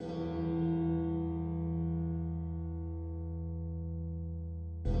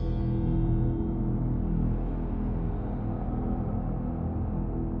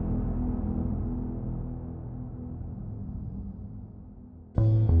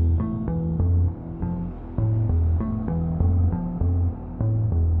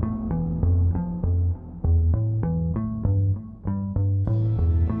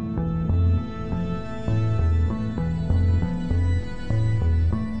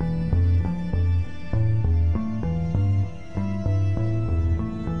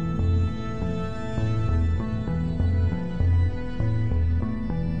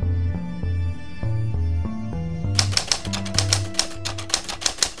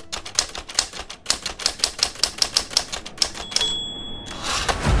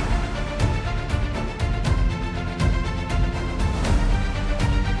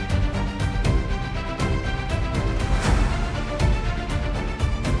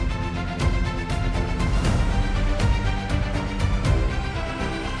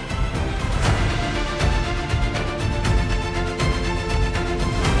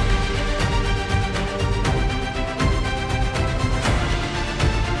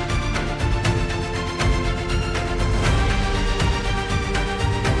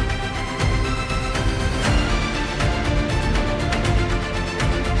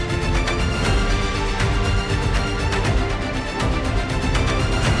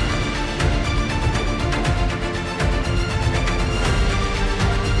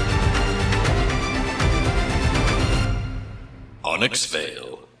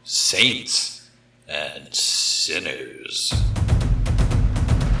Onyxvale, Saints and Sinners.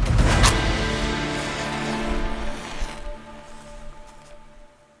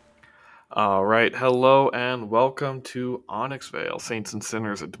 All right, hello and welcome to Onyxvale, Saints and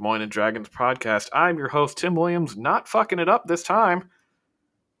Sinners, a Des Moines and Dragons podcast. I'm your host, Tim Williams, not fucking it up this time.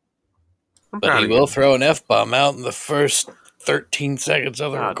 But he will throw an F-bomb out in the first 13 seconds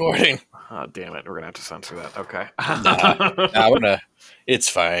of the recording. Oh, damn it. We're going to have to censor that. Okay. It's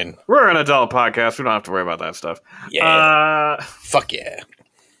fine. We're an adult podcast. We don't have to worry about that stuff. Yeah. Fuck yeah.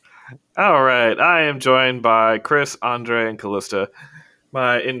 All right. I am joined by Chris, Andre, and Callista,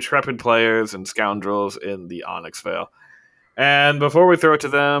 my intrepid players and scoundrels in the Onyxvale. And before we throw it to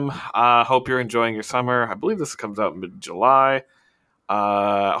them, I hope you're enjoying your summer. I believe this comes out mid-July.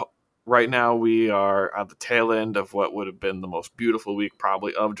 Right now, we are at the tail end of what would have been the most beautiful week,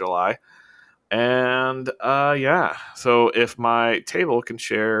 probably, of July. And, so if my table can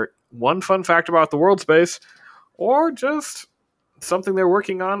share one fun fact about the world space, or just something they're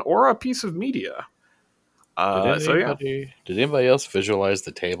working on, or a piece of media. Did anybody else visualize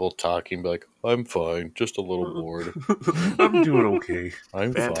the table talking, be like, I'm fine, just a little bored. I'm doing okay.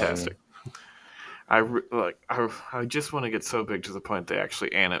 I'm Fantastic. fine. I just want to get so big to the point they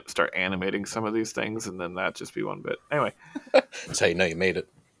actually start animating some of these things, and then that just be one bit. Anyway, that's how you know you made it,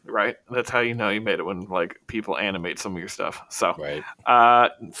 right? That's how you know you made it, when people animate some of your stuff. So, right.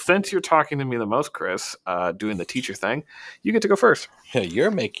 Since you're talking to me the most, Chris, doing the teacher thing, you get to go first. Yeah,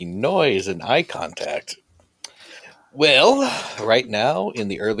 you're making noise and eye contact. Well, right now, in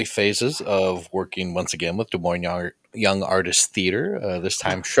the early phases of working once again with Des Moines Young Artists Theater, this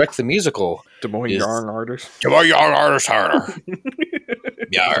time Shrek the Musical. Des Moines Young Artists. Des Moines Young Artists Harder.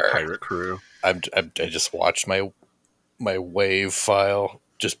 Pirate crew. I just watched my wave file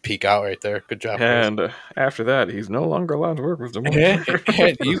just peek out right there. Good job. And after that, he's no longer allowed to work with Des Moines.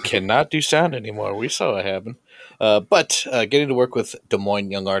 You cannot do sound anymore. We saw it happen. But getting to work with Des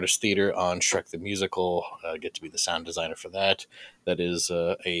Moines Young Artists Theater on Shrek the Musical, get to be the sound designer for that. That is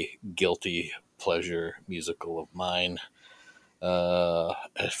a guilty pleasure musical of mine. A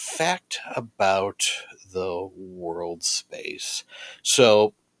fact about the world space.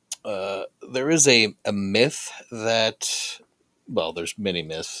 So there is a myth that, well, there's many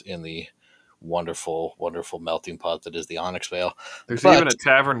myths in the wonderful, wonderful melting pot that is the Onyxvale. There's even a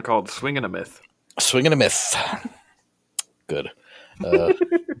tavern called Swingin' a Myth. Swingin' a Myth. Good.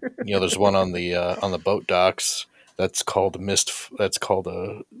 There's one on the boat docks. That's called Mist. That's called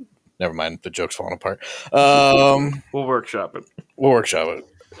a. Never mind. The joke's falling apart. We'll workshop it.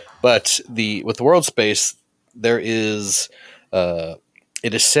 But with the world space, there is.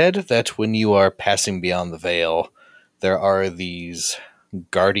 It is said that when you are passing beyond the veil, there are these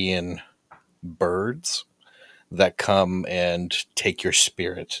guardian birds that come and take your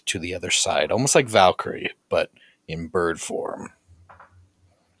spirit to the other side, almost like Valkyrie, but in bird form.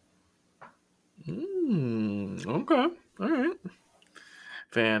 Okay. All right.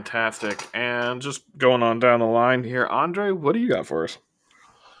 Fantastic. And just going on down the line here, Andre, what do you got for us?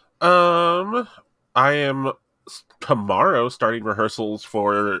 I am tomorrow starting rehearsals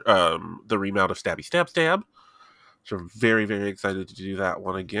for the remount of Stabby Stab Stab. So I'm very, very excited to do that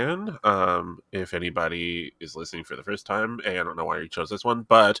one again. If anybody is listening for the first time, I don't know why you chose this one,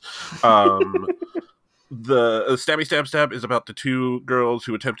 but the Stabby Stab Stab is about the two girls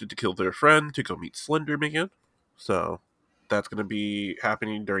who attempted to kill their friend to go meet Slender Man. So that's going to be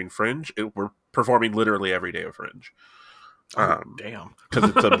happening during Fringe. We're performing literally every day of Fringe. Damn.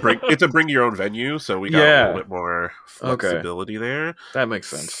 Because it's a bring your own venue, so we got a little bit more flexibility there. That makes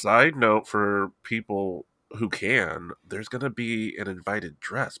sense. Side note for people who can, there's going to be an invited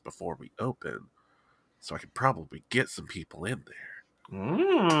dress before we open, so I could probably get some people in there.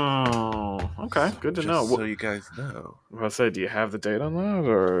 Okay, good to know. So you guys know. I was say, do you have the date on that,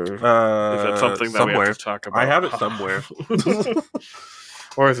 or is that something that somewhere. we have to talk about? I have it somewhere.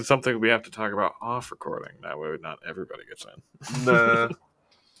 Or is it something we have to talk about off recording? That way, not everybody gets in. Nah.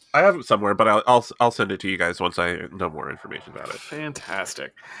 I have it somewhere, but I'll send it to you guys once I know more information about it.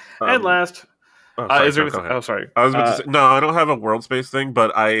 Fantastic. And last. Sorry. Sorry. I was about to say, no, I don't have a world space thing,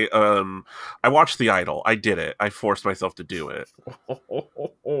 but I watched The Idol. I did it. I forced myself to do it.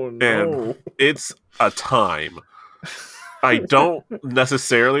 Oh, no. And it's a time. I don't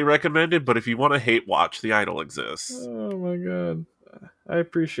necessarily recommend it, but if you want to hate watch, The Idol exists. Oh my god. I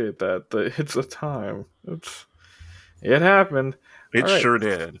appreciate that. It's a time. It happened. It sure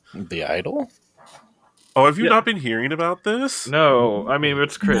did. The Idol? Oh, have you not been hearing about this? No, I mean,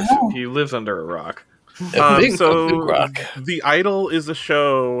 it's Chris. No. He lives under a rock. A big rock. The Idol is a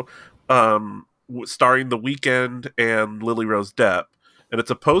show starring The Weeknd and Lily Rose Depp, and it's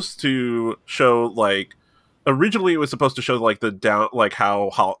supposed to show like originally it was supposed to show like the down like how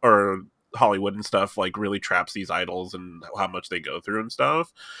Hollywood and stuff like really traps these idols and how much they go through and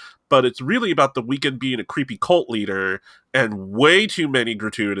stuff. But it's really about The Weeknd being a creepy cult leader and way too many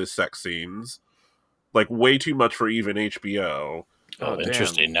gratuitous sex scenes, like way too much for even HBO. Oh, damn.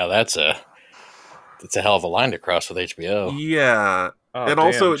 interesting. Now that's a hell of a line to cross with HBO. Yeah, Oh, and damn,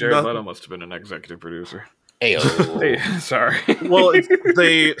 also Jared Leto must have been an executive producer. Ayo. Hey, sorry. well,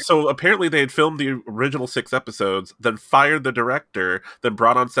 so apparently they had filmed the original 6 episodes, then fired the director, then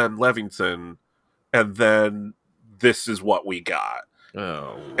brought on Sam Levinson, and then this is what we got.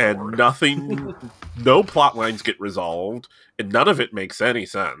 Oh, And Lord. nothing, no plot lines get resolved, and none of it makes any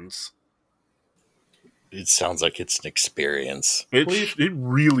sense. It sounds like it's an experience. It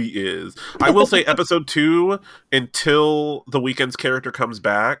really is. I will say episode 2, until The Weeknd's character comes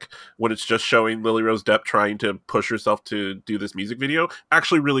back, when it's just showing Lily Rose Depp trying to push herself to do this music video,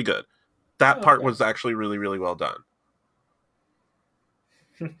 actually really good. That part was actually really, really well done.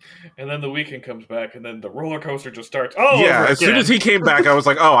 And then The Weeknd comes back, and then the roller coaster just starts. Oh, yeah, as soon as he came back, I was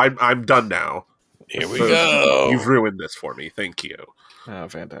like, oh, I'm done now. Here we go. You've ruined this for me. Thank you. Oh,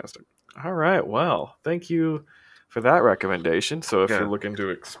 fantastic. All right, well, thank you for that recommendation. So if you're looking to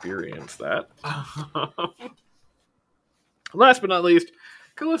experience that. Last but not least,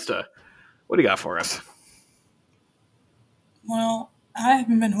 Callista, what do you got for us? Well, I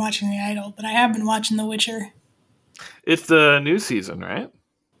haven't been watching The Idol, but I have been watching The Witcher. It's the new season, right?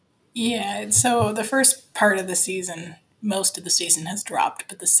 Yeah, so the first part of the season, most of the season has dropped,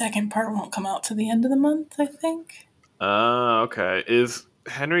 but the second part won't come out till the end of the month, I think. Okay. Is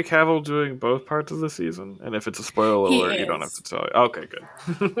Henry Cavill doing both parts of the season? And if it's a spoiler alert, you don't have to tell. Okay, good.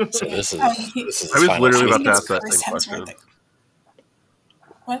 So this is I was literally about to ask that Chris same Hemsworth. question.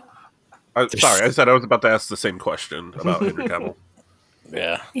 What? Sorry, I said I was about to ask the same question about Henry Cavill.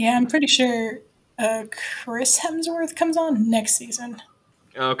 Yeah. Yeah, I'm pretty sure Chris Hemsworth comes on next season.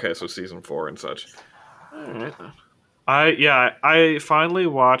 Okay, so season 4 and such. All right. I finally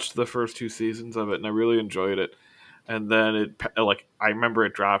watched the first 2 seasons of it, and I really enjoyed it. And then I remember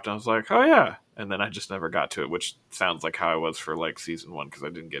it dropped, and I was like, oh yeah. And then I just never got to it, which sounds like how I was for like season 1, because I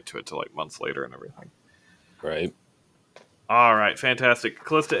didn't get to it till like months later and everything. Right. All right, fantastic.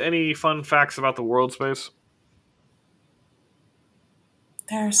 Callista, any fun facts about the world space?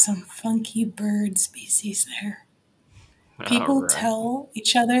 There are some funky bird species there. People tell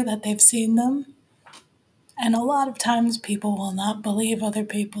each other that they've seen them, and a lot of times people will not believe other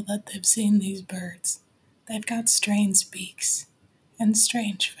people that they've seen these birds. They've got strange beaks and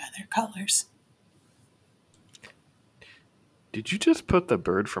strange feather colors. Did you just put the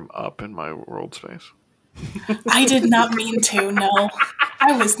bird from Up in my world space? I did not mean to, no.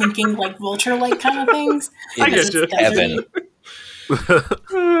 I was thinking like vulture-like kind of things. I get you. Evan.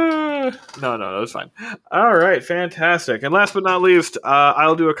 No, that's fine. All right, fantastic. And last but not least,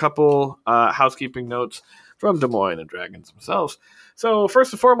 I'll do a couple housekeeping notes from Des Moines and Dragons themselves. So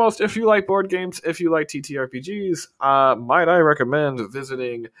first and foremost, if you like board games, if you like TTRPGs, might I recommend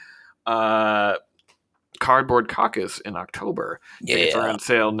visiting Cardboard Caucus in October. Tickets are on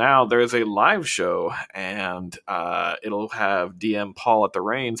sale now. There is a live show, and it'll have DM Paul at the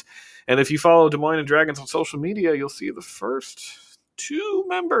reins. And if you follow Des Moines and Dragons on social media, you'll see the first 2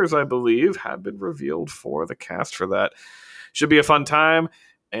 members, I believe, have been revealed for the cast for that. Should be a fun time,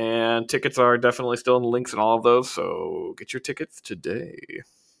 and tickets are definitely still in the links in all of those, so get your tickets today.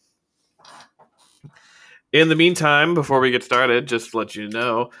 In the meantime, before we get started, just to let you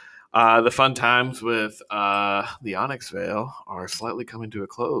know, the fun times with the Onyxvale are slightly coming to a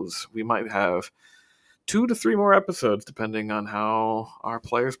close. We might have 2 to 3 more episodes, depending on how our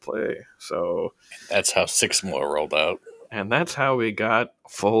players play. So that's how 6 more rolled out. And that's how we got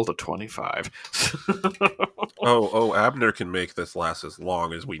full to 25. Abner can make this last as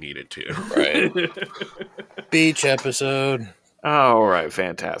long as we need it to. Right. Beach episode. All right,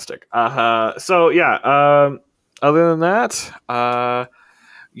 fantastic. So, yeah, other than that,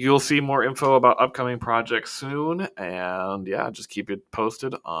 you'll see more info about upcoming projects soon. And, yeah, just keep it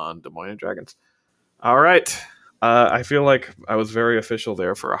posted on Des Moines and Dragons. All right. I feel like I was very official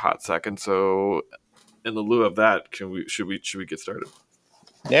there for a hot second, so in the lieu of that, should we get started?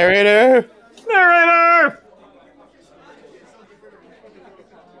 Narrator!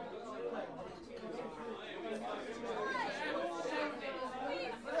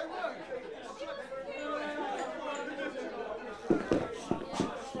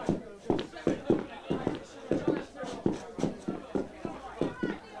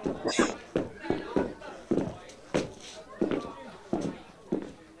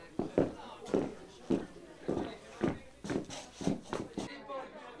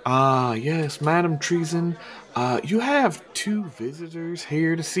 Yes, Madam Treason. You have 2 visitors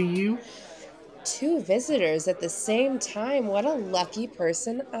here to see you. 2 visitors at the same time. What a lucky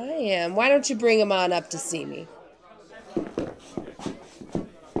person I am. Why don't you bring them on up to see me?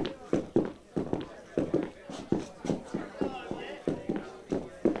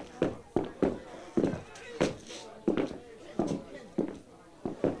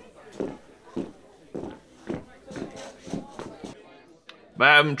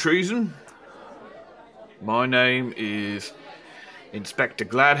 Madam Treason, my name is Inspector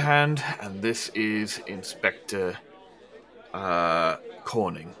Gladhand, and this is Inspector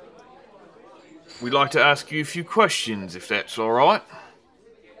Corning. We'd like to ask you a few questions, if that's all right.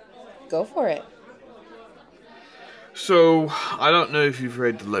 Go for it. So, I don't know if you've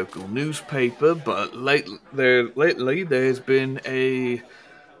read the local newspaper, but lately there's been a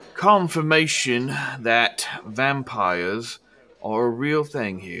confirmation that vampires are a real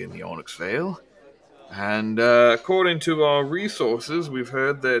thing here in the Onyxvale. And according to our resources, we've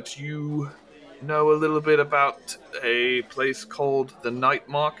heard that you know a little bit about a place called the Night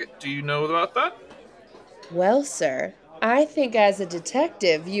Market. Do you know about that? Well, sir, I think as a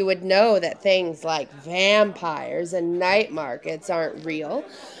detective, you would know that things like vampires and night markets aren't real.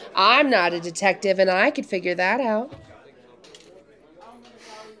 I'm not a detective, and I could figure that out.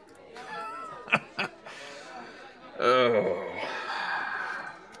 Oh,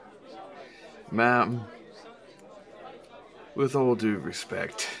 ma'am, with all due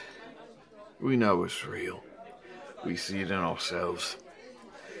respect, we know it's real. We see it in ourselves.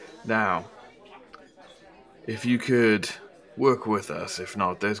 Now, if you could work with us, if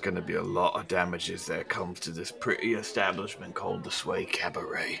not, there's going to be a lot of damages that comes to this pretty establishment called the Sway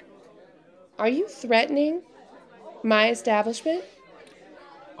Cabaret. Are you threatening my establishment?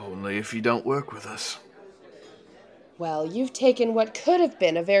 Only if you don't work with us. Well, you've taken what could have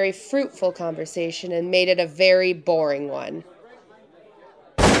been a very fruitful conversation and made it a very boring one.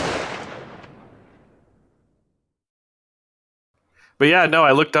 But yeah, no,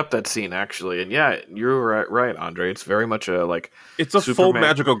 I looked up that scene actually, and yeah, you're right, Andre. It's very much a It's a full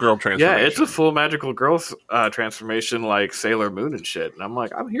magical girl transformation. Yeah, it's a full magical girl transformation, like Sailor Moon and shit. And I'm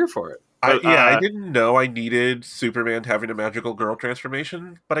like, I'm here for it. But, I didn't know I needed Superman having a magical girl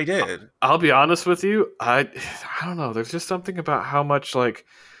transformation, but I did. I'll be honest with you, I don't know. There's just something about how much like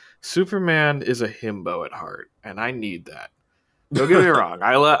Superman is a himbo at heart, and I need that. Don't get me wrong.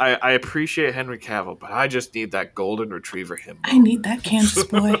 I appreciate Henry Cavill, but I just need that golden retriever himbo. I need that Kansas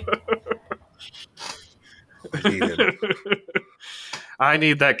boy. I need him. I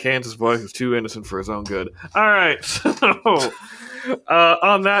need that Kansas boy who's too innocent for his own good. All right, so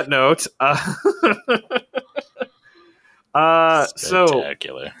on that note,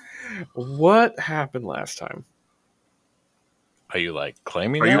 Spectacular. So what happened last time? Are you like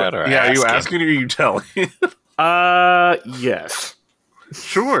claiming that, or are you asking or are you telling? Yes.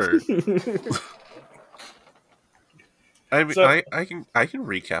 Sure. I mean, So- I can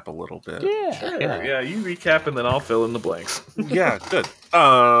recap a little bit. Yeah, Sure, yeah, you recap and then I'll fill in the blanks. Yeah, good.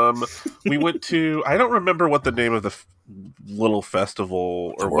 We went to, I don't remember what the name of the little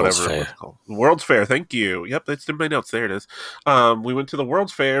festival or whatever it was called. World's Fair. Thank you. Yep, that's in my notes. There it is. We went to the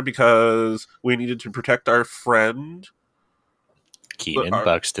World's Fair because we needed to protect our friend Keenan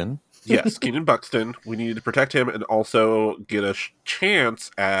Buxton. Yes, Keenan Buxton. We needed to protect him and also get a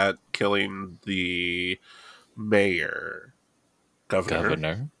chance at killing the mayor.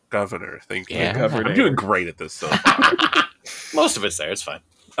 Governor. Thank you. Yeah. I'm doing great at this so far. Most of it's there. It's fine.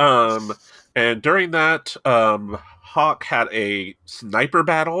 And during that, Hawk had a sniper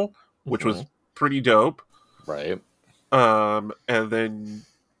battle, which was pretty dope. Right. And then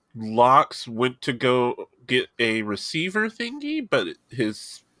Lox went to go get a receiver thingy, but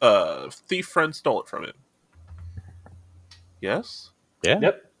his thief friend stole it from him. Yes? Yeah.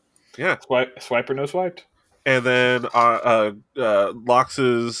 Yep. Yeah. Swipe or no swiped. And then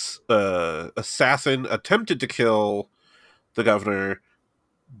Lox's assassin attempted to kill the governor.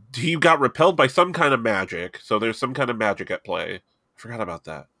 He got repelled by some kind of magic, so there's some kind of magic at play. I forgot about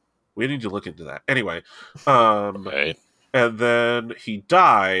that. We need to look into that. Anyway, Right. and then he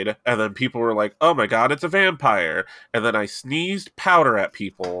died, and then people were like, oh my god, it's a vampire. And then I sneezed powder at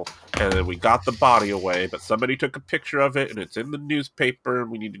people, and then we got the body away, but somebody took a picture of it, and it's in the newspaper,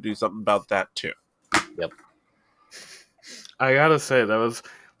 and we need to do something about that too. Yep. I gotta say, that was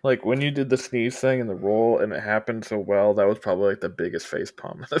like when you did the sneeze thing and the roll and it happened so well, that was probably like the biggest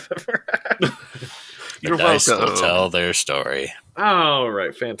facepalm I've ever had. You're The dice welcome. will tell their story. All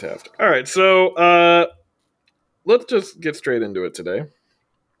right, fantastic. All right, so let's just get straight into it today.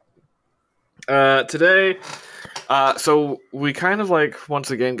 Today, So we kind of like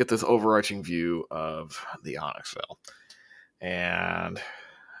once again get this overarching view of the Onyxvale, and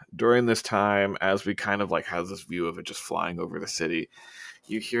during this time, as we kind of like have this view of it just flying over the city,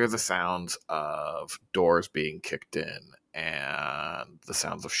 you hear the sounds of doors being kicked in and the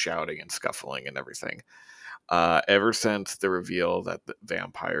sounds of shouting and scuffling and everything. Ever since the reveal that the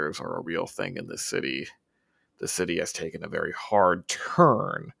vampires are a real thing in this city, the city has taken a very hard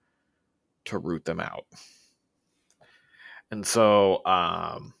turn to root them out. And so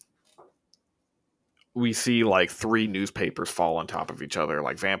we see like 3 newspapers fall on top of each other,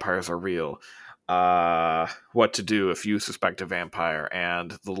 like vampires are real. What to do if you suspect a vampire?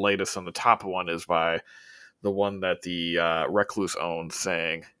 And the latest on the top one is by the one that the recluse owns,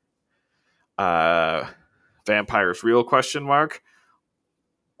 saying, "Vampires real?" ?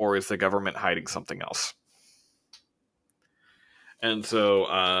 Or is the government hiding something else? And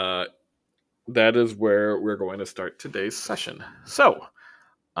so that is where we're going to start today's session. So,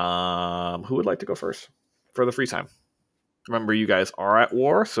 who would like to go first for the free time? Remember, you guys are at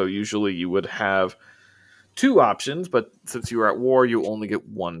war, so usually you would have 2 options, but since you are at war, you only get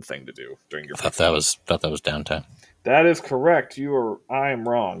 1 thing to do during your. Thought that was downtime. That is correct. I am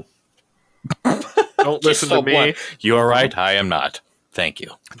wrong. Don't listen to me. You are right. I am not. Thank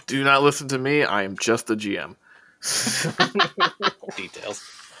you. Do not listen to me. I am just the GM. Details.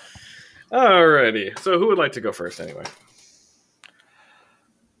 Alrighty. So who would like to go first anyway?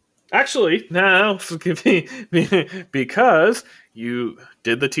 Actually, no, forgive me, because you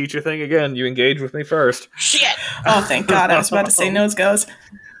did the teacher thing again. You engaged with me first. Shit! Oh, thank God. I was about to say nose goes.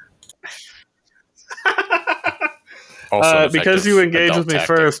 Also because you engaged with me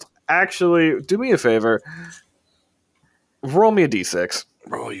first, actually, do me a favor. Roll me a d6.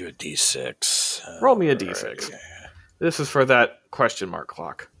 Roll you a d6. Roll me a d6. This is for that question mark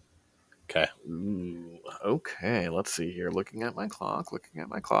clock. Okay. Ooh, okay, let's see here. Looking at my clock.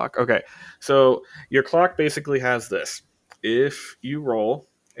 Okay, so your clock basically has this. If you roll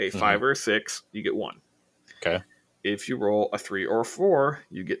a 5 or a 6, you get 1. Okay. If you roll a 3 or a 4,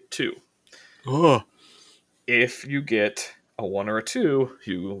 you get 2. Oh. If you get a 1 or a 2,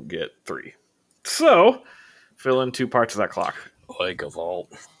 you get 3. So, fill in 2 parts of that clock. Like a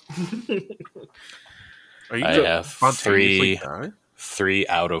vault. I have 3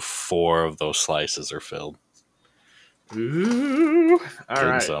 out of 4 of those slices are filled. Ooh. All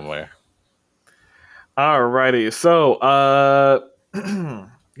right. Somewhere. Alrighty. So,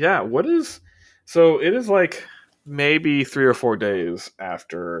 yeah, so it is like maybe 3 or 4 days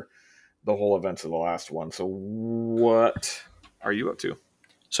after the whole events of the last one. So what are you up to?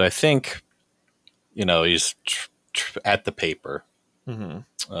 So I think, he's at the paper, the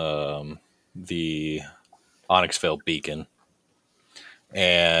Onyxvale Beacon,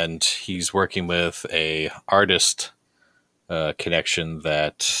 and he's working with a artist connection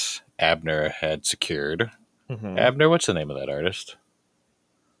that Abner had secured. Mm-hmm. Abner, what's the name of that artist?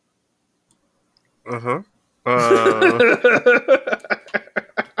 I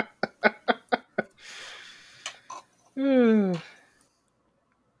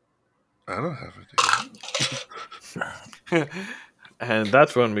don't have a name. And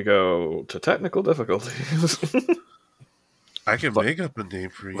that's when we go to technical difficulties. I can make up a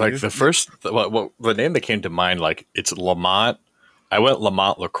name for you. Like the name that came to mind, like it's Lamont. I went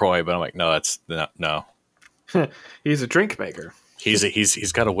Lamont LaCroix, but I'm like, no, that's no. He's a drink maker.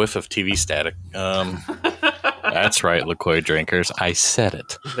 He's got a whiff of TV static. That's right, LaCroix drinkers. I said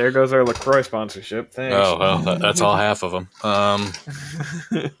it. There goes our LaCroix sponsorship. Thanks. Oh well, that's all half of them.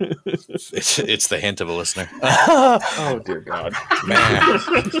 It's the hint of a listener. Oh dear God, man.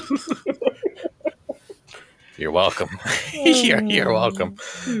 You're welcome. You're welcome.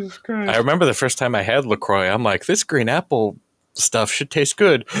 I remember the first time I had LaCroix, I'm like, this green apple stuff should taste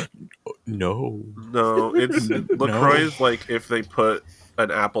good. No, it's LaCroix is like if they put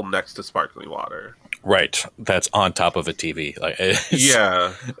an apple next to sparkling water. Right, that's on top of a TV. Like,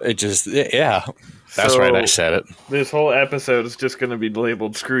 yeah, it just That's right, I said it. This whole episode is just going to be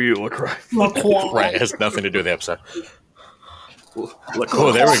labeled "Screw you, LaCroix." Right, it has nothing to do with the episode.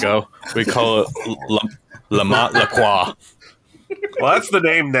 Oh, there we go. We call it Lamont LaCroix. Well, that's the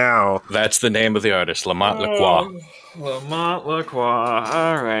name now. That's the name of the artist, Lamont LaCroix. Lamont LaCroix.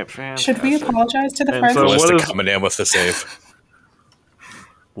 All right, fantastic. Should we apologize to the French? So Melissa coming in with the save.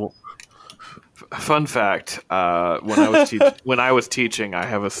 Fun fact: when I was teaching, I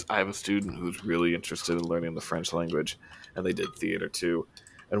have a student who's really interested in learning the French language, and they did theater too.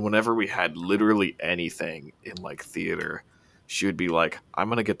 And whenever we had literally anything in like theater, she would be like, "I'm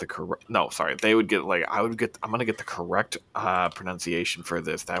gonna get the correct." No, sorry, they would get like, "I'm gonna get the correct pronunciation for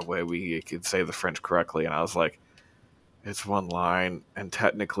this. That way we could say the French correctly." And I was like, it's one line, and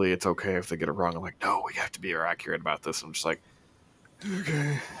technically it's okay if they get it wrong. I'm like, no, we have to be accurate about this. I'm just like,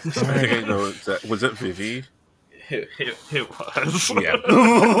 okay. I think I know. Was it Vivi? It was. Yeah.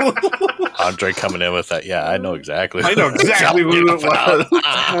 Andre coming in with that. Yeah, I know exactly. I know exactly who it was.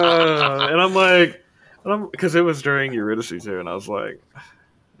 was. And I'm like, because it was during Eurydice too, and I was like,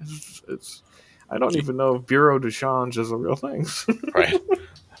 it's I don't even know if Bureau de Change is a real thing. Right.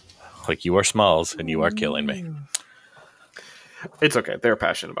 Like, you are Smalls, and you are killing me. It's okay. They're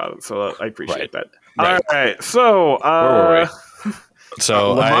passionate about it, so I appreciate that. Right. All right, so Where were we?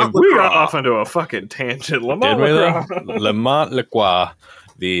 So we got off into a fucking tangent. did we though? Lamont Lacroix,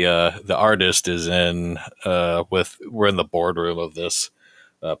 the artist, is in we're in the boardroom of this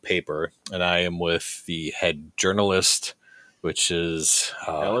paper, and I am with the head journalist, which is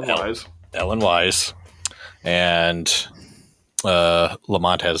Ellen Wise, and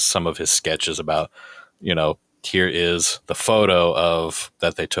Lamont has some of his sketches about, here is the photo of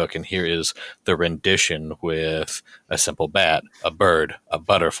that they took, and here is the rendition with a simple bat, a bird, a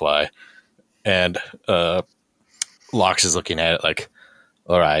butterfly, and Lox is looking at it like,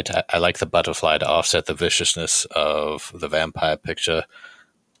 all right, I like the butterfly to offset the viciousness of the vampire picture.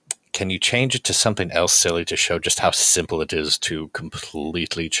 Can you change it to something else silly to show just how simple it is to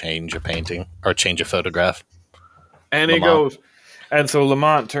completely change a painting or change a photograph? And Lamont. he goes, and so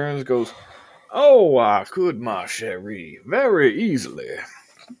Lamont turns, goes, "Oh, I could, ma chérie, very easily."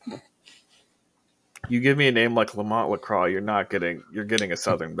 You give me a name like Lamont Lacroix, you're getting a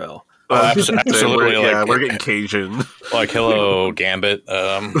Southern Belle. Absolutely. We're getting Cajun. Like, hello, Gambit.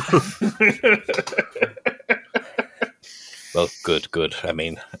 Well, good. I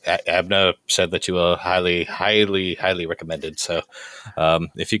mean, Abner said that you were highly, highly, highly recommended. So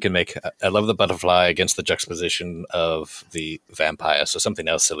if you can I love the butterfly against the juxtaposition of the vampire. So something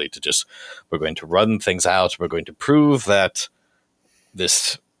else silly we're going to run things out. We're going to prove that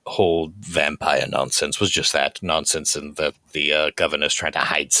this whole vampire nonsense was just that nonsense, and that the governor's trying to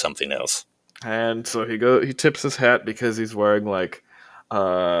hide something else. And so he tips his hat because he's wearing like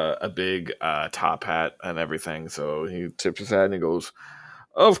a big top hat and everything. So he tips his hat and he goes,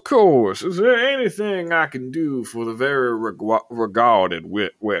 "Of course, is there anything I can do for the very regarded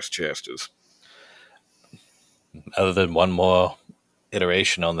Westchesters?" Other than one more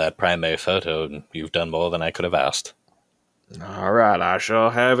iteration on that primary photo, you've done more than I could have asked. All right, I shall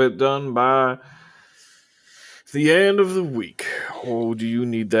have it done by the end of the week. Or do you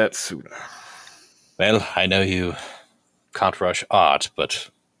need that sooner? Well, I know you can't rush art, but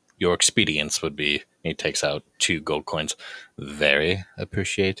your expedience would be... He takes out 2 gold coins. Very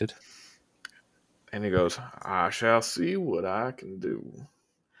appreciated. And he goes, "I shall see what I can do.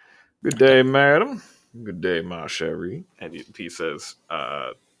 Good day, madam. Good day, ma chérie." And he says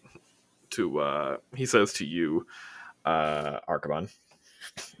to you, Archibald.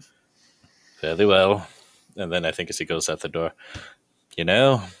 Fairly well. And then I think as he goes out the door,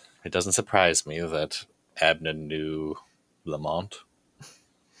 it doesn't surprise me that Abner knew Lamont.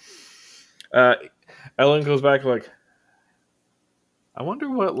 Ellen goes back like, "I wonder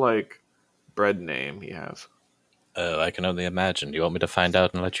what like bread name he has." Oh, I can only imagine. Do you want me to find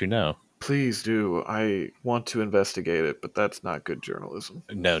out and let you know? Please do. I want to investigate it, but that's not good journalism.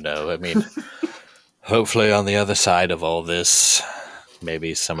 No. I mean, hopefully on the other side of all this,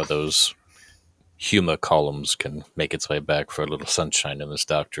 maybe some of those humor columns can make its way back for a little sunshine in this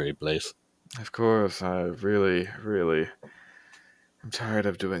dark, dreary place. Of course, I really, really am tired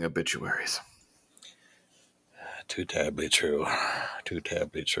of doing obituaries. Too terribly true.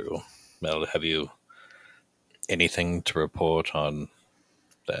 Mel, have you anything to report on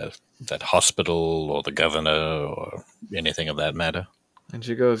that hospital or the governor or anything of that matter? And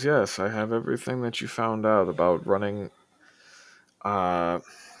she goes, "Yes, I have everything that you found out about running,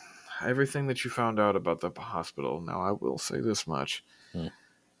 everything that you found out about the hospital. Now, I will say this much.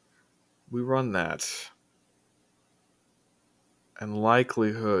 We run that, and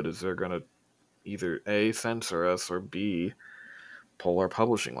likelihood is they're going to either A, censor us, or B, pull our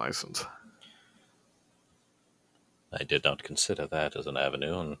publishing license." I did not consider that as an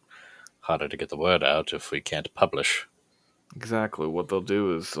avenue, and harder to get the word out if we can't publish. Exactly. What they'll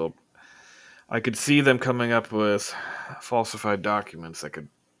do is I could see them coming up with falsified documents that could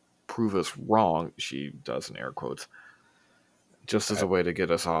prove us wrong. She does in air quotes, just as a way to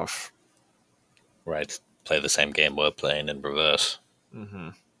get us off. Right. Play the same game we're playing in reverse. Mm-hmm.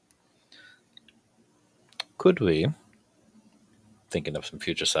 Could we, thinking of some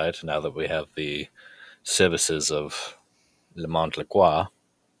future sight, now that we have the services of Lamont Lacroix,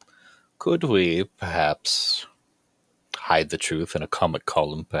 could we perhaps hide the truth in a comic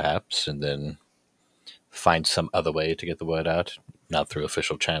column, perhaps, and then find some other way to get the word out, not through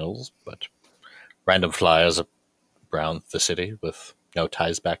official channels, but random flyers around the city with no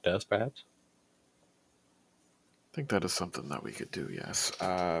ties back to us, perhaps? I think that is something that we could do, yes.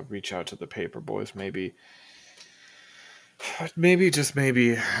 Reach out to the paper boys, maybe just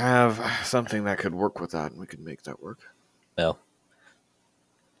maybe have something that could work with that, and we could make that work. Well,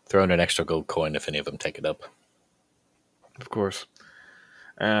 throw in an extra gold coin if any of them take it up. Of course.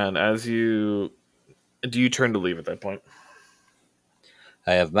 And do you turn to leave at that point?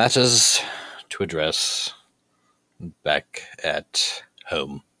 I have matters to address back at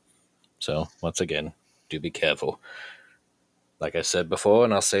home. So, once again, do be careful. Like I said before,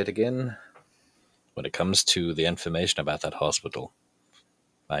 and I'll say it again, when it comes to the information about that hospital,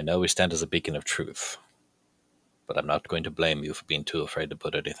 I know we stand as a beacon of truth, but I'm not going to blame you for being too afraid to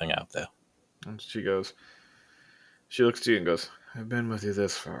put anything out there. And she looks to you and goes, I've been with you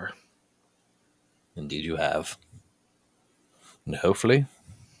this far. Indeed you have. And hopefully,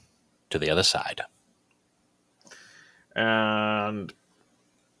 to the other side. And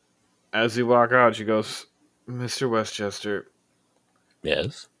as you walk out, she goes, Mr. Westchester.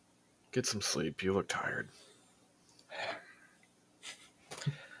 Yes? Get some sleep. You look tired.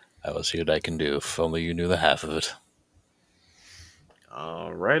 I will see what I can do, if only you knew the half of it.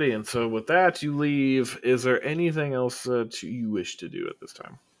 Alrighty, and so with that, you leave. Is there anything else that you wish to do at this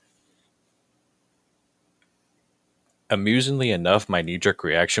time? Amusingly enough, my knee-jerk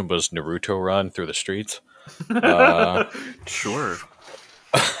reaction was Naruto run through the streets. Sure.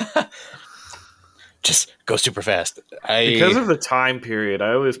 Just go super fast. Because of the time period,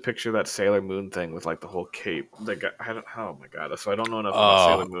 I always picture that Sailor Moon thing with like the whole cape. Oh my god! So I don't know enough about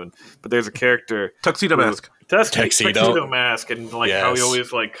Sailor Moon, but there's a character Tuxedo mask. Tuxedo mask, and like how he Yes.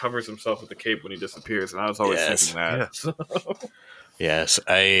 always like covers himself with the cape when he disappears. And I was always Yes. thinking that. Yes,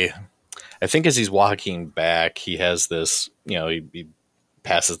 I think as he's walking back, he has this, he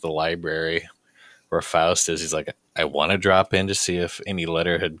passes the library where Faust is. He's like, I want to drop in to see if any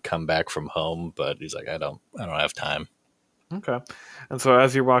letter had come back from home, but he's like, I don't have time. Okay. And so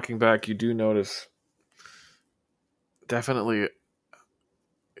as you're walking back, you do notice definitely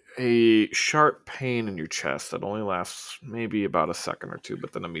a sharp pain in your chest that only lasts maybe about a second or two,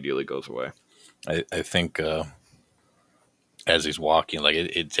 but then immediately goes away. I think as he's walking, like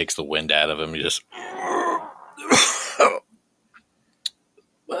it takes the wind out of him. He just,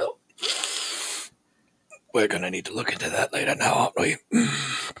 well, we're going to need to look into that later now, aren't we?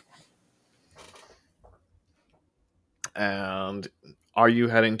 And are you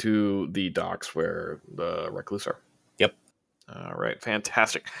heading to the docks where the recluse are? Yep. All right,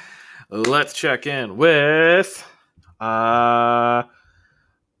 fantastic. Let's check in with Abner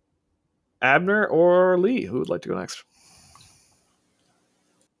or Lee. Who would like to go next?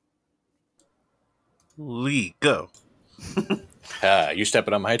 Lee, go. You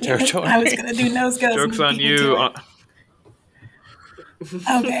stepping on my territory. I was gonna do nose goes. Joke's and on beat you. into it.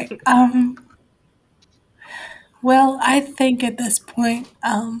 Okay. Well, I think at this point,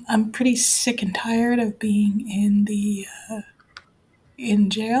 I'm pretty sick and tired of being in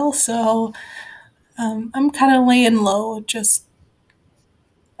jail. So, I'm kind of laying low, just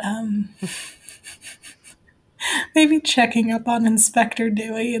maybe checking up on Inspector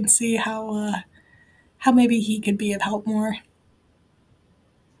Dewey and see how maybe he could be of help more.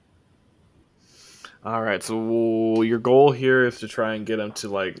 All right, so your goal here is to try and get him to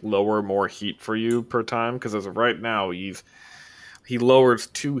like lower more heat for you per time, because as of right now, he lowers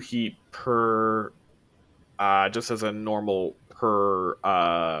 2 heat per, just as a normal per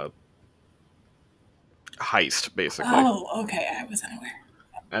heist, basically. Oh, okay. I was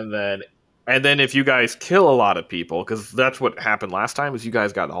unaware. And then if you guys kill a lot of people, because that's what happened last time, is you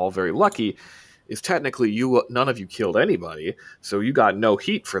guys got all very lucky. Is technically none of you killed anybody, so you got no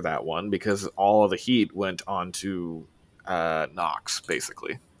heat for that one because all of the heat went onto Nox,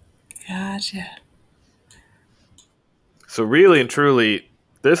 basically. Gotcha. So really and truly,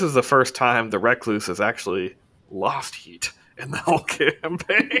 this is the first time the Recluse has actually lost heat in the whole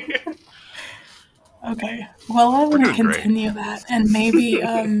campaign. Okay. Well, I want to doing great. continue that, and maybe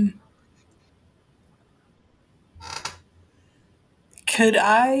could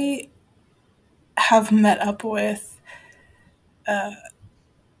I have met up with our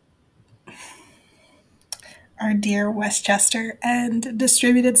dear Westchester and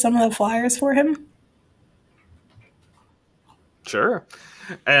distributed some of the flyers for him? Sure.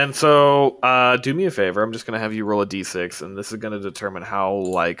 And so, do me a favor. I'm just going to have you roll a d6, and this is going to determine how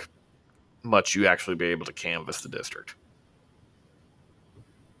much you actually be able to canvass the district.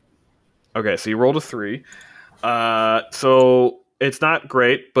 Okay, so you rolled a 3. So It's not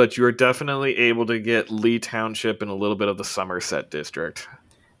great, but you're definitely able to get Lee Township and a little bit of the Somerset district.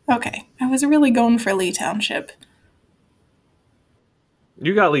 Okay, I was really going for Lee Township.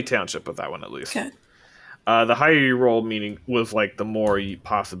 You got Lee Township with that one at least. Good. The higher you roll, meaning was like the more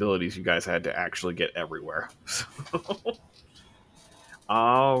possibilities you guys had to actually get everywhere.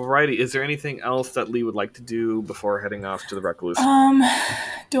 Alrighty, is there anything else that Lee would like to do before heading off to the Recluse?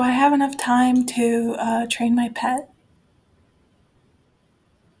 Do I have enough time to train my pet?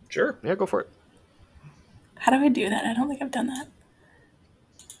 Sure, yeah, go for it. How do I do that? I don't think I've done that.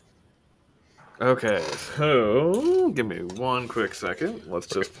 Okay, so give me one quick second. Let's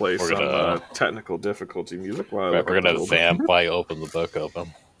just play some technical difficulty music while we're gonna vamp while you open the book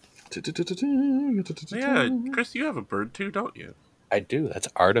open. Yeah, Chris, you have a bird too, don't you? I do. That's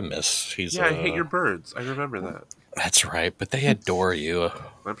Artemis. Yeah, I hate your birds. I remember that. That's right, but they adore you.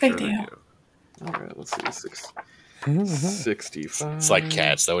 I'm sure they do. All right, let's see. 65. It's like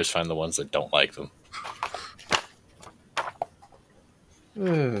cats. They always find the ones that don't like them.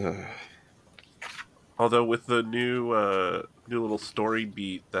 Although with the new little story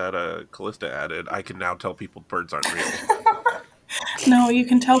beat that Callista added, I can now tell people birds aren't real. No, you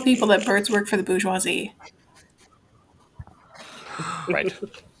can tell people that birds work for the bourgeoisie. Right.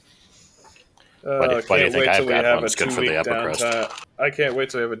 Why do you think I've got one that's good for the upper crust? I can't wait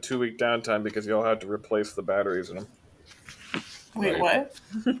till we have a 2-week downtime because you'll have to replace the batteries in them. Wait, what?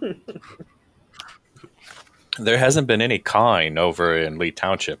 There hasn't been any cawing over in Lee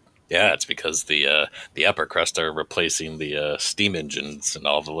Township. Yeah, it's because the upper crust are replacing the steam engines and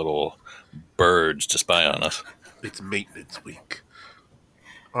all the little birds to spy on us. It's maintenance week.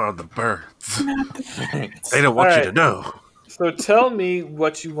 On the birds. Not the birds. They don't want you to know. So tell me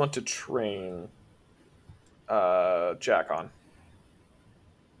what you want to train Jack on.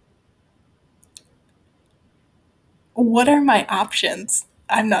 What are my options?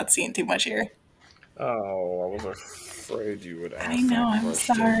 I'm not seeing too much here. Oh, I was afraid you would ask. I know, I'm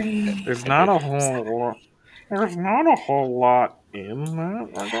sorry. There's not a whole lot in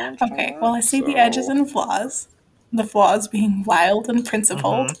that. Okay, well, I see the edges and flaws. The flaws being wild and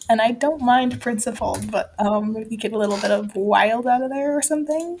principled, and I don't mind principled, but maybe get a little bit of wild out of there or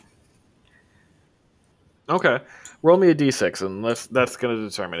something. Okay, roll me a d6, and that's going to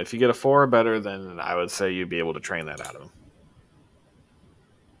determine. If you get a 4 or better, then I would say you'd be able to train that out of him.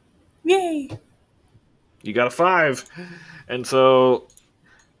 Yay! You got a 5, and so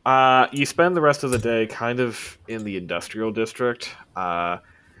you spend the rest of the day kind of in the industrial district.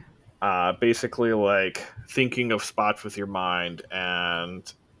 Basically like thinking of spots with your mind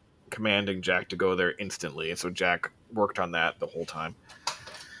and commanding Jack to go there instantly. And so Jack worked on that the whole time.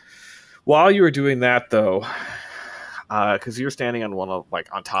 While you were doing that, though, because you're standing on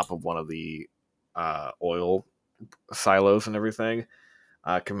on top of one of the oil silos and everything,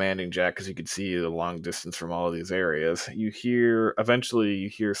 commanding Jack because you could see the long distance from all of these areas. Eventually you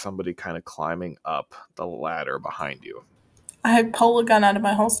hear somebody kind of climbing up the ladder behind you. I pull a gun out of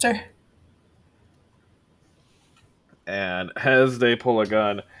my holster. And as they pull a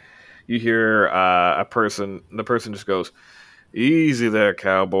gun, you hear the person just goes, "Easy there,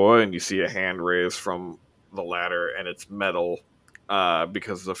 cowboy," and you see a hand raised from the ladder, and it's metal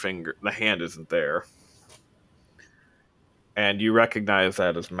because the hand isn't there. And you recognize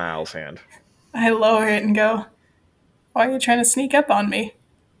that as Mal's hand. I lower it and go, "Why are you trying to sneak up on me?"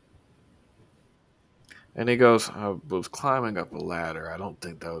 And he goes, "I was climbing up a ladder. I don't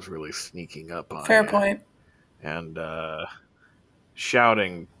think that was really sneaking up on you." Fair point. And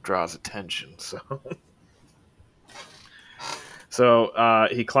shouting draws attention, so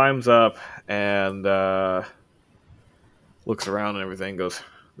he climbs up and looks around and everything, goes,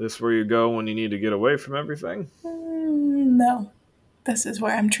 "This where you go when you need to get away from everything?" No. This is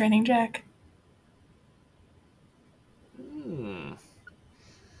where I'm training Jack.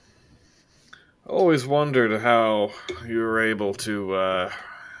 Always wondered how you were able to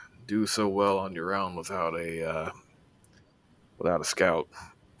do so well on your own without a scout.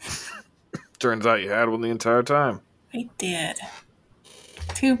 Turns out you had one the entire time. I did.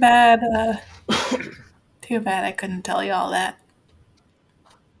 Too bad I couldn't tell you all that.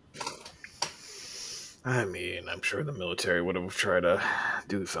 I mean, I'm sure the military would have tried to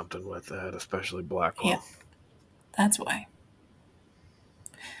do something with that, especially Blackwell. Yeah, that's why.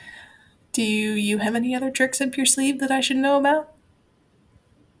 Do you have any other tricks up your sleeve that I should know about?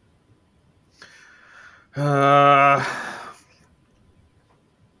 I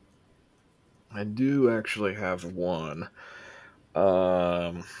do actually have one.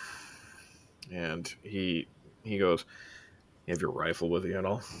 And he goes, "You have your rifle with you at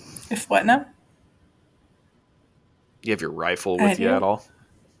all?" If what now? You have your rifle I with you at do. all?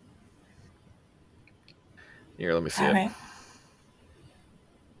 Here, let me see All it. right.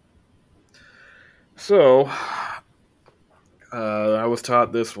 So, I was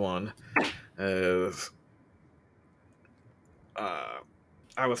taught this one as uh,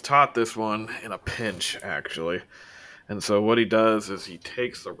 I was taught this one in a pinch, actually. And so what he does is he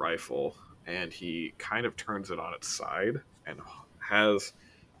takes the rifle and he kind of turns it on its side and has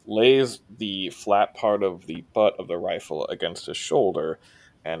lays the flat part of the butt of the rifle against his shoulder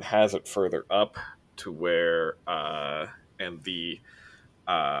and has it further up to where and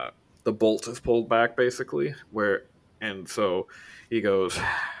uh the bolt is pulled back basically where and so he goes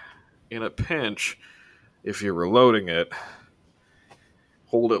in a pinch if you're reloading it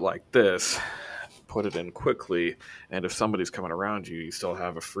hold it like this put it in quickly, and if somebody's coming around you, you still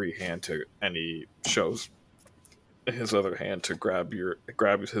have a free hand to. And he shows his other hand to grab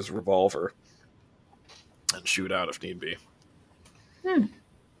his revolver and shoot out if need be.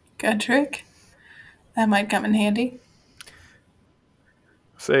 Good trick. That might come in handy.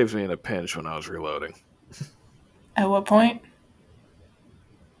 Saves me in a pinch when I was reloading. At what point?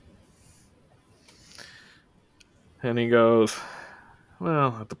 And he goes,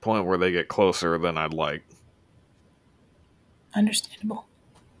 "Well, at the point where they get closer than I'd like." Understandable.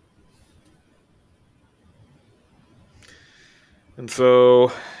 And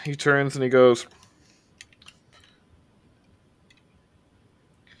so he turns and he goes,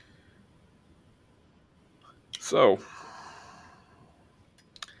 "So,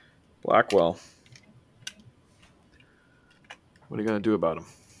 Blackwell, what are you going to do about him?"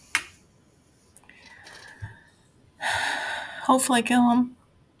 Hopefully kill him.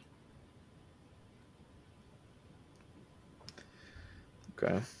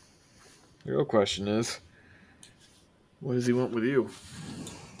 Okay. The real question is, what does he want with you?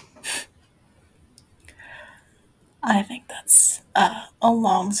 I think that's a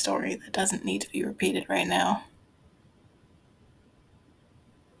long story that doesn't need to be repeated right now.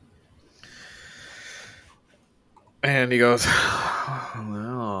 And he goes,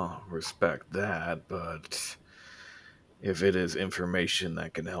 "Well, respect that, but if it is information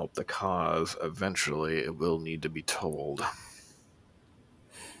that can help the cause, eventually it will need to be told."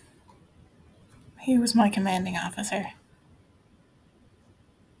 He was my commanding officer,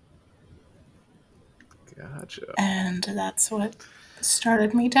 Gotcha. and that's what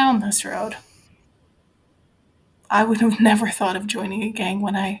started me down this road. I would have never thought of joining a gang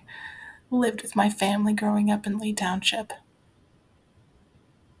when I lived with my family growing up in Lee Township.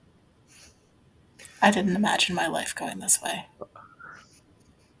 I didn't imagine my life going this way.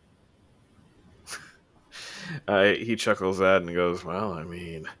 He chuckles at it and goes, "Well, I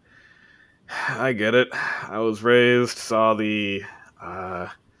mean, I get it. I was raised, uh,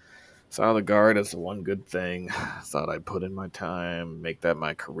 saw the guard as the one good thing. Thought I'd put in my time, make that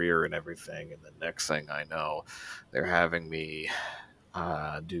my career and everything. And the next thing I know, they're having me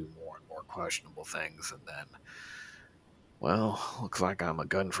do more and more questionable things. And then, well, looks like I'm a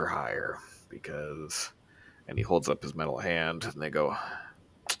gun for hire because." And he holds up his metal hand, and they go,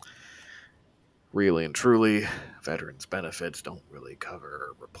 "Really and truly, veterans' benefits don't really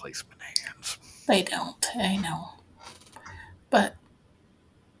cover replacement hands." They don't, I know. But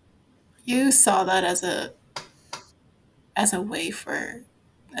you saw that as a way for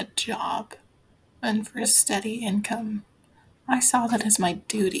a job and for a steady income. I saw that as my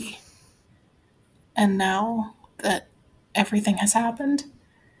duty. And now that everything has happened,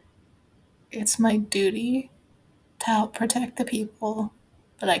 it's my duty to help protect the people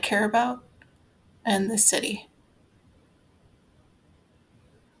that I care about and the city.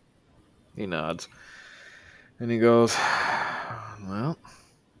 He nods, and he goes, "Well,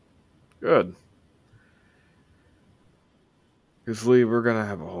 good. Because, Lee, we're going to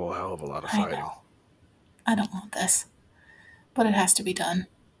have a whole hell of a lot of I fighting." know. I don't want this, but it has to be done.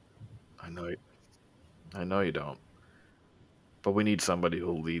 I know, I know you don't. But we need somebody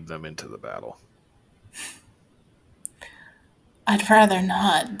who'll lead them into the battle. I'd rather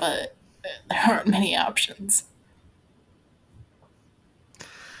not, but there aren't many options.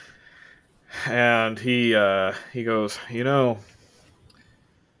 And he goes,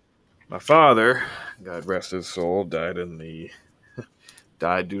 my father, God rest his soul, died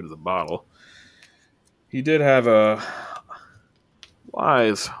due to the bottle. He did have a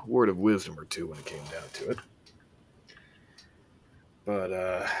wise word of wisdom or two when it came down to it.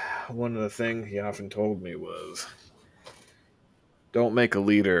 But one of the things he often told me was, don't make a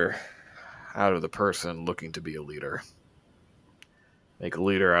leader out of the person looking to be a leader. Make a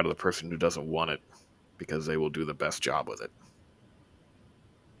leader out of the person who doesn't want it, because they will do the best job with it.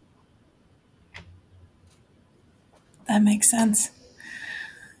 That makes sense.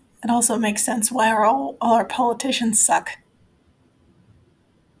 It also makes sense why all our politicians suck.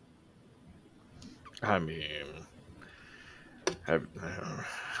 I mean,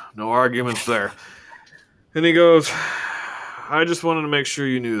 no arguments there. And he goes, I just wanted to make sure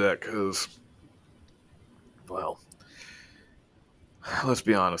you knew that because, well, let's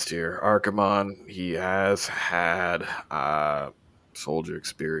be honest here. Archimon, he has had soldier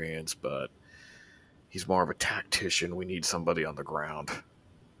experience, but he's more of a tactician. We need somebody on the ground.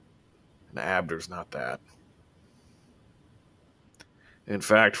 And Abner's not that. In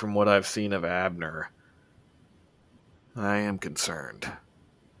fact, from what I've seen of Abner, I am concerned.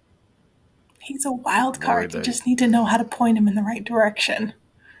 He's a wild card. You just need to know how to point him in the right direction.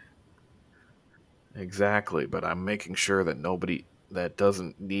 Exactly, but I'm making sure that nobody that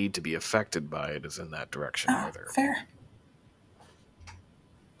doesn't need to be affected by it is in that direction either. Fair.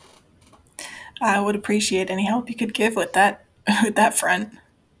 I would appreciate any help you could give with that front.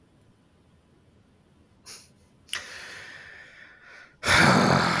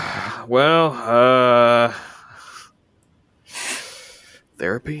 Well,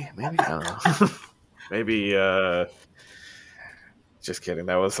 therapy, maybe? I don't know. Maybe, just kidding.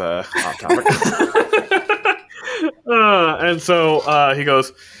 That was off topic. And so he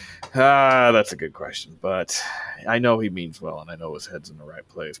goes, that's a good question, but I know he means well, and I know his head's in the right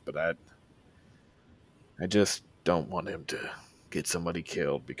place, but I just don't want him to get somebody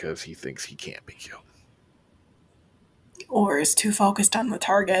killed because he thinks he can't be killed. Or is too focused on the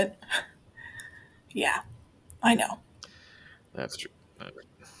target. Yeah, I know. That's true.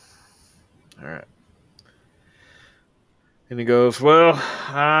 All right. And he goes, well,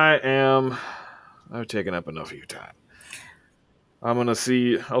 I've taken up enough of your time. I'll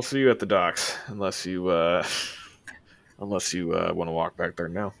see you at the docks, unless you want to walk back there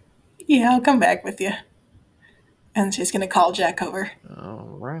now. Yeah, I'll come back with you. And she's going to call Jack over.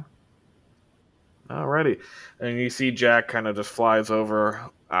 All right. Alrighty. And you see Jack kind of just flies over,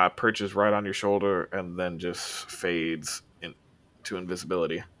 perches right on your shoulder, and then just fades into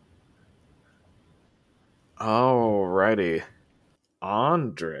invisibility. Alrighty.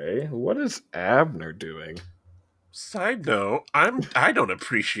 Andre, what is Abner doing? Side note, I don't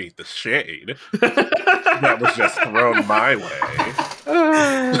appreciate the shade that was just thrown my way.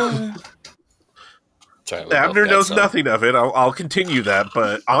 Sorry, Abner knows nothing of it. I'll continue that,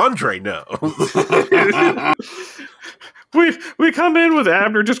 but Andre knows. we come in with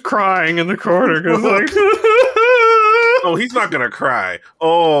Abner just crying in the corner, cause like, oh, he's not gonna cry.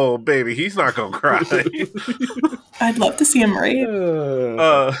 Oh, baby, he's not gonna cry. I'd love to see him rage.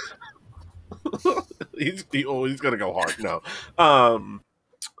 He's gonna go hard. No.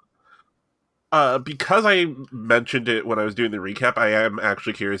 Because I mentioned it when I was doing the recap, I am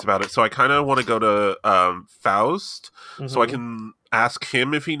actually curious about it. So I kind of want to go to Faust, so I can ask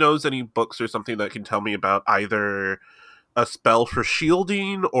him if he knows any books or something that can tell me about either a spell for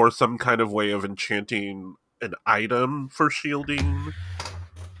shielding or some kind of way of enchanting an item for shielding.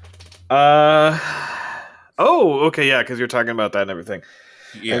 Oh, okay, yeah, because you're talking about that and everything.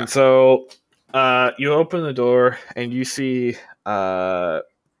 Yeah. And so you open the door and you see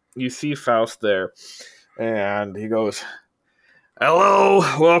Faust there, and he goes, hello,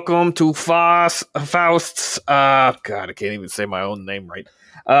 welcome to Faust's, God, I can't even say my own name right.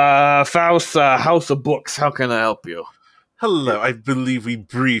 Faust's House of Books. How can I help you? Hello, I believe we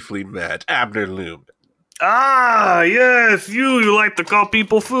briefly met. Abner Loom. Ah, yes, you like to call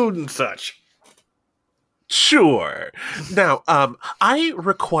people food and such. Sure. Now, I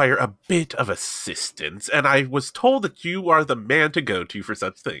require a bit of assistance, and I was told that you are the man to go to for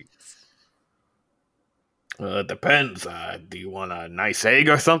such things. It depends. Do you want a nice egg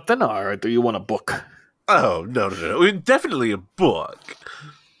or something, or do you want a book? Oh, no. Definitely a book.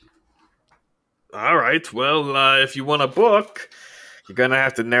 All right. Well, if you want a book, you're going to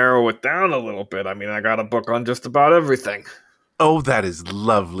have to narrow it down a little bit. I mean, I got a book on just about everything. Oh, that is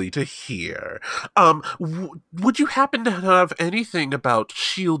lovely to hear. Would you happen to have anything about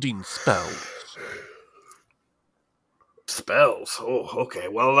shielding spells? Spells? Oh, okay.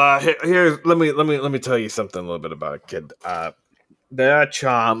 Well, here, let me tell you something a little bit about it, kid. They're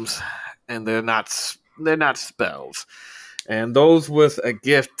charms, and they're not spells. And those with a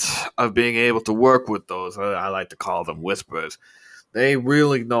gift of being able to work with those, I like to call them whispers, they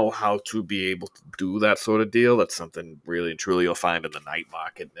really know how to be able to do that sort of deal. That's something really and truly you'll find in the night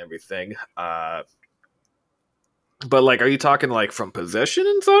market and everything. But, like, are you talking, like, from possession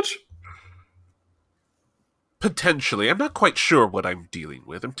and such? Potentially. I'm not quite sure what I'm dealing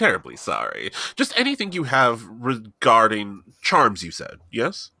with. I'm terribly sorry. Just anything you have regarding charms, you said,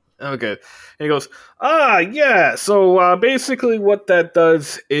 yes? Okay. And he goes, yeah. So basically, what that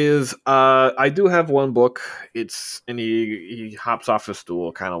does is, I do have one book. And he hops off his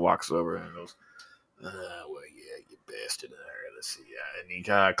stool, kind of walks over, and goes, well, yeah, you bastard. All right, let's see. Yeah, and he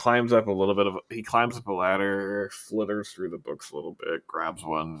climbs up a little bit he climbs up a ladder, flitters through the books a little bit, grabs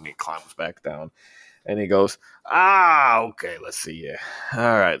one, and he climbs back down. And he goes, okay, let's see. Yeah.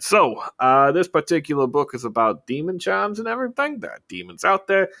 All right. So, this particular book is about demon charms and everything. There are demons out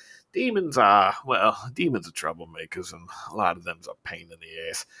there. Demons are troublemakers, and a lot of them's a pain in the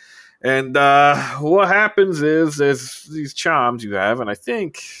ass. And what happens is there's these charms you have, and I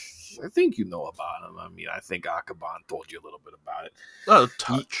think you know about them. I mean, I think Akaban told you a little bit about it. Oh,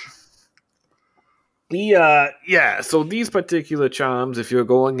 touch. Yeah, so these particular charms, if you're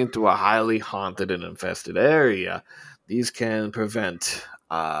going into a highly haunted and infested area, these can prevent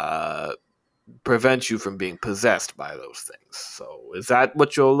you from being possessed by those things. So is that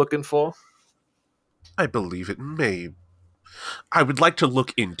what you're looking for? I believe it may. I would like to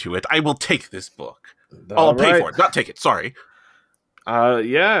look into it. I will take this book. I'll pay for it, not take it, sorry.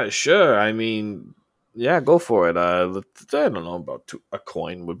 Yeah, sure. I mean, yeah, go for it. I don't know, about a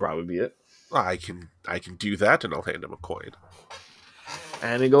coin would probably be it. I can do that, and I'll hand him a coin.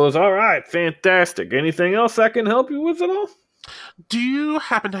 And he goes, all right, fantastic. Anything else I can help you with at all? Do you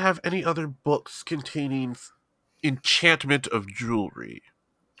happen to have any other books containing enchantment of jewelry?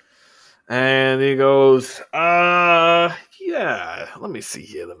 And he goes, yeah, let me see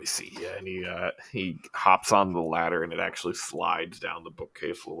here. And he hops on the ladder, and it actually slides down the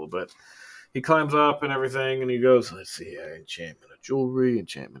bookcase a little bit. He climbs up and everything, and he goes, let's see, enchantment of jewelry. He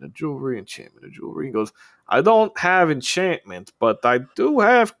goes, I don't have enchantments, but I do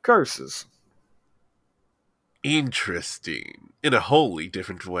have curses. Interesting. In a wholly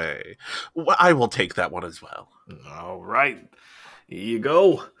different way. I will take that one as well. All right. Here you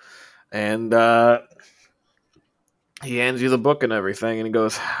go. And he hands you the book and everything, and he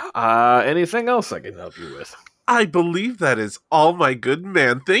goes, anything else I can help you with? I believe that is all, my good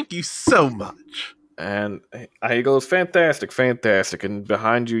man. Thank you so much. And he goes, fantastic. And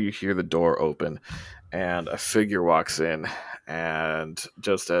behind you, you hear the door open, and a figure walks in. And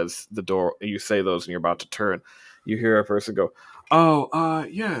just as the door, you say those and you're about to turn, you hear a person go,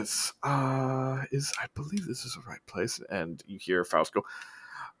 yes. I believe this is the right place. And you hear Faust go,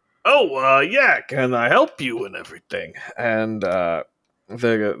 yeah, can I help you and everything? And the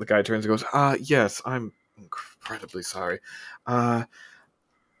guy turns and goes, yes, I'm incredibly sorry. I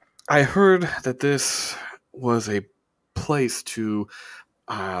heard that this was a place to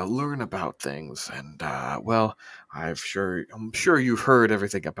learn about things, and I'm sure you've heard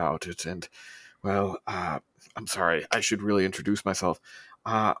everything about it. And I'm sorry, I should really introduce myself.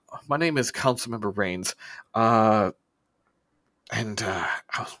 My name is Councilmember Rains. And I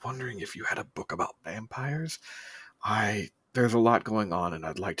was wondering if you had a book about vampires. There's a lot going on, and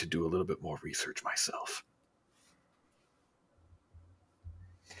I'd like to do a little bit more research myself.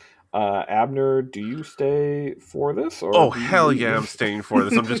 Abner, do you stay for this? Or hell yeah, I'm staying for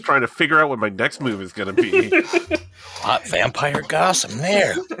this. I'm just trying to figure out what my next move is going to be. Hot vampire gossip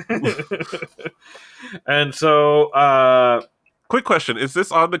there. And so, quick question. Is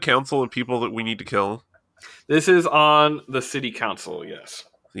this on the council of people that we need to kill? This is on the city council, yes.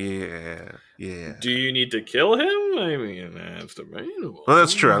 Yeah. Do you need to kill him? I mean, that's debatable. Well,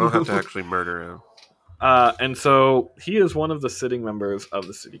 that's true. I don't have to actually murder him. And so he is one of the sitting members of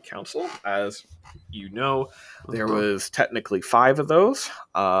the city council. As you know, there was technically 5 of those.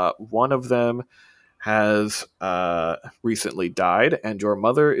 One of them has recently died, and your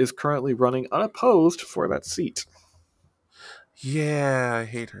mother is currently running unopposed for that seat. Yeah, I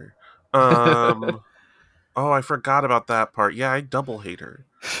hate her. I forgot about that part. Yeah, I double hate her.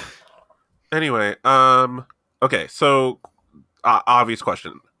 Anyway, okay, so obvious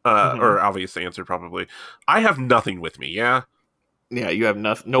question. Or obvious answer, probably. I have nothing with me, yeah? Yeah, you have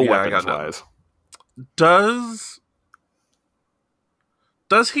no weapons-wise. Does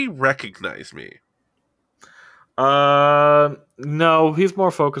he recognize me? No, he's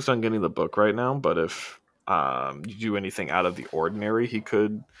more focused on getting the book right now, but if you do anything out of the ordinary, he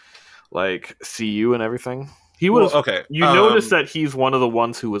could, see you and everything. He was... Well, okay. You notice that he's one of the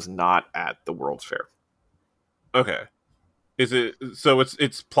ones who was not at the World's Fair. Okay. Is it so?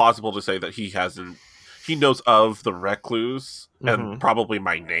 It's plausible to say that he knows of the recluse and probably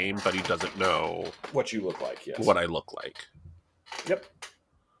my name, but he doesn't know what you look like. Yes, what I look like. Yep.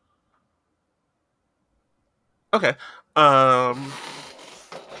 Okay. How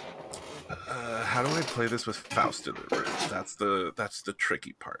do I play this with Faust in the room? That's the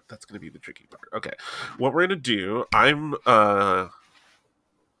tricky part. That's going to be the tricky part. Okay. What we're going to do?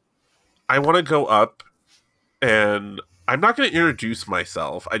 I want to go up, and I'm not going to introduce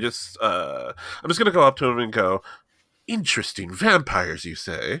myself. I'm just going to go up to him and go, "Interesting vampires, you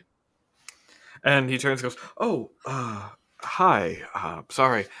say?" And he turns and goes, "Oh, hi.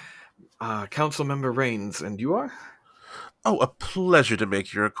 Sorry. Council Member Rains, and you are?" "Oh, a pleasure to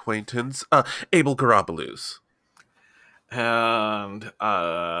make your acquaintance. Abel Garabalus." And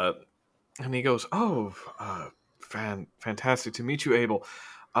he goes, "Oh, fantastic to meet you, Abel.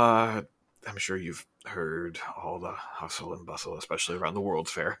 I'm sure you've heard all the hustle and bustle, especially around the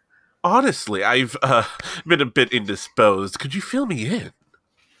World's Fair." "Honestly, I've been a bit indisposed. Could you fill me in?"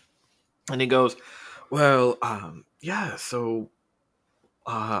 And he goes, "Well, yeah, so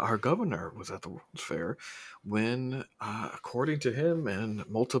our governor was at the World's Fair when, according to him and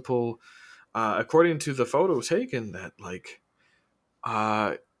multiple, according to the photo taken that,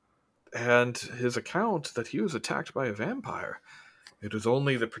 uh, and his account that he was attacked by a vampire. It was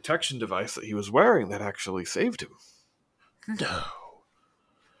only the protection device that he was wearing that actually saved him." No.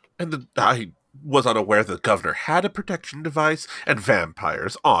 And I was unaware the governor had a protection device and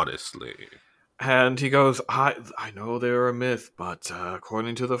vampires, honestly. And he goes, I know they're a myth, but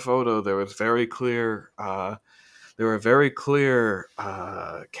according to the photo, there was very clear, there were very clear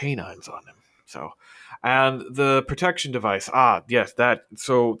canines on him. So, and the protection device, yes, that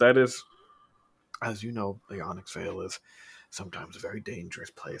is, as you know, the Onyxvale is sometimes a very dangerous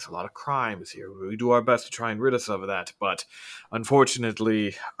place. A lot of crime is here. We do our best to try and rid us of that, but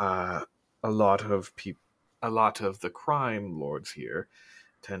unfortunately, a lot of the crime lords here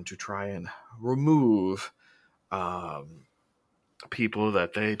tend to try and remove people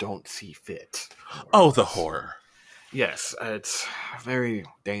that they don't see fit. Oh, the horror. Yes, it's very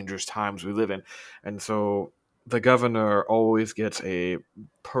dangerous times we live in, and so the governor always gets a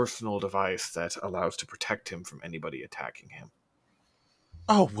personal device that allows to protect him from anybody attacking him.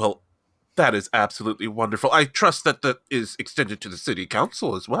 Oh, well, that is absolutely wonderful. I trust that is extended to the city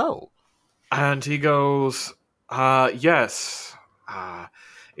council as well. And he goes, yes.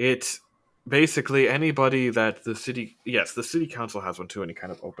 It's basically anybody that the city council has one too, and he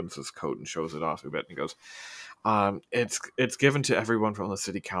kind of opens his coat and shows it off a bit, and he goes, it's given to everyone from the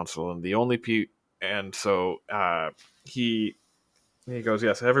city council, and the only and so he goes,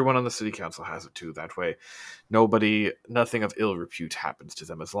 yes, everyone on the city council has it too. That way, nothing of ill repute happens to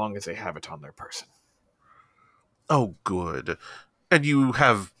them as long as they have it on their person. Oh, good. And you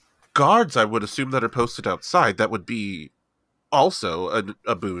have guards, I would assume, that are posted outside. That would be also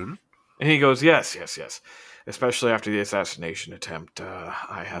a boon. And he goes, yes. Especially after the assassination attempt,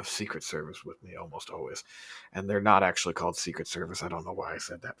 I have Secret Service with me almost always. And they're not actually called Secret Service. I don't know why I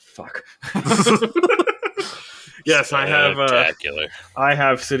said that. Fuck. Yes, I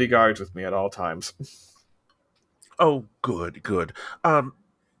have city guards with me at all times. Oh, good. I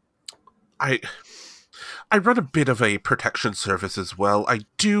run a bit of a protection service as well. I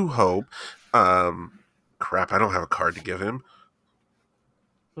do hope. Crap, I don't have a card to give him.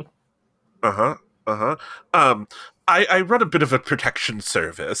 I run a bit of a protection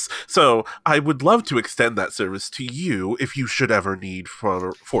service, so I would love to extend that service to you if you should ever need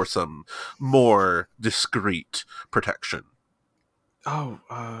for some more discreet protection. Oh,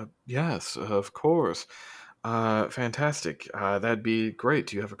 yes, of course. Fantastic. That'd be great.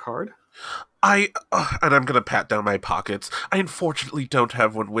 Do you have a card? And I'm going to pat down my pockets. I unfortunately don't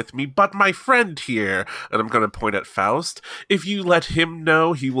have one with me, but my friend here, and I'm going to point at Faust, if you let him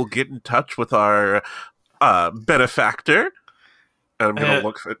know, he will get in touch with our benefactor. And I'm going to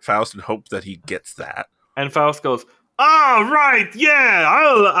look at Faust and hope that he gets that. And Faust goes, right, yeah,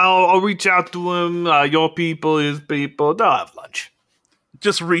 I'll reach out to him. Your people, his people, they'll have lunch.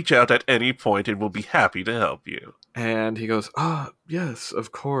 Just reach out at any point and we'll be happy to help you. And he goes, yes,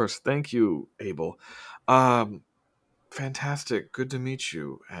 of course. Thank you, Abel. Fantastic. Good to meet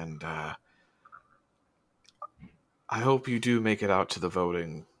you. And I hope you do make it out to the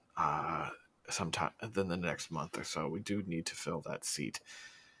voting sometime in the next month or so. We do need to fill that seat.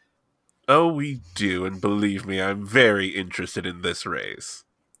 Oh, we do. And believe me, I'm very interested in this race.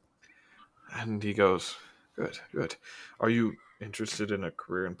 And he goes, good. Are you interested in a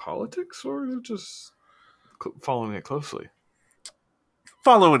career in politics, or is it just following it closely?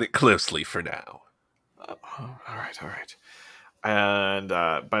 Following it closely for now. All right. And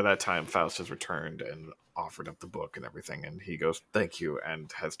by that time, Faust has returned and offered up the book and everything, and he goes, thank you,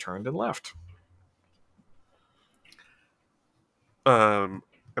 and has turned and left. I'm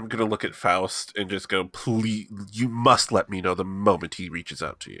going to look at Faust and just go, please, you must let me know the moment he reaches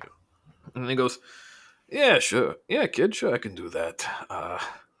out to you. And he goes, yeah, sure. Yeah, kid, sure, I can do that.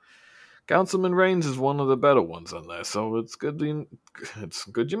 Councilman Raines is one of the better ones on there, so it's good you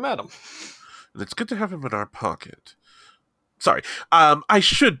met him. And it's good to have him in our pocket. Sorry, I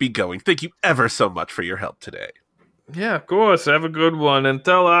should be going. Thank you ever so much for your help today. Yeah, of course. Have a good one. And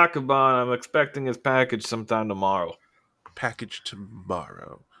tell Akaban I'm expecting his package sometime tomorrow. Package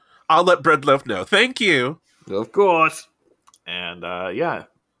tomorrow. I'll let Breadloaf know. Thank you. Of course. And, yeah.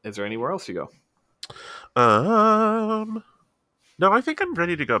 Is there anywhere else you go? No, I think I'm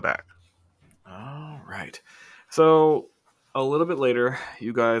ready to go back. All right. So, a little bit later,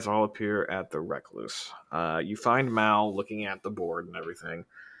 you guys all appear at the Recluse. You find Mal looking at the board and everything.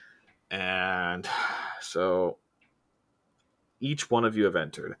 And so, each one of you have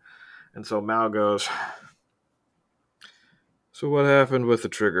entered. And so Mal goes, so what happened with the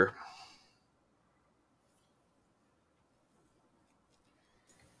trigger?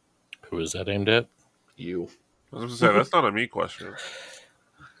 Who is that aimed at? You. I was going to say, that's not a me question.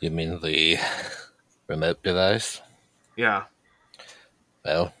 You mean the remote device? Yeah.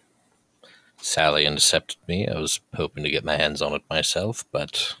 Well, Sally intercepted me. I was hoping to get my hands on it myself,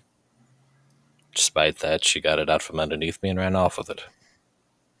 but despite that, she got it out from underneath me and ran off with it.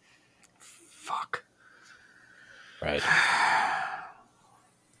 Fuck. Right.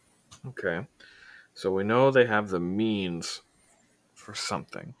 Okay. So we know they have the means for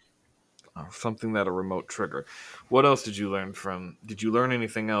something. Something that a remote trigger. What else did you learn from... Did you learn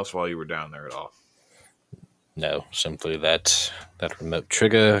anything else while you were down there at all? No, simply that remote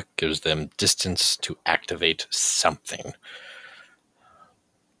trigger gives them distance to activate something.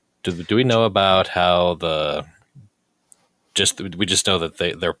 Do we know about how we just know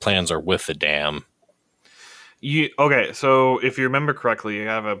that their plans are with the dam? Okay, so if you remember correctly, you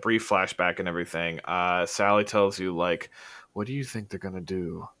have a brief flashback and everything. Sally tells you, like, what do you think they're going to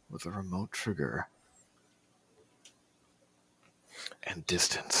do with a remote trigger? And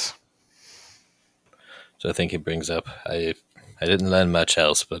distance. So I think he brings up, I didn't learn much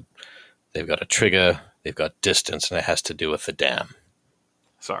else, but they've got a trigger, they've got distance, and it has to do with the dam.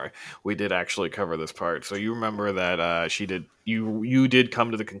 Sorry, we did actually cover this part. So you remember that you did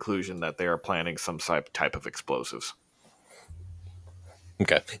come to the conclusion that they are planning some type of explosives.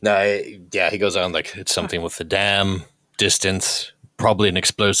 Okay. No, he goes on like it's something with the dam, distance, probably an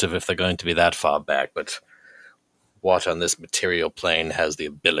explosive if they're going to be that far back, but what on this material plane has the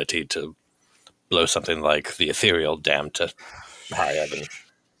ability to blow something like the ethereal dam to high heaven?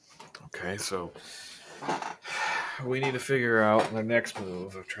 Okay, so we need to figure out their next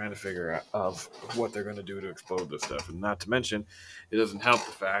move of trying to figure out of what they're going to do to explode this stuff. And not to mention, it doesn't help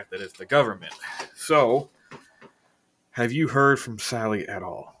the fact that it's the government. So, have you heard from Sally at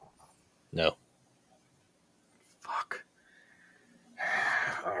all? No. Fuck.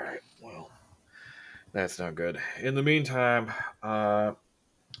 Alright, well, that's not good. In the meantime, I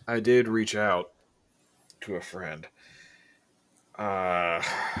did reach out to a friend. In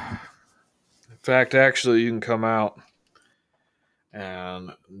fact, actually, you can come out.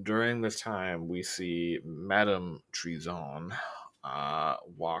 And during this time, we see Madame Trison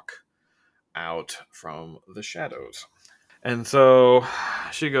walk out from the shadows. And so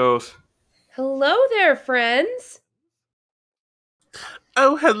she goes, Hello there, friends.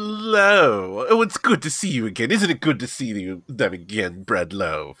 Oh, hello. Oh, it's good to see you again. Isn't it good to see them again,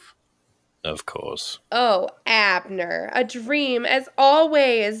 Breadloaf? Of course. Oh, Abner, a dream as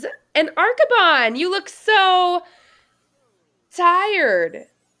always. And Archibald, you look so tired.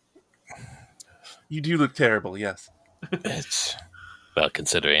 You do look terrible, yes. It's, well,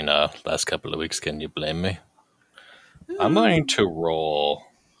 considering last couple of weeks, can you blame me? I'm going to roll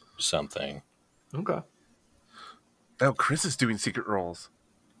something. okay. Oh, Chris is doing secret rolls.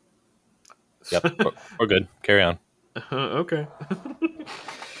 Yep, we're good. Carry on. Okay.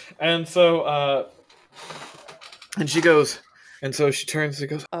 And so, and she goes, and so she turns and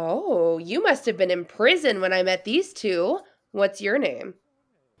goes, Oh, you must have been in prison when I met these two. What's your name?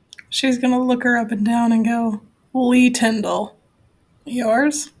 She's gonna look her up and down and go, Lee Tyndall.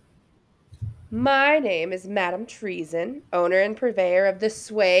 Yours? My name is Madame Treason, owner and purveyor of the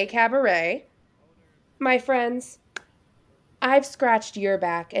Sway Cabaret. My friends, I've scratched your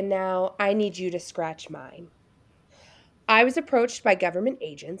back, and now I need you to scratch mine. I was approached by government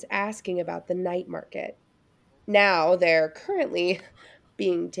agents asking about the night market. Now they're currently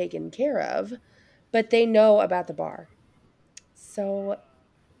being taken care of, but they know about the bar. So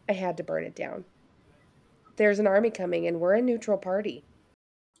I had to burn it down. There's an army coming, and we're a neutral party.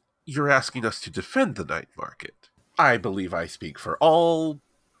 You're asking us to defend the night market. I believe I speak for all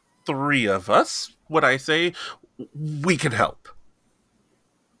three of us when I say we can help.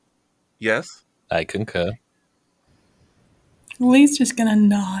 Yes? I concur. Lee's just gonna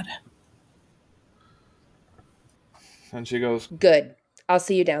nod. And she goes, Good. I'll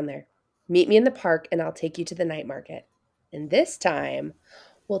see you down there. Meet me in the park and I'll take you to the night market. And this time,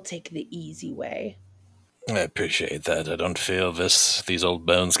 we'll take the easy way. I appreciate that. I don't feel these old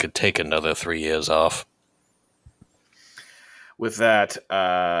bones could take another 3 years off. with that,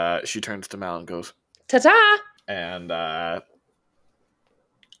 she turns to Mal and goes, Ta-ta! And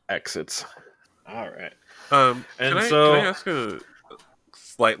exits. All right. Can I ask a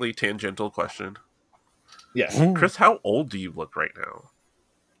slightly tangential question? Yes. Chris, how old do you look right now?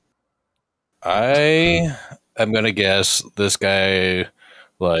 I am gonna guess this guy,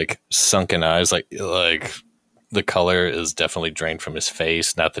 like, sunken eyes, like the color is definitely drained from his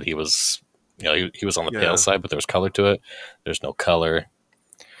face. Not that he was, he was on the pale side, but there was color to it. There's no color.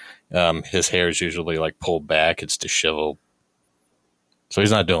 His hair is usually like pulled back; it's disheveled, so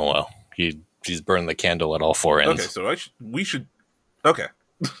he's not doing well. He's burned the candle at all four ends. Okay, so we should. Okay.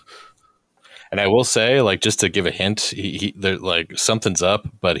 And I will say, like, just to give a hint, there, like, something's up,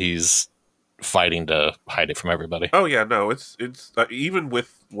 but he's fighting to hide it from everybody. Oh yeah, no, it's even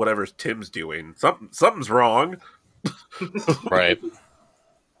with whatever Tim's doing, something's wrong. Right.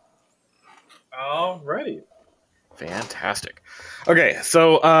 Alrighty. Fantastic. Okay,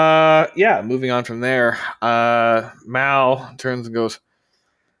 so moving on from there, Mal turns and goes,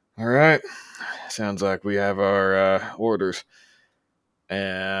 all right, sounds like we have our orders.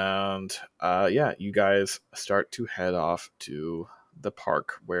 And you guys start to head off to the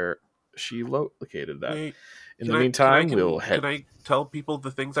park where she located that. Wait, in the meantime, we'll head. Can I tell people the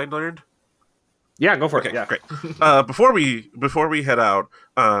things I learned? Yeah, go for it. Okay, Yeah, great. Before we head out,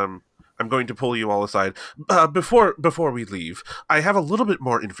 I'm going to pull you all aside. Before we leave, I have a little bit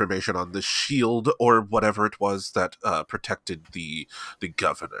more information on the shield or whatever it was that protected the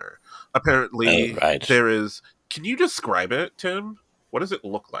governor. Apparently, there is. Can you describe it, Tim? What does it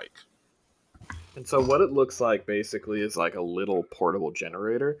look like? And so what it looks like basically is like a little portable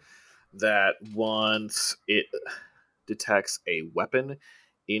generator that once it detects a weapon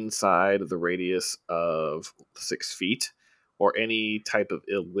inside the radius of 6 feet or any type of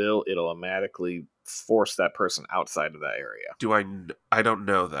ill will, it'll automatically force that person outside of that area. I don't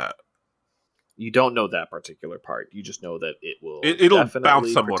know that. You don't know that particular part. You just know that it'll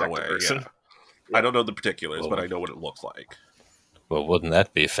bounce someone away. Yeah. I don't know the particulars, but I know what it looks like. Well, wouldn't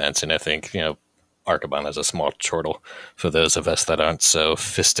that be fancy? And I think, Archibald has a small chortle for those of us that aren't so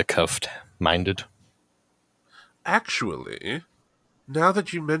fisticuffed minded. Actually, now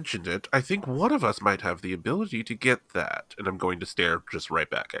that you mentioned it, I think one of us might have the ability to get that. And I'm going to stare just right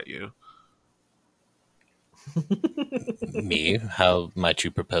back at you. Me? How might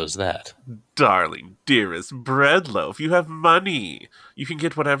you propose that? Darling, dearest breadloaf, you have money. You can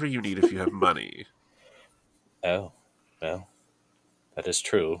get whatever you need if you have money. Oh, well, that is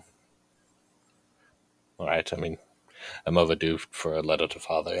true. All right, I mean, I'm overdue for a letter to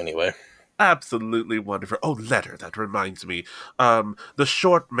father anyway. Absolutely wonderful. Oh, letter, that reminds me. The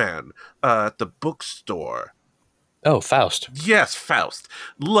short man at the bookstore. Oh, Faust. Yes, Faust.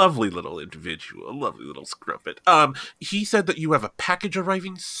 Lovely little individual. Lovely little scrumpet. He said that you have a package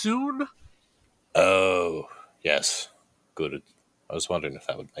arriving soon? Oh, yes. Good. I was wondering if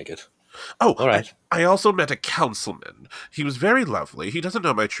that would make it. Oh, all right. I also met a councilman. He was very lovely. He doesn't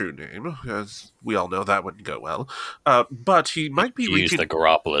know my true name, as we all know that wouldn't go well. But he might be reaching... You used the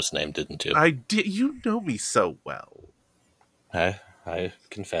Garopolis name, didn't you? I did. You know me so well. I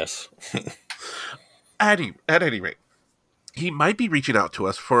confess. At any rate, he might be reaching out to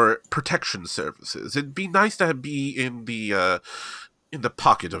us for protection services. It'd be nice to be in the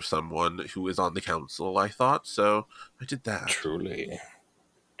pocket of someone who is on the council, I thought, so I did that. Truly.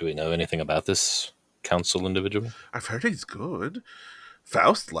 Do we know anything about this council individual? I've heard he's good.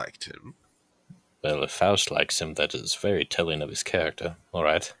 Faust liked him. Well, if Faust likes him, that is very telling of his character. All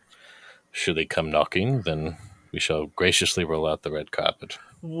right. Should he come knocking, then we shall graciously roll out the red carpet.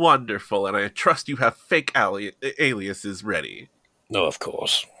 Wonderful, and I trust you have fake aliases ready. No, of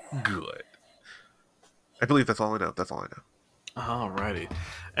course. Good. I believe that's all I know. Alrighty.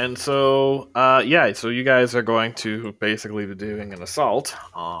 And so, so you guys are going to basically be doing an assault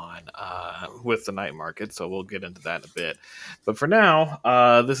on with the night market, so we'll get into that in a bit. But for now,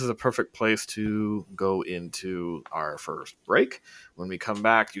 this is a perfect place to go into our first break. When we come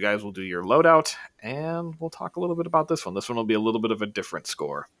back, you guys will do your loadout, and we'll talk a little bit about this one. This one will be a little bit of a different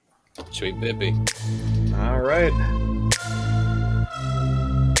score. Sweet baby. All right.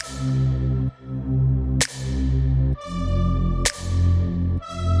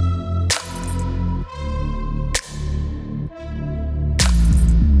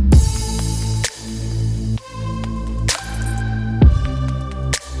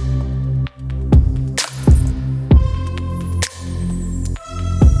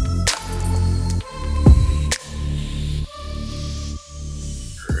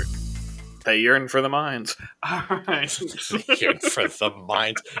 They yearn for the mines. All right. Here for the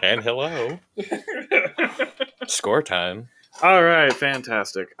mines. And hello. Score time. All right,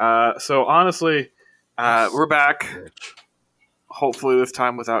 fantastic. So honestly, we're back. Hopefully this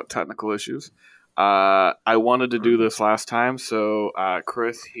time without technical issues. I wanted to do this last time, so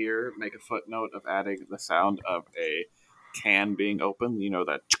Chris here, make a footnote of adding the sound of a can being open. You know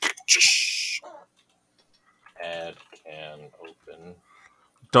that. Add can open.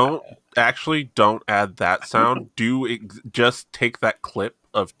 Don't add that sound. Just take that clip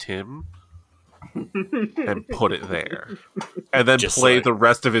of Tim and put it there, and then Just play like- the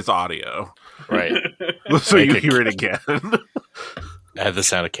rest of his audio, Right. so Make you it- hear it again. Add the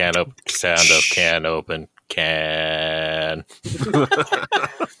sound of can open. Sound of can open. Can.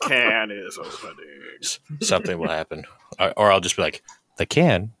 Can is opening. Something will happen. Or I'll just be like, the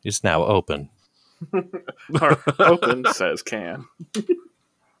can is now open. Or open says can.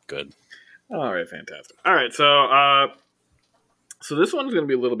 Good. All right, fantastic. All right, so this one's going to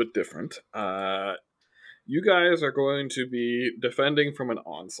be a little bit different. You guys are going to be defending from an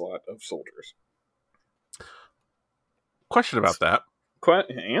onslaught of soldiers. Question about that.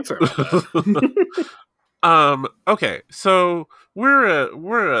 Answer about that. Okay, so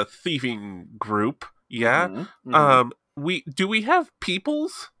we're a thieving group, yeah. Mhm, mhm. We have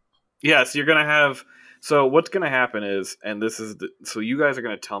peoples? Yes, you're gonna have. So what's gonna happen is, and this is so you guys are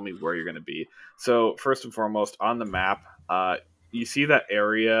gonna tell me where you're gonna be. So first and foremost, on the map, you see that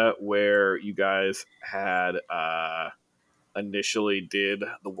area where you guys had initially did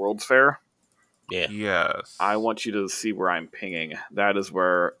the World's Fair. Yeah. Yes. I want you to see where I'm pinging. That is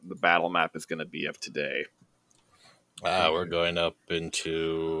where the battle map is going to be of today. We're going up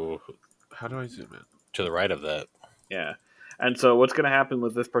into How do I zoom in? to the right of that. Yeah. And so what's going to happen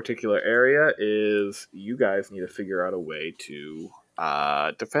with this particular area is you guys need to figure out a way to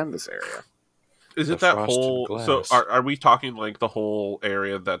defend this area. Is The it that frosted whole? glass. So are we talking like the whole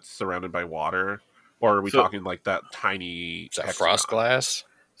area that's surrounded by water, or are we talking like that tiny? Is that hexagon? frost glass?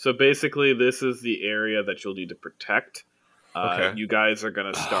 So basically, this is the area that you'll need to protect. Okay. You guys are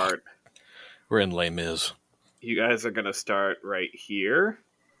going to start. We're in Les Mis. You guys are going to start right here,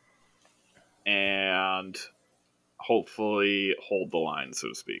 and hopefully hold the line, so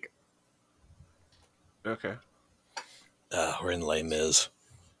to speak. Okay. We're in Les Mis.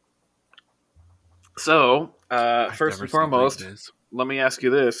 So, I've first never and seen foremost, Les Mis. let me ask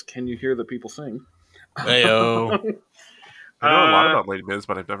you this: can you hear the people sing? Heyo. I know a lot about Les Mis,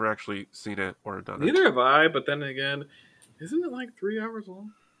 but I've never actually seen it or done it. Neither have I, but then again, isn't it like 3 hours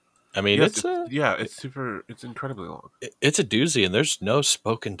long? I mean, Yes, it's incredibly long. it's a doozy, and there's no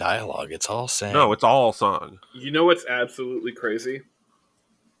spoken dialogue. It's all sang. No, it's all song. You know what's absolutely crazy?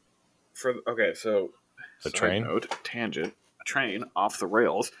 So The side train? note, tangent, a train off the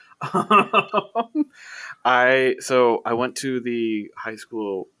rails. I went to the high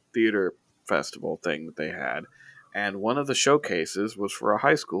school theater festival thing that they had, and one of the showcases was for a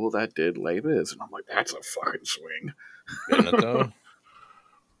high school that did Les Mis, and I'm like, that's a fucking swing. Isn't it, though?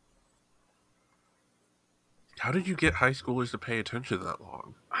 How did you get high schoolers to pay attention that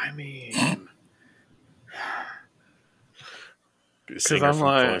long? I mean, Singer I'm from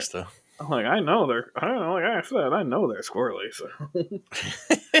like- Callista. I'm like, I know they're squirrely. So,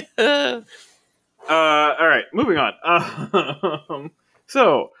 all right, moving on.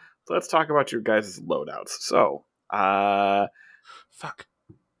 So let's talk about your guys' loadouts. So, Fuck.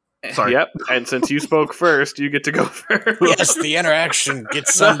 Sorry. Yep. And since you spoke first, you get to go first. Yes, the interaction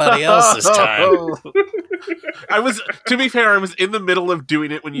gets somebody else this time. To be fair, I was in the middle of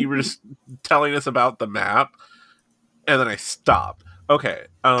doing it when you were just telling us about the map, and then I stopped. Okay.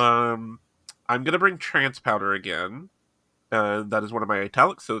 I'm gonna bring trance powder again. That is one of my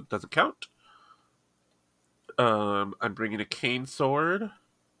italics, so it doesn't count. I'm bringing a cane sword.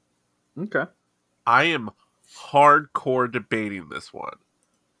 Okay. I am hardcore debating this one.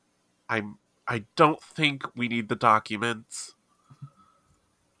 I don't think we need the documents,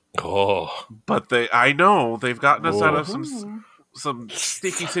 Oh, but I know they've gotten us out of Ooh. some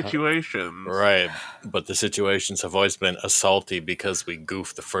sticky situations. right. But the situations have always been assaulty because we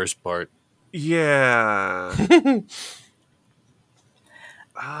goofed the first part. Yeah.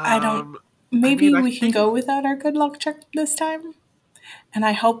 I don't- Maybe we can go without our good luck check this time. And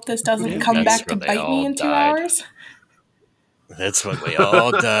I hope this doesn't Yeah, come that's back to when they bite me all in 2 died. hours. That's when we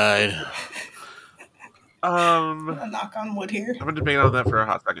all died. I'm A knock on wood here. gonna debate on that for a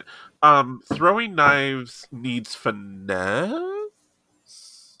hot second. Throwing knives needs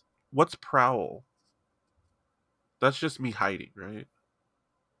finesse. What's prowl? That's just me hiding, right?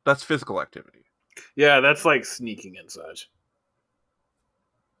 That's physical activity. Yeah, that's like sneaking and such.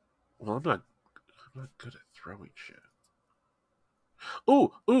 Well, I'm not good at throwing shit.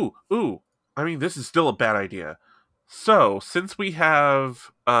 Ooh. I mean, this is still a bad idea. So, since we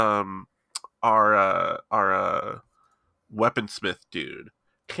have our weaponsmith dude,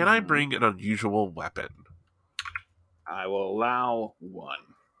 can I bring an unusual weapon? I will allow one.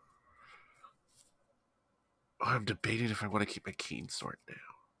 I'm debating if I want to keep my cane sword now.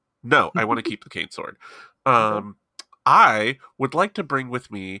 No, I want to keep the cane sword. Okay. I would like to bring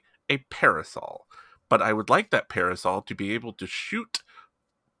with me a parasol, but I would like that parasol to be able to shoot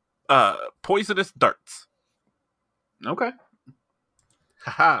poisonous darts. Okay.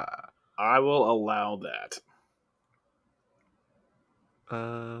 Haha. I will allow that.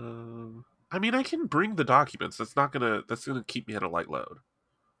 I mean, I can bring the documents. That's gonna keep me at a light load.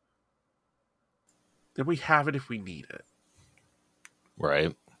 Then we have it if we need it.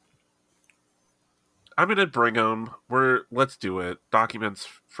 Right. I'm gonna bring them. Let's do it. Documents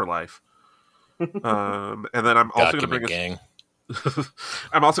for life. And then I'm also gonna bring gang.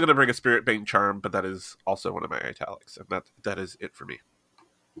 I'm also gonna bring a Spirit Bane charm, but that is also one of my italics, and that is it for me.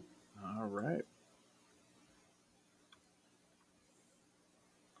 All right.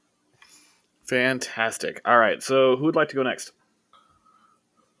 Fantastic. All right. So who would like to go next?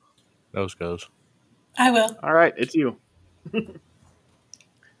 Those goes. I will. All right. It's you.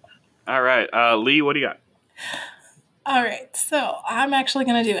 All right. Lee, what do you got? All right. So I'm actually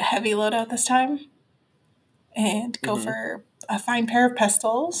going to do a heavy loadout this time and go for a fine pair of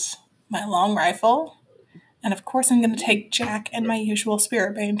pistols, my long rifle, and of course I'm going to take Jack and my usual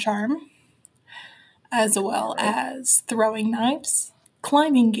Spirit Bane charm, as well as throwing knives,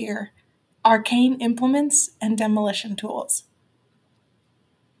 climbing gear, arcane implements, and demolition tools.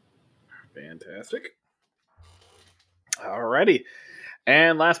 Fantastic. Alrighty.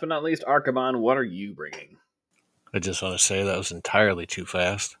 And last but not least, Archibald, what are you bringing? I just want to say that was entirely too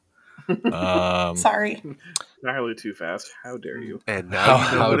fast. Sorry. Entirely too fast. How dare you? And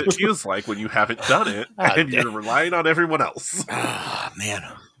now you know what it feels like when you haven't done it, and you're relying on everyone else. Ah, man.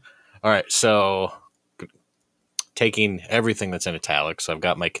 All right, so taking everything that's in italics, I've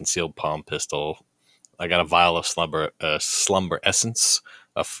got my concealed palm pistol. I got a vial of slumber essence,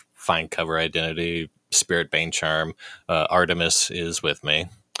 a fine cover identity, Spirit Bane charm. Artemis is with me,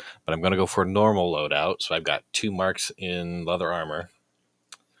 but I'm going to go for a normal loadout. So I've got 2 marks in leather armor.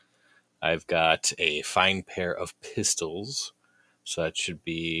 I've got a fine pair of pistols, so that should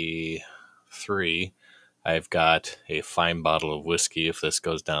be 3. I've got a fine bottle of whiskey if this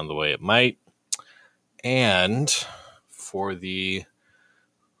goes down the way it might. And for the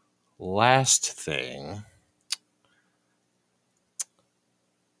last thing,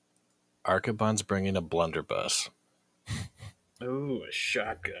 Archibald's bringing a blunderbuss. Oh, a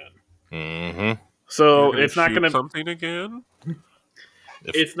shotgun. Mm-hmm. So it's not going to something again.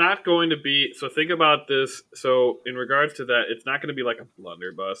 It's not going to be. So think about this. So in regards to that, it's not going to be like a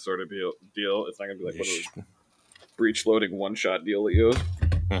blunderbuss sort of deal. It's not going to be like one of those breech loading one shot deal that you.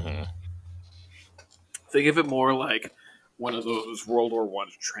 Mm-hmm. Think of it more like one of those World War I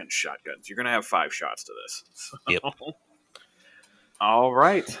trench shotguns. You're going to have 5 shots to this. So. Yep. All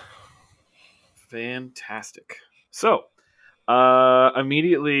right. Fantastic. So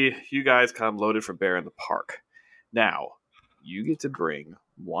immediately you guys come loaded for bear in the park. Now. You get to bring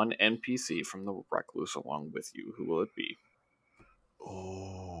one NPC from the Recluse along with you. Who will it be?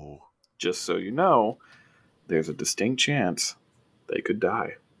 Oh. Just so you know, there's a distinct chance they could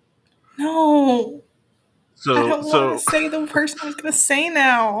die. No. So I don't want to say the person I was going to say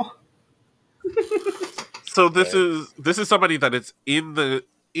now. So this is somebody that is in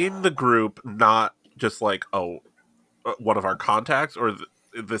the group, not just like one of our contacts, or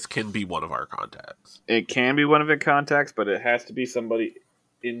this can be one of our contacts. It can be one of your contacts, but it has to be somebody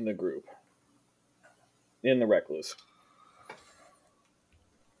in the group. In the Recluse.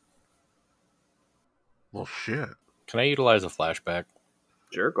 Well, shit. Can I utilize a flashback?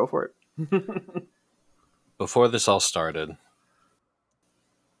 Sure, go for it. Before this all started,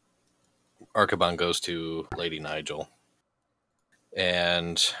 Archibald goes to Lady Nigel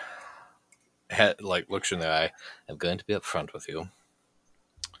and looks her in the eye. I'm going to be upfront with you.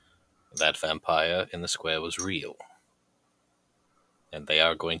 That vampire in the square was real. And they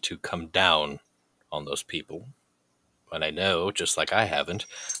are going to come down on those people. And I know, just like I haven't,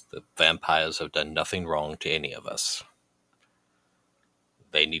 the vampires have done nothing wrong to any of us.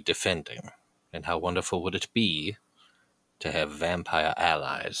 They need defending. And how wonderful would it be to have vampire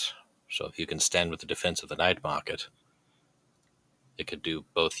allies? So if you can stand with the defense of the night market, it could do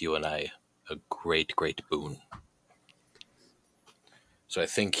both you and I a great, great boon. So I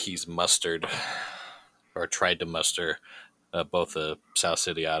think he's mustered, or tried to muster, both the South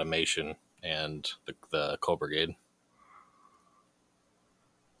City Automation and the Coal Brigade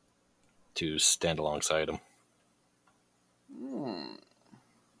to stand alongside him.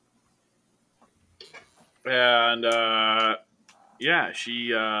 And yeah,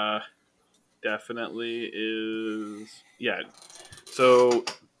 she definitely is. Yeah. So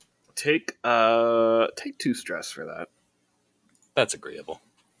take 2 stress for that, That's agreeable.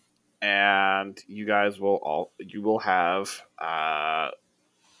 and you guys will have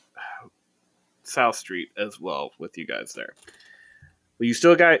South Street as well with you guys there. But you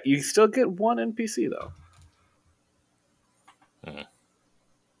still get 1 NPC though.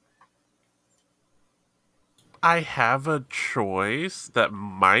 I have a choice that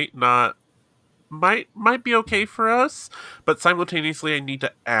might be okay for us, but simultaneously I need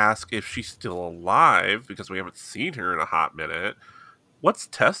to ask if she's still alive because we haven't seen her in a hot minute. What's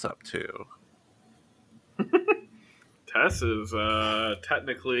Tess up to? Tess is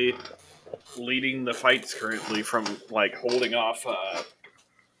technically leading the fights currently from like holding off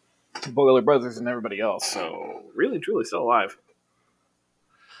Boiler Brothers and everybody else. So really, truly still alive.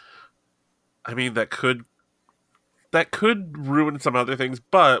 I mean, that could ruin some other things,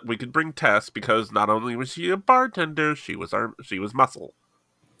 but we could bring Tess because not only was she a bartender, she was muscle.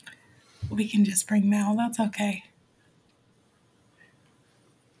 We can just bring Mal. That's okay.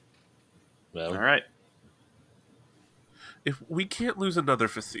 Well, All right. If we can't lose another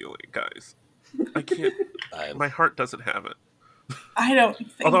facility, guys, I can't. My heart doesn't have it. I don't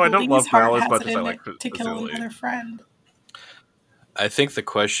think Although I don't love Lee's heart Mal as has much it as I in like it to kill Facility. another friend. I think the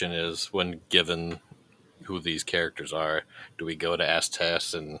question is, when given who these characters are, do we go to ask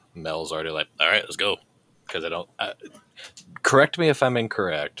Tess, and Mel's already like, all right, let's go. Because correct me if I'm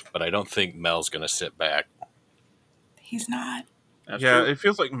incorrect, but I don't think Mel's going to sit back. He's not. That's Yeah, true. it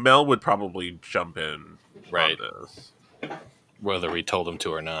feels like Mel would probably jump in Right. on this. Whether we told him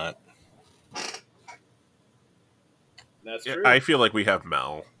to or not. That's Yeah, true. I feel like we have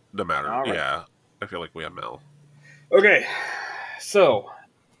Mel, no matter. All right. Yeah, I feel like we have Mel. Okay. So,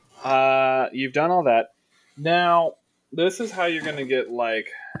 you've done all that. Now, this is how you're going to get like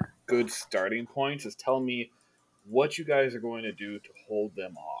good starting points. Is tell me what you guys are going to do to hold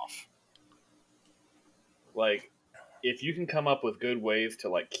them off. Like, if you can come up with good ways to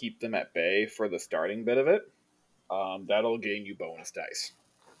like keep them at bay for the starting bit of it, that'll gain you bonus dice.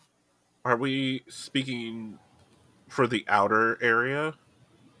 Are we speaking for the outer area?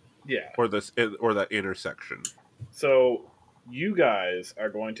 Yeah. Or that intersection? So you guys are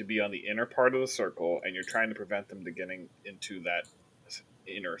going to be on the inner part of the circle, and you're trying to prevent them to getting into that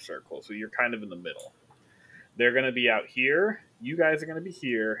inner circle. So you're kind of in the middle. They're going to be out here. You guys are going to be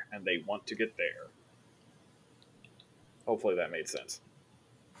here, and they want to get there. Hopefully that made sense.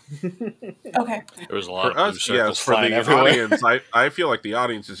 Okay. There was a lot For of blue us, circles yes. For flying the everywhere. audience, I feel like the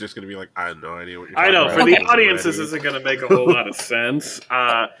audience is just going to be like, I have no idea what you're talking I know, about. for the Okay. audience, this isn't going to make a whole lot of sense.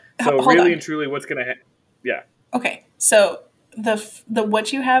 So Hold really on. and truly, what's going to yeah. Okay. So the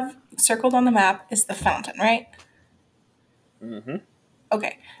what you have circled on the map is the fountain, right? Mm-hmm.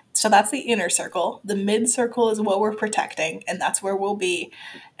 Okay. So that's the inner circle. The mid circle is what we're protecting, and that's where we'll be.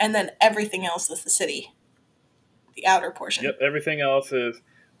 And then everything else is the city. The outer portion. Yep, everything else is...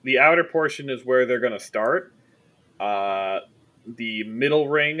 The outer portion is where they're going to start. The middle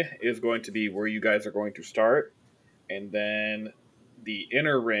ring is going to be where you guys are going to start. And then the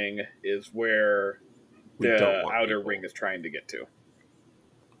inner ring is where the outer ring is trying to get to.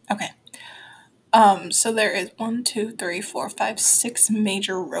 Okay. So there is 1, 2, 3, 4, 5, 6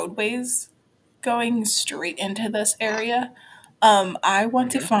 major roadways going straight into this area. I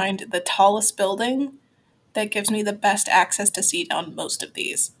want to find the tallest building that gives me the best access to see down most of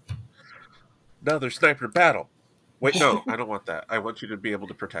these. Another sniper battle. Wait, no, I don't want that. I want you to be able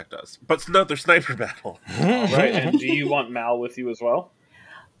to protect us. But another sniper battle. All right, and do you want Mal with you as well?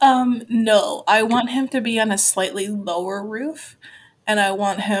 No, I want him to be on a slightly lower roof, and I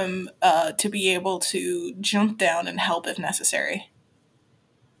want him to be able to jump down and help if necessary.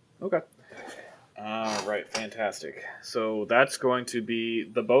 Okay. All right, fantastic. So that's going to be...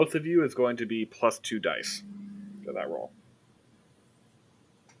 The both of you is going to be +2 dice for that roll.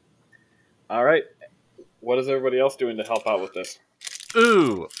 All right. What is everybody else doing to help out with this?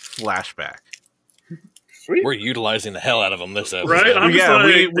 Ooh, flashback. Sweet. We're utilizing the hell out of them this episode. Right? I'm just Yeah,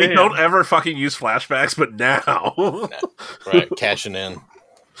 like, we damn. don't ever fucking use flashbacks, but now. Right, cashing in.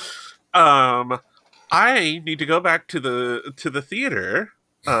 I need to go back to the theater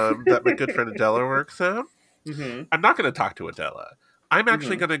that my good friend Adela works at. Mm-hmm. I'm not going to talk to Adela. I'm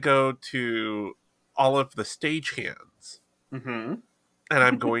actually going to go to all of the stagehands, Mm-hmm. and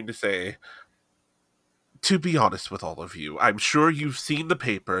I'm going to say, to be honest with all of you, I'm sure you've seen the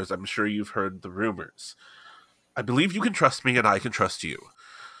papers. I'm sure you've heard the rumors. I believe you can trust me and I can trust you.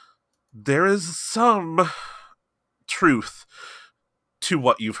 There is some truth to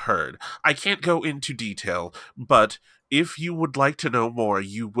what you've heard. I can't go into detail, but if you would like to know more,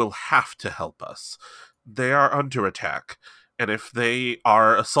 you will have to help us. They are under attack, and if they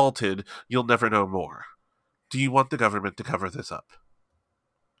are assaulted, you'll never know more. Do you want the government to cover this up?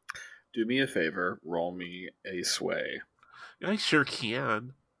 Do me a favor, roll me a sway. I sure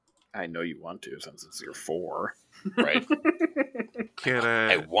can. I know you want to, since it's your 4. Right. Can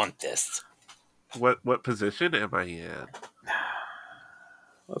I I? want this. What position am I in?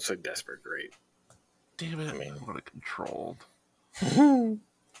 Let's say desperate great. Damn it! I mean- I want it controlled.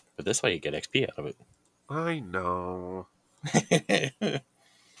 But this way you get XP out of it. I know.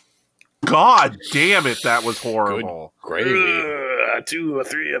 God damn it! That was horrible. Gravy. A 2, a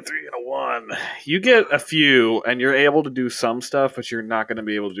 3, a 3, and a 1. You get a few, and you're able to do some stuff, but you're not going to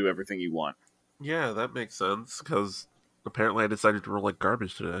be able to do everything you want. Yeah, that makes sense, because apparently I decided to roll like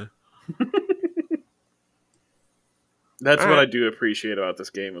garbage today. That's All what right. I do appreciate about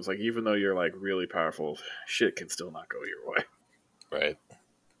this game. Is like, even though you're like really powerful, shit can still not go your way. Right.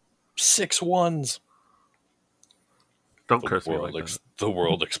 6 ones. Don't curse me like that. The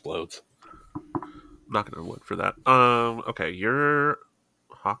world explodes. Not gonna look for that. Okay, your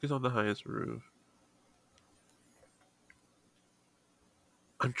hawk is on the highest roof.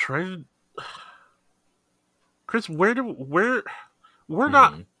 I'm trying to... Chris, we're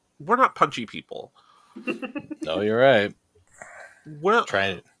not punchy people. No, you're right. Well,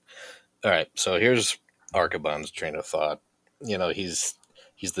 Trying. All right, so here's Archibald's train of thought. You know, he's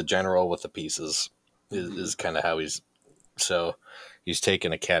the general with the pieces. Is kind of how he's. So he's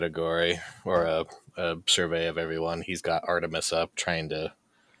taken a category or a survey of everyone. He's got Artemis up, trying to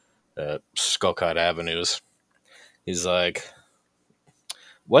skulk out avenues. He's like,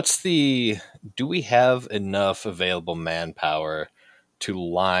 do we have enough available manpower to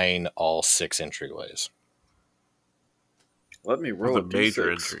line all 6 entryways? Let me roll a the major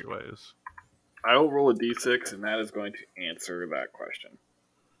d6. entryways. I will roll a d6, and that is going to answer that question.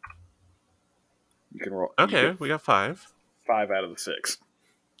 You can roll. Okay, we got 5. 5 out of the 6.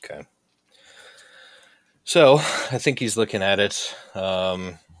 Okay. So I think he's looking at it. Do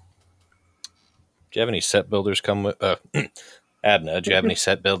you have any set builders come with? Adna, do you have any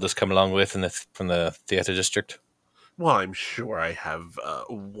set builders come along with from the theater district? Well, I'm sure I have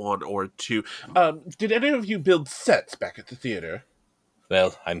 1 or 2. Did any of you build sets back at the theater?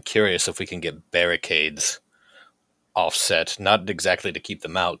 Well, I'm curious if we can get barricades offset, not exactly to keep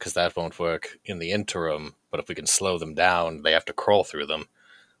them out, because that won't work in the interim, but if we can slow them down, they have to crawl through them.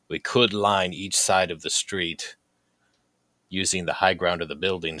 We could line each side of the street using the high ground of the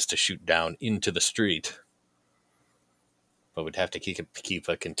buildings to shoot down into the street. But we'd have to keep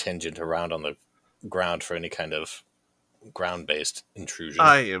a contingent around on the ground for any kind of ground-based intrusion.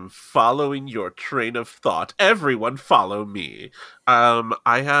 I am following your train of thought. Everyone follow me.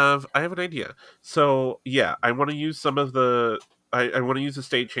 I have an idea. So yeah, I want to use some of the I want to use the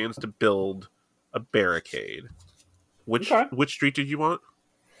stage hands to build a barricade. Which street did you want?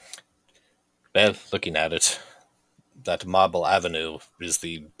 Well, looking at it, that Marble Avenue is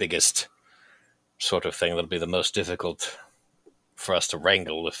the biggest sort of thing that'll be the most difficult for us to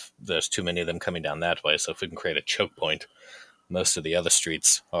wrangle if there's too many of them coming down that way. So if we can create a choke point, most of the other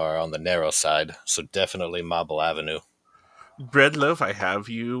streets are on the narrow side. So definitely Marble Avenue. Breadloaf, I have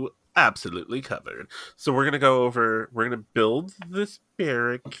you absolutely covered. So we're gonna build this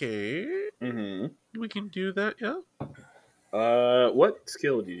barricade. Mm-hmm. We can do that, yeah. What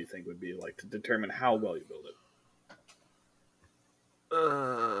skill do you think would be like to determine how well you build it?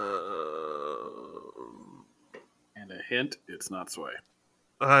 And a hint, it's not sway.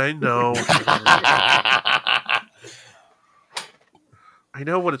 I know. I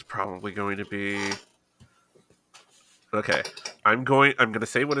know what it's probably going to be. Okay, I'm going to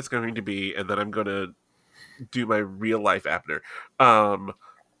say what it's going to be, and then I'm going to do my real life Abner.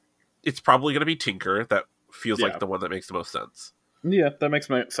 It's probably going to be Tinker. That feels like the one that makes the most sense. Yeah, that makes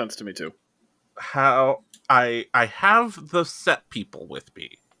sense to me too. How I have the set people with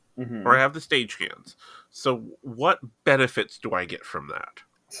me, or I have the stage hands. So what benefits do I get from that?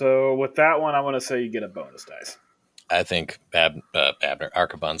 So with that one, I want to say you get a bonus dice. I think Abner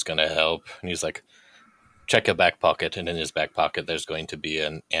Archibald's going to help. And he's like, check a back pocket, and in his back pocket there's going to be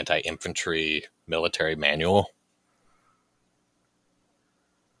an anti-infantry military manual.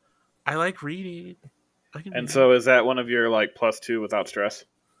 I like reading. And so is that one of your like +2 without stress?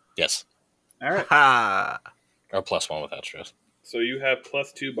 Yes. All right. Ha! Or +1 without stress. So you have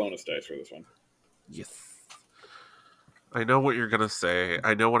 +2 bonus dice for this one. Yes. I know what you're gonna say.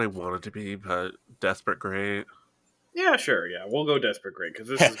 I know what I want it to be, but Desperate Great. Yeah, sure. Yeah, we'll go Desperate Great because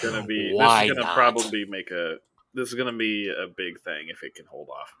this is gonna be. This Why is gonna not? probably make a. This is gonna be a big thing if it can hold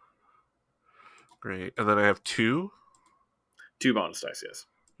off. Great. And then I have 2. 2 bonus dice, yes.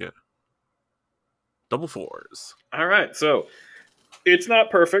 Yeah. Double 4s. All right, so it's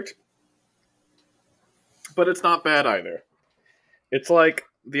not perfect, but it's not bad either. It's like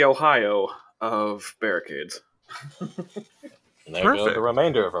the Ohio of barricades. And there go Perfect. the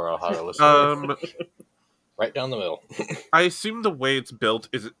remainder of our Ohio listeners. Right down the middle. I assume the way it's built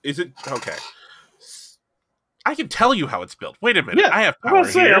is it okay? I can tell you how it's built. Wait a minute. Yeah, I have I'm power about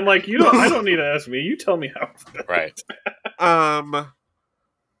to say, here. I'm like, I don't need to ask me. You tell me how it's built. Right. I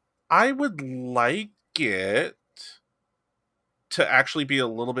would like it to actually be a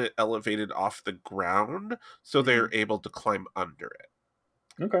little bit elevated off the ground so they're able to climb under it.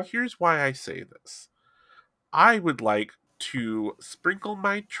 Okay. Here's why I say this. I would like to sprinkle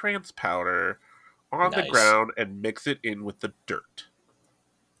my trance powder on the Nice. ground and mix it in with the dirt.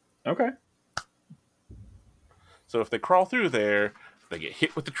 Okay. So if they crawl through there, they get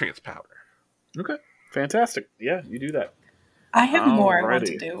hit with the trance powder. Okay. Fantastic. Yeah, you do that. I have more I want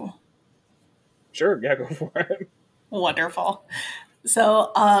Alrighty. to do. Sure, yeah, go for it. Wonderful.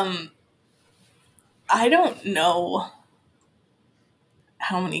 So, I don't know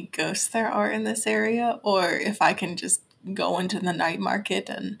how many ghosts there are in this area, or if I can just go into the night market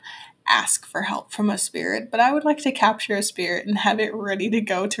and ask for help from a spirit, but I would like to capture a spirit and have it ready to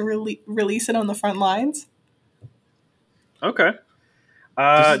go to release it on the front lines. Okay.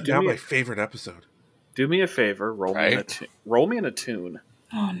 This is now my favorite episode. Do me a favor. Roll me in a tune.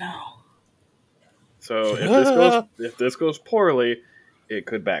 Oh no. So if this goes poorly, it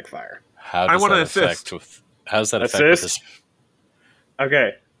could backfire. How I does wanna that assist. affect with? How does that affect with Assist? this?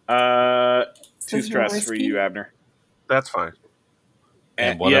 Okay. Is 2 this stress risky? for you, Abner. That's fine.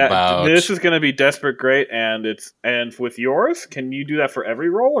 And what about this is going to be Desperate Great, and with yours, can you do that for every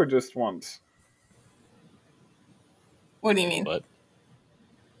roll or just once? What do you mean? what?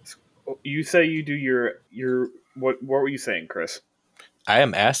 You say you do your what were you saying, Chris? I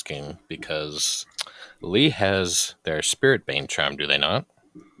am asking because Lee has their Spirit Bane charm, do they not?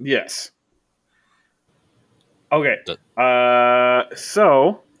 Yes. Okay. The-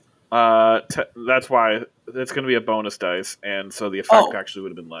 That's why it's going to be a bonus dice, and so the effect actually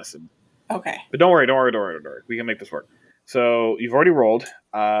would have been lessened. Okay. But don't worry. We can make this work. So you've already rolled.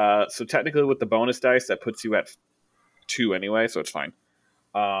 So technically, with the bonus dice, that puts you at 2 anyway, so it's fine.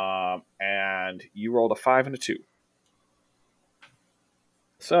 And you rolled a 5 and a 2.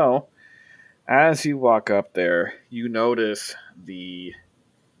 So, as you walk up there, you notice the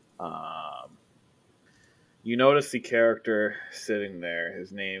character sitting there.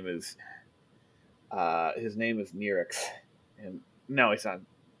 His name is Nyx, and no, he's not.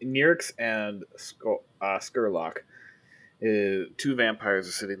 Nyx and Skurlock. 2 vampires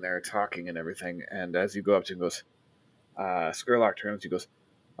are sitting there talking and everything. And as you go up to him, goes, Skurlock turns. He goes,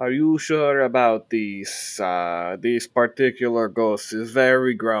 "Are you sure about these? This particular ghost is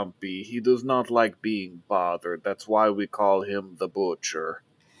very grumpy. He does not like being bothered. That's why we call him the Butcher."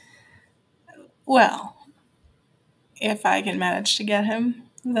 Well, if I can manage to get him,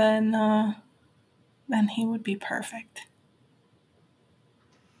 then he would be perfect.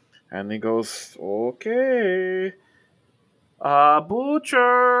 And he goes, "Okay,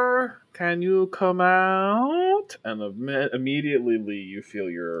 Butcher, can you come out?" And immediately, Lee, you feel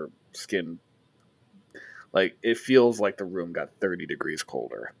your skin, like, it feels like the room got 30 degrees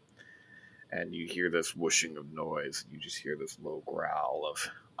colder. And you hear this whooshing of noise. You just hear this low growl of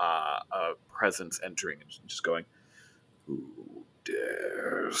a presence entering and just going, "Who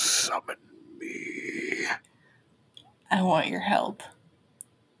dares summon me?" I want your help.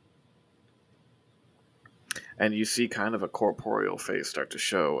 And you see kind of a corporeal face start to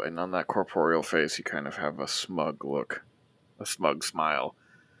show, and on that corporeal face, you kind of have a smug look, a smug smile.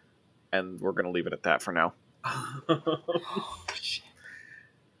 And we're going to leave it at that for now. Oh, shit.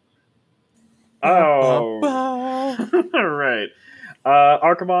 Oh. All right.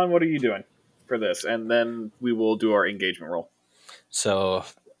 Archimon, what are you doing for this? And then we will do our engagement roll. So,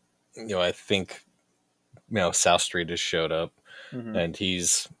 I think, South Street has showed up, and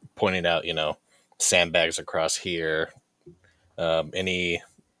he's pointing out, sandbags across here. Any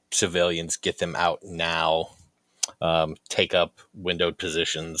civilians, get them out now. Take up windowed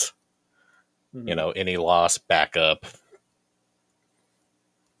positions. Any loss, back up.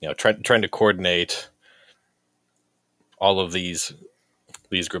 Trying to coordinate all of these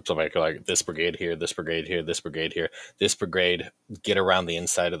groups of like this brigade here, this brigade here, this brigade here, this brigade, get around the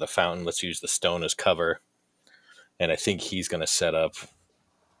inside of the fountain. Let's use the stone as cover. and I think he's going to set up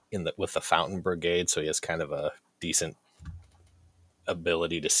with the Fountain Brigade, so he has kind of a decent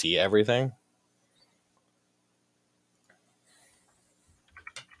ability to see everything.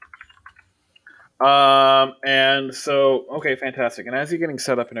 And so, okay, fantastic. And as you're getting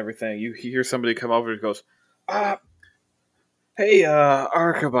set up and everything, you hear somebody come over and goes, hey,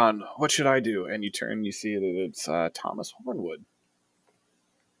 Archibald, what should I do? And you turn and you see that it's Thomas Hornwood.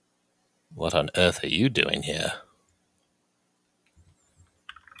 What on earth are you doing here?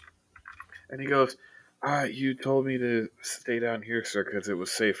 And he goes, you told me to stay down here, sir, because it was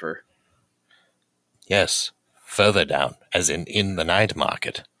safer. Yes, further down, as in the night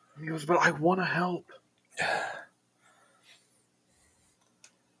market. And he goes, but I want to help.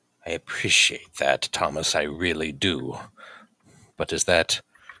 I appreciate that, Thomas, I really do. But is that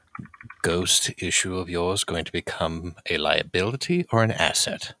ghost issue of yours going to become a liability or an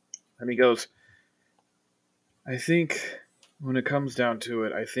asset? And he goes, I think when it comes down to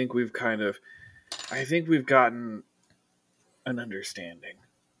it, I think we've gotten an understanding.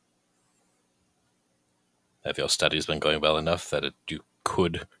 Have your studies been going well enough that you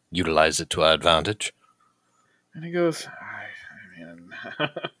could utilize it to our advantage? And he goes,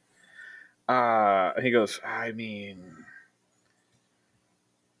 I mean,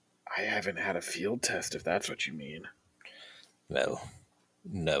 I haven't had a field test, if that's what you mean. Well,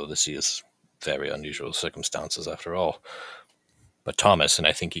 no, this is very unusual circumstances after all. But Thomas, and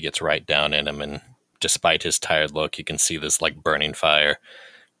I think he gets right down in him, and despite his tired look, you can see this like burning fire.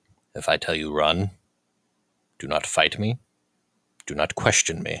 If I tell you run, do not fight me, do not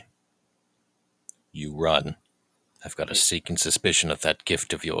question me. You run. I've got a seeking suspicion that that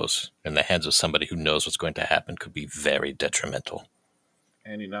gift of yours in the hands of somebody who knows what's going to happen could be very detrimental.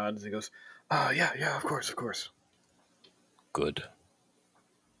 And he nods and he goes, yeah, of course. Good.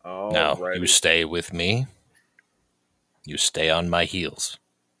 Oh, now, righty. You stay with me. You stay on my heels.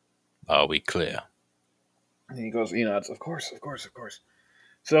 Are we clear? And he goes, he nods, of course.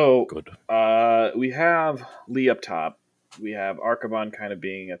 So, good. We have Lee up top. We have Archibald kind of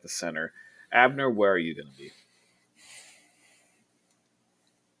being at the center. Abner, where are you going to be?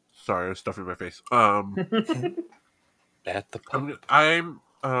 Sorry, I was stuffing my face. At the pub. I'm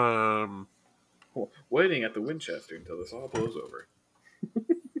waiting at the Winchester until this all blows over.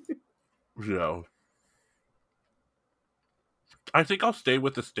 No. I think I'll stay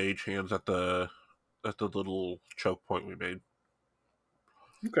with the stagehands at the little choke point we made.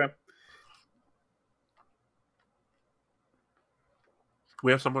 Okay.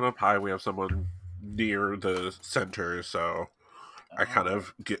 We have someone up high, we have someone near the center, so I kind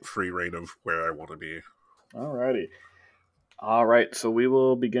of get free reign of where I want to be. Alrighty. Alright, so we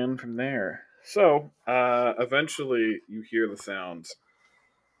will begin from there. So, eventually you hear the sounds.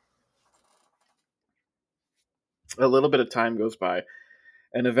 A little bit of time goes by,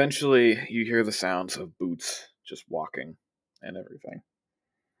 and eventually you hear the sounds of boots just walking and everything.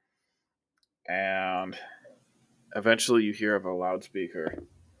 And eventually you hear of a loudspeaker.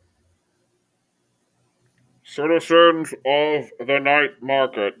 Citizens of the night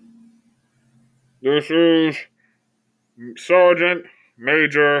market, this is Sergeant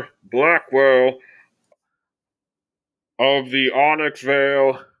Major Blackwell of the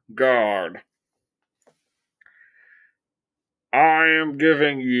Onyxvale Guard. I am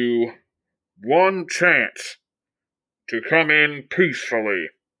giving you one chance to come in peacefully.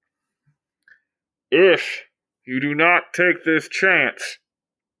 If you do not take this chance,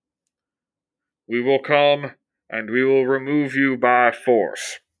 we will come and we will remove you by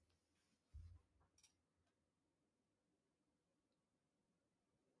force.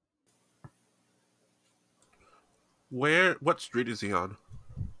 What street is he on?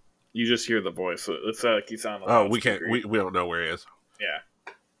 You just hear the voice. It's like he's on the Oh, we can't. We don't know where he is. Yeah.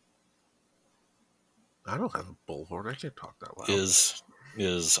 I don't have a bullhorn. I can't talk that loud. Is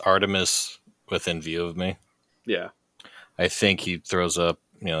Artemis within view of me? Yeah. I think he throws up,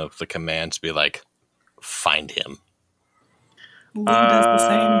 the command to be like, find him. Lee does the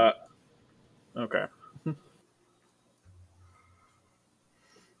same. Okay.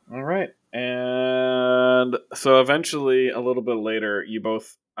 All right. And so eventually, a little bit later, you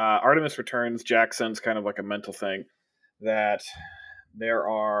both... Artemis returns. Jack sends kind of like a mental thing that there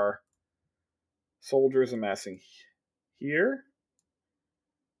are soldiers amassing here,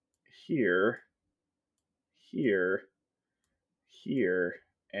 here,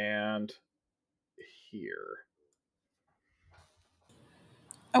 and here.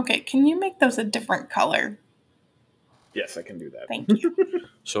 Okay, can you make those a different color? Yes, I can do that. Thank you.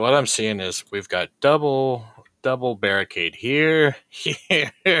 So what I'm seeing is we've got double barricade here.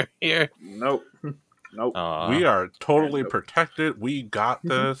 Nope. Nope. We are totally protected. We got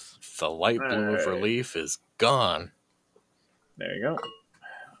this. The light blue of relief is gone. There you go.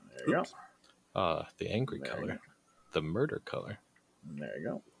 There you go. The angry color. The murder color. There you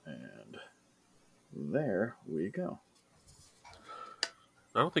go. And there we go.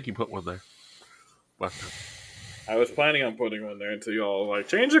 I don't think you put one there. Well, I was planning on putting one there until you all like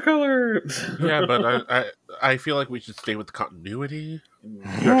change the color. Yeah, but I feel like we should stay with the continuity. You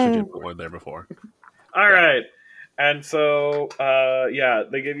actually did put one there before. All right. And so,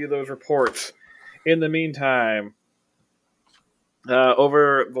 they give you those reports. In the meantime,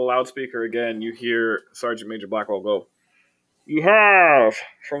 over the loudspeaker again, you hear Sergeant Major Blackwell go, "You have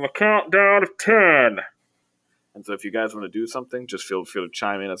from a countdown of 10." And so if you guys want to do something, just feel free to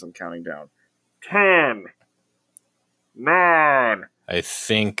chime in as I'm counting down. 10, 9. I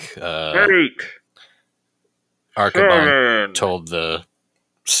think 8. Archibald told the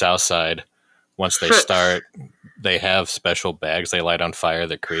South Side once they 6, start, they have special bags they light on fire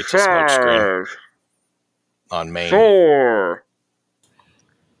that creates a smoke screen on Main. 4,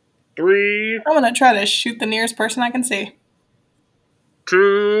 3. I'm gonna try to shoot the nearest person I can see.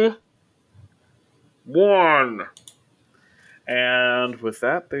 2, 1. And with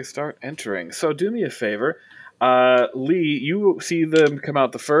that, they start entering. So do me a favor. Lee, you see them come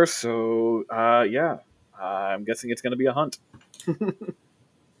out the first, so I'm guessing it's going to be a hunt.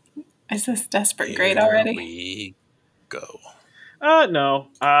 Is this desperate grade already? We go. No.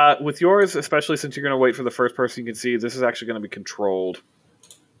 With yours, especially since you're going to wait for the first person you can see, this is actually going to be controlled.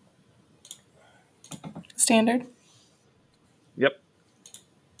 Standard? Yep.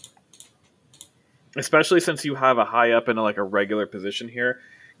 Especially since you have a high up in like a regular position here,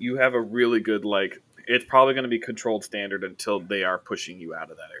 you have a really good it's probably going to be controlled standard until they are pushing you out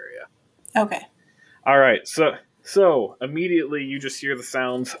of that area. Okay. All right. So immediately you just hear the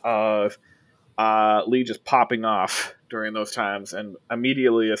sounds of Lee just popping off during those times, and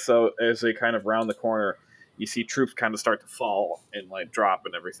immediately as they kind of round the corner, you see troops kind of start to fall and like drop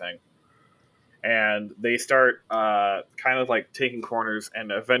and everything. And they start kind of like taking corners, and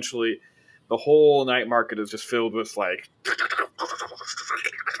eventually the whole night market is just filled with like.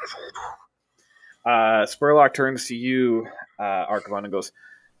 Spurlock turns to you, Archibald, and goes,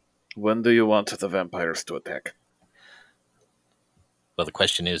 "When do you want the vampires to attack?" Well, the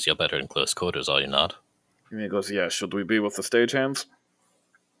question is, you're better in close quarters, are you not? And he goes, "Yeah, should we be with the stagehands?"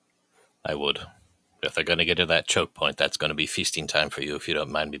 I would. If they're going to get to that choke point, that's going to be feasting time for you, if you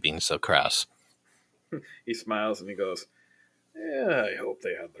don't mind me being so crass. He smiles and he goes, "Yeah, I hope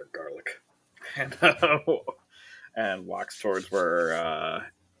they have their garlic." And walks towards where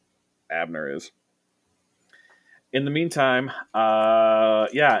Abner is. In the meantime,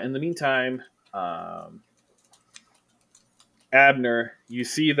 Abner, you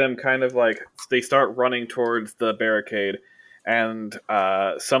see them kind of like they start running towards the barricade, and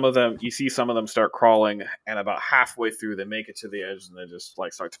some of them start crawling, and about halfway through they make it to the edge and they just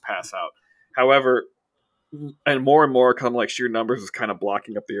like start to pass out. However, and more come like sheer numbers is kind of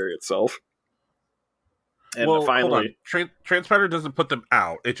blocking up the area itself. And finally, hold on. Transpider doesn't put them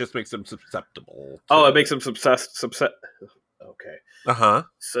out; it just makes them susceptible. It makes them okay.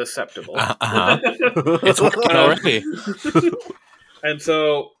 Susceptible. It's working already. And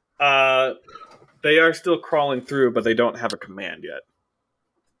so they are still crawling through, but they don't have a command yet.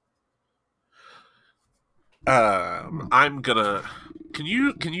 I'm gonna. Can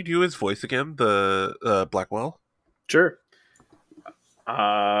you do his voice again? The Blackwell. Sure.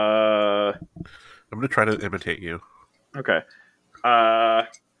 I'm gonna try to imitate you. Okay. All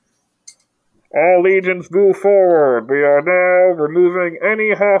legions move forward. We are now removing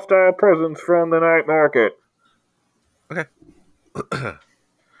any hostile presence from the night market. Okay.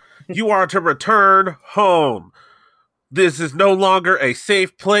 You are to return home. This is no longer a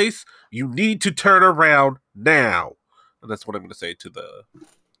safe place. You need to turn around now. And that's what I'm going to say to the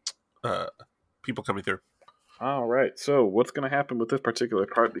people coming through. All right. So what's going to happen with this particular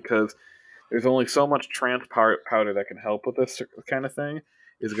part, because there's only so much trance powder that can help with this kind of thing,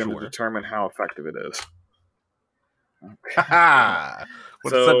 is going to determine how effective it is. Okay.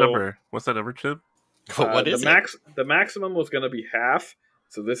 What's that number? What's that number, Tim? What is the maximum was going to be half,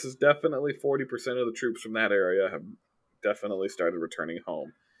 so this is definitely 40% of the troops from that area have definitely started returning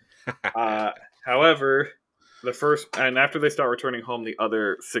home. However, after they start returning home, the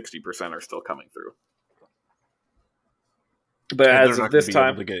other 60% are still coming through. But as of this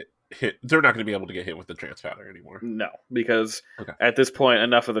time, they're not going to be able to get hit with the trance powder anymore. No, because at this point,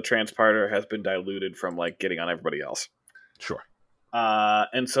 enough of the trance powder has been diluted from like getting on everybody else. Sure.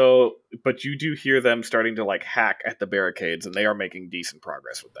 And so, but you do hear them starting to like hack at the barricades, and they are making decent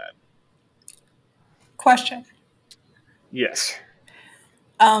progress with that. Question. Yes.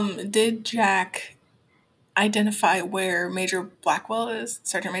 Did Jack identify where Major Blackwell is?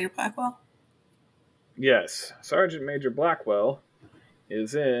 Sergeant Major Blackwell? Yes. Sergeant Major Blackwell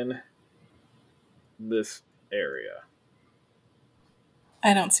is in this area.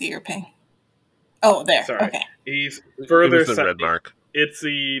 I don't see your ping. Oh, there. Sorry. Okay. He's It further was the red mark. It's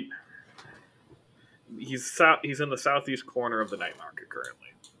the he's in the southeast corner of the night market currently.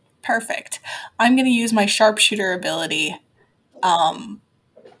 Perfect. I'm going to use my sharpshooter ability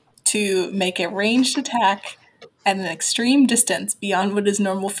to make a ranged attack at an extreme distance beyond what is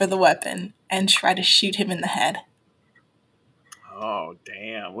normal for the weapon and try to shoot him in the head. Oh,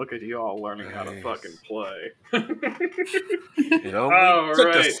 damn. Look at you all learning how to fucking play. It only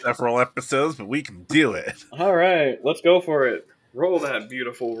took us several episodes, but we can do it. All right, let's go for it. Roll that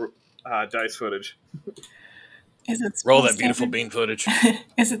beautiful dice footage. Is it Roll that beautiful bean footage.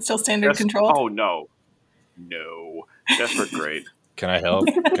 Is it still standard controlled? Oh, no. No. Desperate great. Can I help?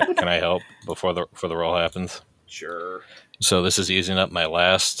 Can I help before the roll happens? Sure. So this is using up my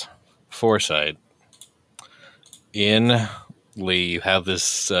last foresight. In Lee, you have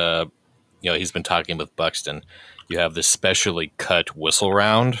this, he's been talking with Buxton. You have this specially cut whistle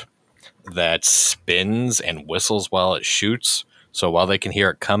round that spins and whistles while it shoots. So while they can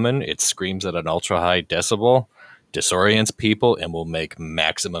hear it coming, it screams at an ultra high decibel, disorients people, and will make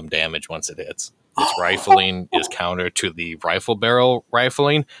maximum damage once it hits. Its rifling is counter to the rifle barrel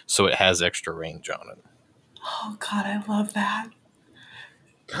rifling, so it has extra range on it. Oh God, I love that.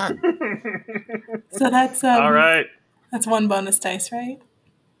 God. So that's all right. That's one bonus dice, right?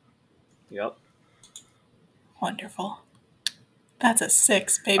 Yep. Wonderful. That's a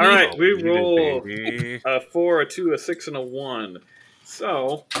 6, baby. All right, we roll a 4, a 2, a 6, and a 1.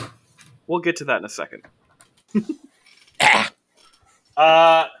 So we'll get to that in a second.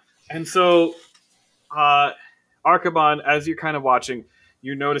 And so, Archibald, as you're kind of watching,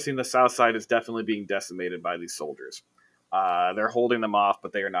 you're noticing the south side is definitely being decimated by these soldiers. They're holding them off,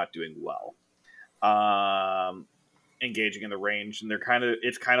 but they are not doing well. Engaging in the range, and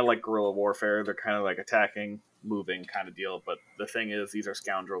it's kind of like guerrilla warfare. They're kind of like attacking, moving kind of deal. But the thing is, these are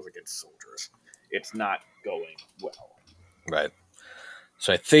scoundrels against soldiers. It's not going well. Right.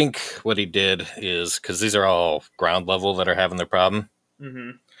 So I think what he did is, because these are all ground level that are having their problem.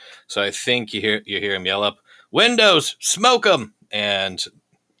 Mm-hmm. So I think you hear him yell up, "Windows, smoke them!" And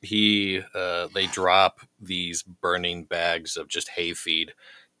they drop these burning bags of just hay feed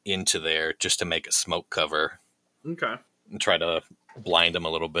into there just to make a smoke cover. Okay. And try to blind them a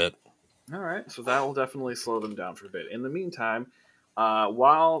little bit. All right. So that will definitely slow them down for a bit. In the meantime,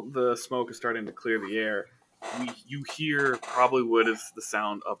 while the smoke is starting to clear the air, you hear probably what is the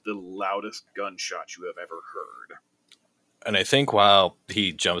sound of the loudest gunshot you have ever heard. And I think while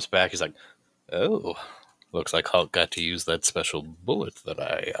he jumps back, he's like, "Oh, looks like Hulk got to use that special bullet that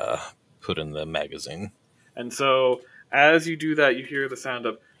I put in the magazine." And so as you do that, you hear the sound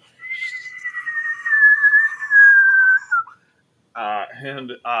of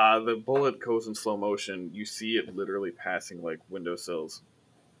the bullet goes in slow motion. You see it literally passing like windowsills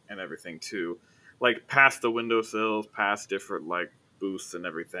and everything too, like past the windowsills, past different like booths and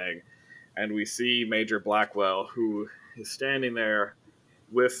everything. And we see Major Blackwell, who is standing there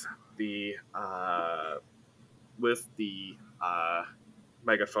with the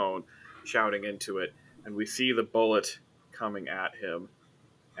megaphone, shouting into it. And we see the bullet coming at him,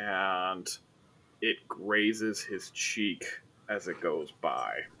 and it grazes his cheek as it goes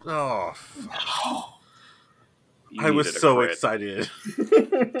by. Oh, You I was needed a so crit. excited.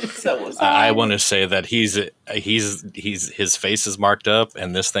 So was I. I want to say that his face is marked up,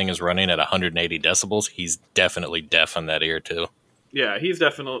 and this thing is running at 180 decibels. He's definitely deaf in that ear too. Yeah, he's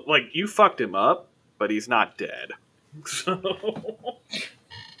definitely like you fucked him up, but he's not dead.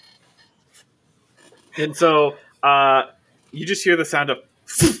 And so you just hear the sound of,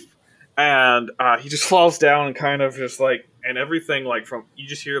 and he just falls down and kind of just like, and everything like from you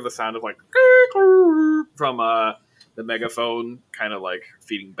just hear the sound of like from the megaphone kind of like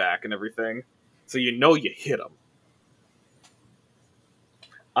feeding back and everything. So you know you hit him.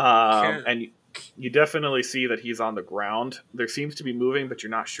 And you definitely see that he's on the ground. There seems to be moving, but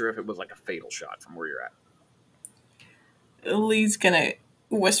you're not sure if it was like a fatal shot from where you're at. Lee's gonna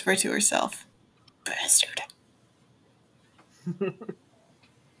whisper to herself, "Bastard."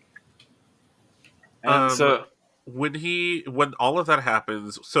 And so when all of that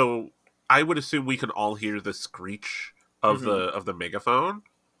happens, so I would assume we can all hear the screech of the megaphone.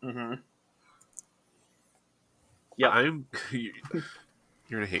 Mm-hmm. Yeah, You're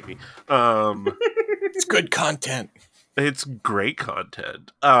gonna hate me. It's good content. It's great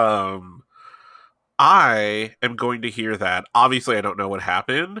content. I am going to hear that. Obviously, I don't know what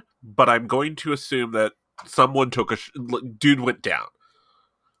happened, but I'm going to assume that someone took dude went down.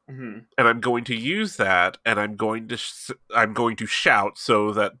 Mm-hmm. And I'm going to use that, and I'm going to shout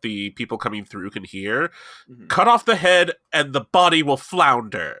so that the people coming through can hear. Mm-hmm. Cut off the head, and the body will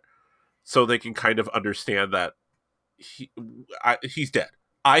flounder, so they can kind of understand that he's dead.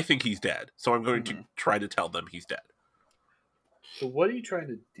 I think he's dead, so I'm going to try to tell them he's dead. So what are you trying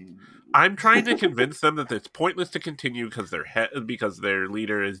to do? I'm trying to convince them that it's pointless to continue because their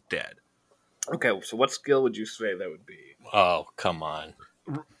leader is dead. Okay, so what skill would you say that would be? Oh, come on.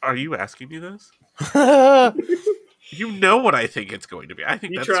 Are you asking me this? You know what I think it's going to be. I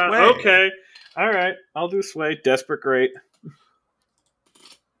think that's sway. Okay. All right. I'll do sway. Desperate great.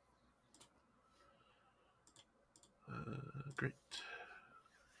 Great.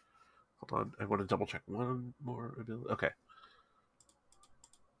 Hold on. I want to double check one more ability. Okay.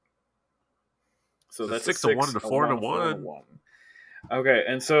 So that's 6, a 1, and a 4, and a 1. Okay,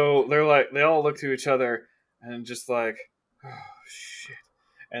 and so they all look to each other and just like, oh shit,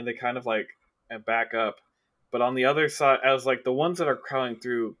 and they kind of like back up. But on the other side, as like the ones that are crawling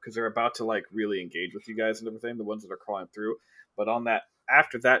through, because they're about to like really engage with you guys and everything, the ones that are crawling through. But on that,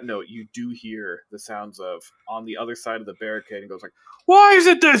 after that note, you do hear the sounds of on the other side of the barricade, and goes like, "Why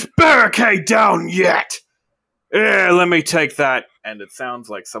isn't this barricade down yet? Yeah, let me take that." And it sounds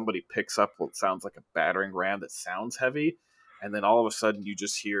like somebody picks up what sounds like a battering ram that sounds heavy, and then all of a sudden you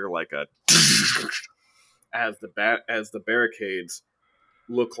just hear like a as the barricades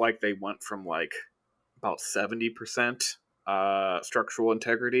look like they went from like about 70% structural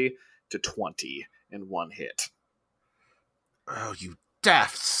integrity to 20 in one hit. Oh, you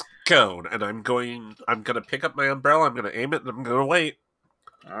daft scone! And I'm gonna pick up my umbrella. I'm gonna aim it, and I'm gonna wait.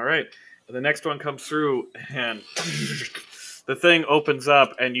 All right. The next one comes through, and the thing opens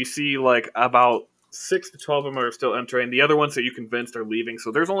up, and you see like about 6 to 12 of them are still entering. The other ones that you convinced are leaving,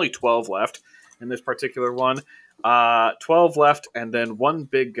 so there's only 12 left in this particular one. 12 left, and then one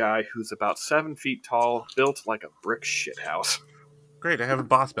big guy who's about 7 feet tall, built like a brick shithouse. Great, I have a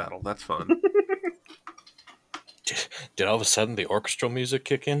boss battle. That's fun. Did all of a sudden the orchestral music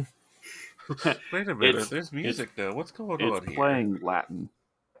kick in? Wait a minute, there's music now. What's going on here? It's playing Latin.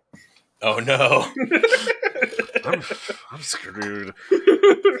 Oh no. I'm screwed.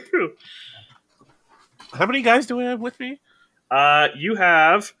 How many guys do I have with me? You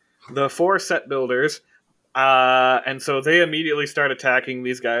have the 4 set builders, and so they immediately start attacking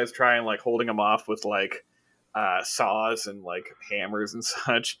these guys, trying like holding them off with like saws and like hammers and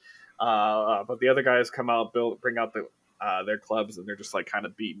such. But the other guys come out, bring out their clubs, and they're just like kind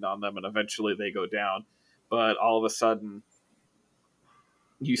of beating on them, and eventually they go down. But all of a sudden,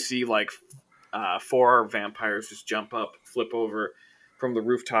 you see like 4 vampires just jump up, flip over from the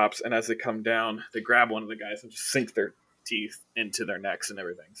rooftops, and as they come down, they grab one of the guys and just sink their teeth into their necks and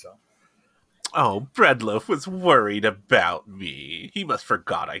everything. So, oh, Breadloaf was worried about me. He must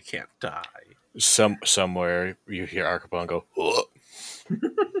forgot I can't die. Somewhere you hear Archibald go, "Ugh."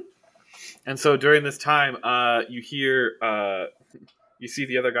 And so during this time, you hear, you see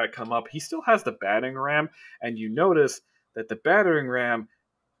the other guy come up. He still has the battering ram, and you notice that the battering ram,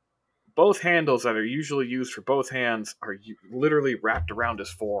 both handles that are usually used for both hands, are literally wrapped around his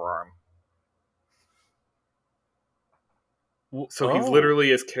forearm. So he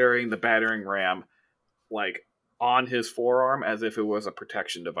literally is carrying the battering ram, like, on his forearm as if it was a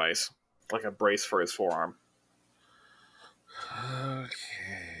protection device, like a brace for his forearm.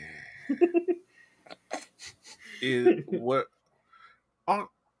 Okay. What?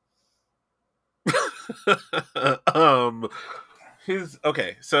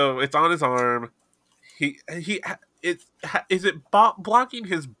 Okay. So it's on his arm. Is it blocking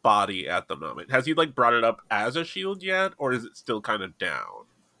his body at the moment? Has he like brought it up as a shield yet, or is it still kind of down?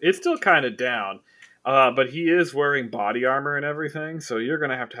 It's still kind of down, but he is wearing body armor and everything. So you're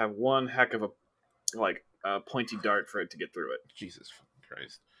gonna have to have one heck of a pointy dart for it to get through it. Jesus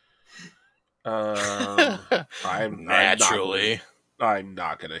Christ. I'm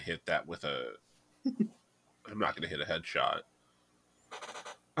not gonna hit that with a. I'm not gonna hit a headshot.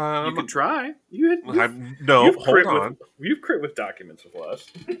 You can try. Hold on. You've crit with documents with us.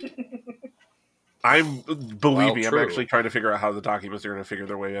 Believe me, I'm actually trying to figure out how the documents are going to figure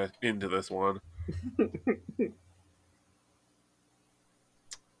their way into this one.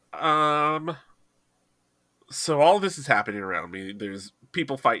 So all this is happening around me. There's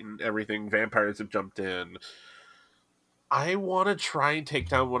people fighting everything. Vampires have jumped in. I want to try and take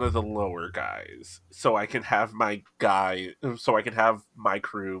down one of the lower guys so I can have my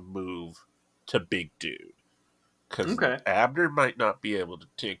crew move to Big Dude. Because Abner might not be able to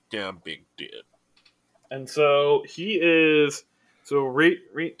take down Big Dude. And so he is so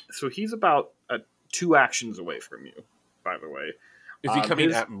he's about 2 actions away from you, by the way. Is he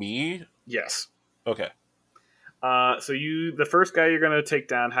coming at me? Yes. Okay. So the first guy you're going to take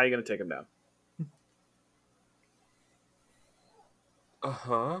down, how are you going to take him down?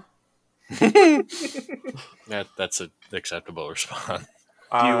 Uh-huh. That's an acceptable response.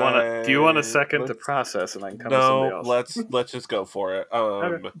 Do you want a second to process, and I can come to somebody else? let's just go for it.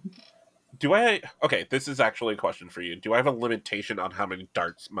 Okay. Okay, this is actually a question for you. Do I have a limitation on how many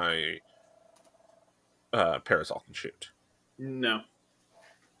darts my parasol can shoot? No.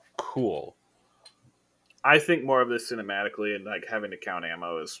 Cool. I think more of this cinematically, and like having to count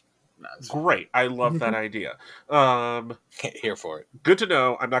ammo is nuts. Great. I love that idea. Here for it. Good to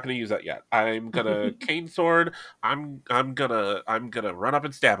know. I'm not going to use that yet. I'm gonna cane sword. I'm gonna run up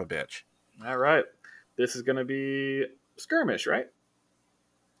and stab a bitch. All right. This is gonna be skirmish, right?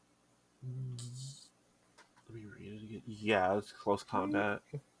 Let me read it again. Yeah, it's close combat.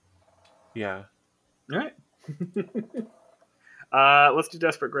 Yeah. All right. Let's do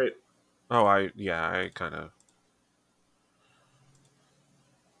desperate great. Oh, I kind of.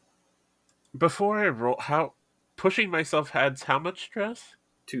 Before I roll, how pushing myself adds how much stress?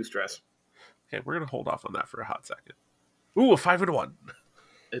 2 stress. Okay, we're gonna hold off on that for a hot second. Ooh, a 5 and a 1.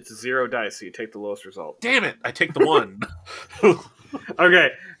 It's 0 dice, so you take the lowest result. Damn it! I take the 1.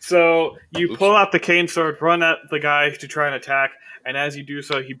 Okay, so you pull out the cane sword, run at the guy to try and attack, and as you do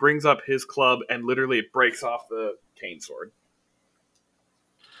so, he brings up his club and literally breaks off the cane sword.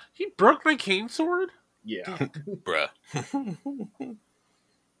 He broke my cane sword? Yeah. Bruh.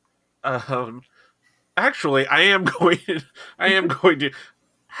 Actually, I am going to.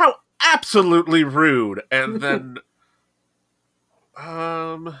 How absolutely rude! And then,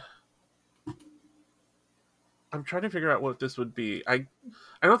 I'm trying to figure out what this would be. I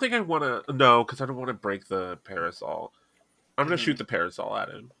don't think I want to. No, because I don't want to break the parasol. I'm going to shoot the parasol at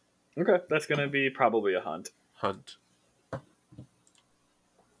him. Okay, that's going to be probably a hunt.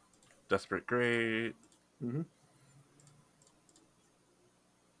 Desperate great. Mm-hmm.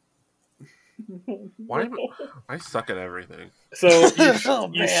 Why am I suck at everything? So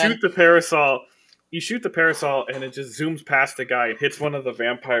you shoot the parasol. You shoot the parasol, and it just zooms past the guy and hits one of the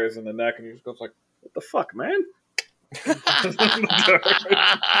vampires in the neck, and he just goes like, "What the fuck, man?"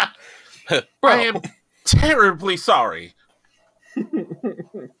 I am terribly sorry.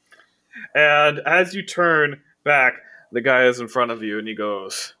 And as you turn back, the guy is in front of you, and he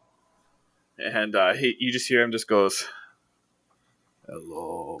goes, and you just hear him just goes,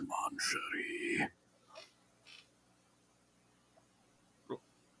 "Hello, Mancherie."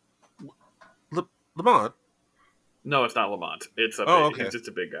 Lamont? No, it's not Lamont. It's okay. He's just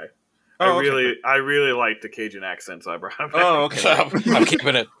a big guy. Oh, I really like the Cajun accent, so I brought him back. Oh, okay. I'm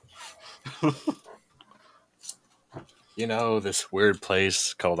keeping it. You know, this weird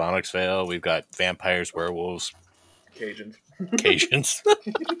place called Onyxvale. We've got vampires, werewolves, Cajuns.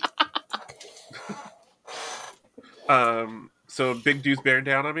 So big dude's bearing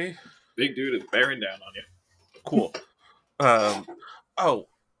down on me? Big dude is bearing down on you. Cool. Oh,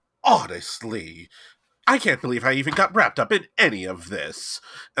 honestly, I can't believe I even got wrapped up in any of this.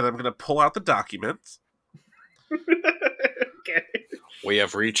 And I'm going to pull out the documents. Okay. We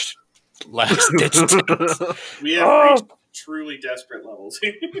have reached last ditch attempts. We have reached truly desperate levels.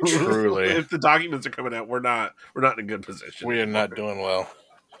 Truly. If the documents are coming out, we're not in a good position. We are not doing well.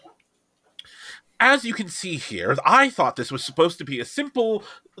 As you can see here, I thought this was supposed to be a simple,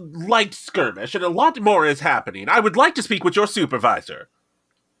 light skirmish, and a lot more is happening. I would like to speak with your supervisor.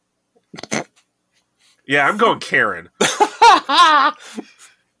 Yeah, I'm going Karen. I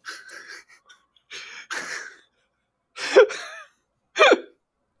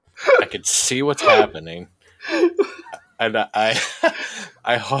can see what's happening. And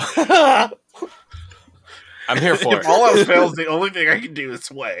I'm here for If it. all else fails, the only thing I can do is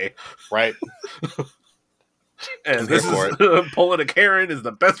sway. Right. And this is pulling a Karen is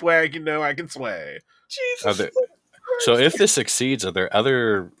the best way I can know I can sway. Jesus. So if this succeeds, are there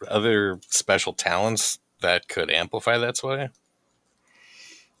other special talents that could amplify that sway?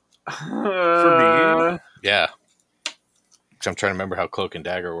 For me? Yeah. 'Cause I'm trying to remember how Cloak and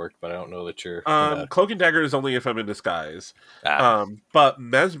Dagger worked, but I don't know that you're... Cloak and Dagger is only if I'm in disguise. But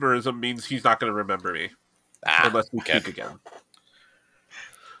mesmerism means he's not going to remember me. Unless we speak again.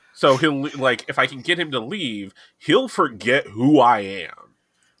 So he'll, like, if I can get him to leave, he'll forget who I am.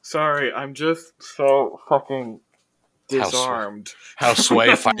 Sorry, I'm just so fucking disarmed. How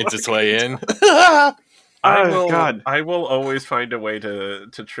sway finds its way in. I will always find a way to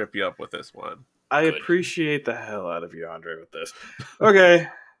trip you up with this one. I appreciate the hell out of you, Andre, with this. Okay.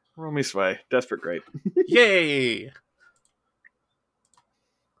 Roll me sway. Desperate great. Yay!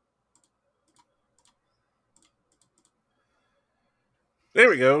 There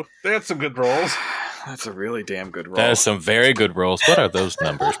we go. That's some good rolls. That's a really damn good roll. That is some very good rolls. What are those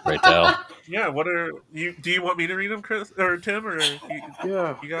numbers, pray tell? Yeah, what are you? Do you want me to read them, Chris or Tim, or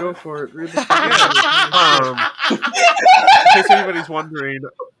Yeah, you got go it? for it. Read the In case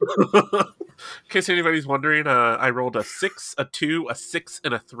anybody's wondering, I rolled a 6, a 2, a 6,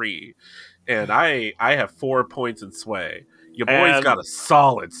 and a 3, and I have 4 points in sway. Your boy's And- got a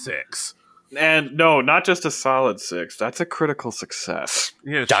solid 6. And no, not just a solid 6. That's a critical success.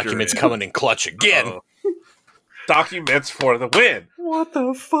 Yeah, Documents sure is. coming in clutch again. Uh-oh. Documents for the win. What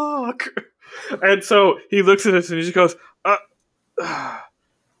the fuck? And so he looks at us and he just goes,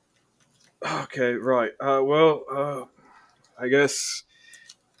 okay, right. I guess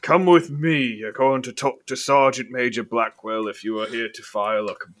come with me. You're going to talk to Sergeant Major Blackwell if you are here to file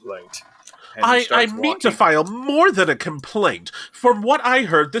a complaint. And he I starts mean to walking- file more than a complaint. From what I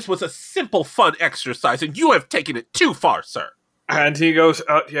heard, this was a simple, fun exercise, and you have taken it too far, sir. And he goes,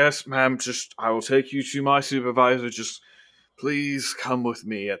 yes, ma'am, I will take you to my supervisor. Just please come with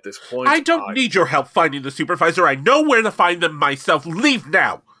me at this point. I don't need your help finding the supervisor. I know where to find them myself. Leave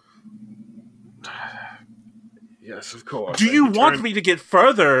now. Yes, of course. Do And you he want turns- me to get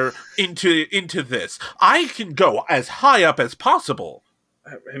further into this? I can go as high up as possible.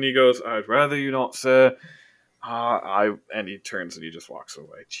 And he goes, I'd rather you not, sir. And he turns and he just walks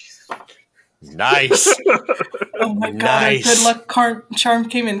away. Jesus. Nice. Oh my god, Nice. our good luck charm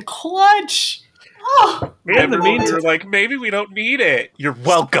came in clutch. Oh, In the Everyone, meantime, you're like, maybe we don't need it. You're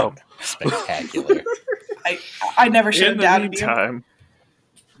welcome. Spectacular. I never should in have the doubted you. meantime,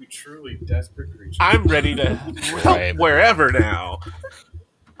 you truly desperate creatures. I'm ready to help Right. wherever now.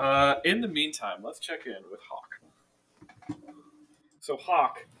 In the meantime, let's check in with Hawk. So,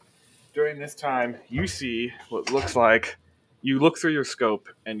 Hawk, during this time, you see what looks like you look through your scope,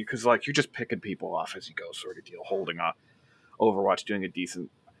 and because you're just picking people off as you go, sort of deal, holding on. Overwatch doing a decent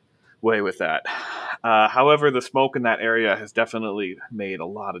way with that. However, the smoke in that area has definitely made a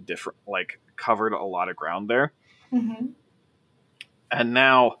lot of different, covered a lot of ground there. Mm-hmm. And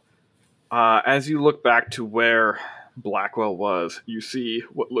now, as you look back to where Blackwell was, you see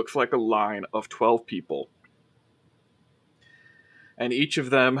what looks like a line of 12 people. And each of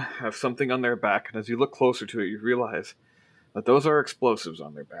them have something on their back, and as you look closer to it, you realize that those are explosives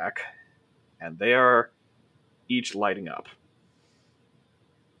on their back, and they are each lighting up.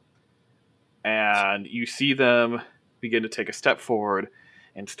 And you see them begin to take a step forward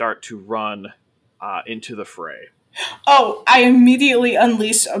and start to run into the fray. Oh, I immediately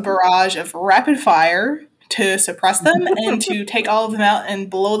unleashed a barrage of rapid fire to suppress them and to take all of them out and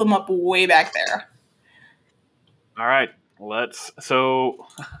blow them up way back there. All right, so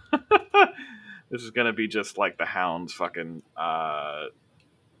this is going to be just like the Hound's fucking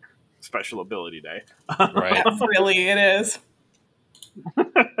special ability day. Right. Really, it is.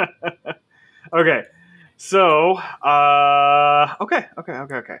 Okay, so okay.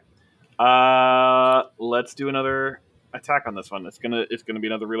 Let's do another attack on this one. It's gonna be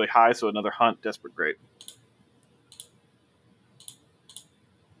another really high, so another hunt, desperate great.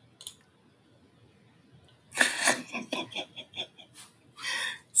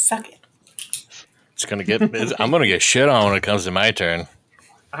 Suck it. I'm gonna get shit on when it comes to my turn.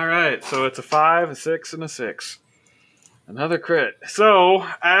 All right, so it's a 5, a 6, and a 6. Another crit. So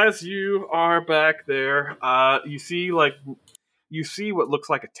as you are back there, you see what looks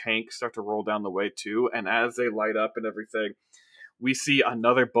like a tank start to roll down the way too, and as they light up and everything, we see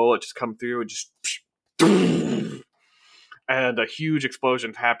another bullet just come through and just and a huge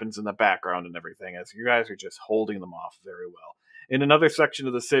explosion happens in the background and everything as you guys are just holding them off very well. In another section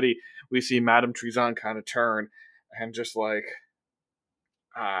of the city, we see Madame Trezon kind of turn and just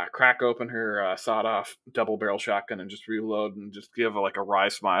crack open her sawed-off double-barrel shotgun and just reload and just give a wry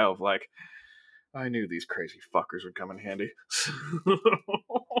smile of I knew these crazy fuckers would come in handy.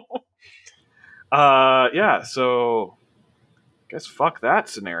 Yeah, so guess fuck that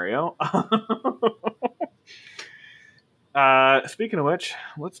scenario. Speaking of which,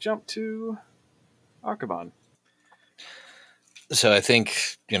 let's jump to Archibald. So I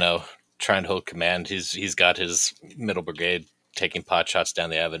think, trying to hold command, he's got his middle brigade taking pot shots down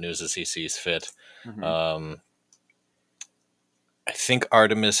the avenues as he sees fit. Mm-hmm. I think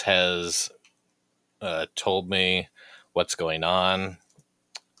Artemis has told me what's going on,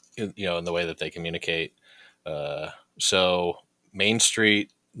 in the way that they communicate. So Main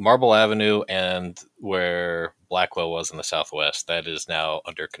Street, Marble Avenue, and where Blackwell was in the southwest, that is now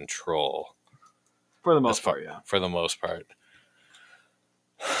under control. For the most part, yeah. For the most part.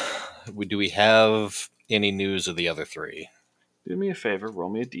 Do we have any news of the other three? Do me a favor, roll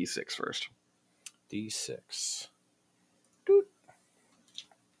me a d6 first. D6. Doot.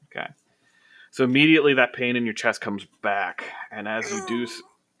 Okay. So immediately that pain in your chest comes back, and as you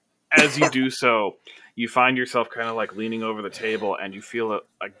do so, you find yourself kind of like leaning over the table, and you feel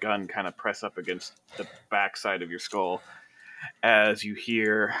a gun kind of press up against the backside of your skull as you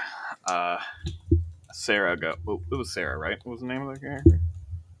hear Sarah go. Well, it was Sarah, right? What was the name of the character?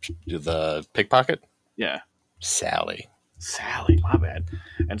 The pickpocket? Yeah. Sally. Sally, my bad.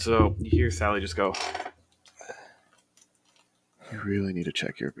 And so you hear Sally just go, "You really need to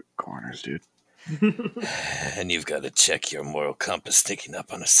check your corners, dude." And you've got to check your moral compass sneaking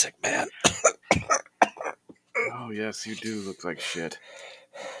up on a sick man. Oh, yes, you do look like shit.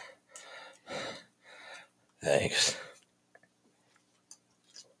 Thanks.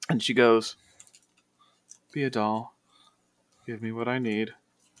 And she goes, "Be a doll. Give me what I need.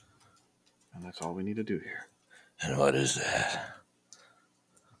 And that's all we need to do here." And what is that?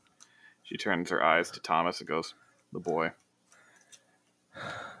 She turns her eyes to Thomas and goes, "The boy."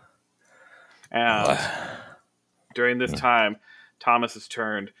 And during this time, Thomas has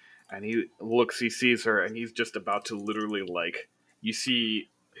turned and he sees her, and he's just about to literally, like, you see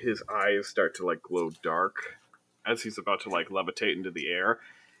his eyes start to, like, glow dark as he's about to, like, levitate into the air.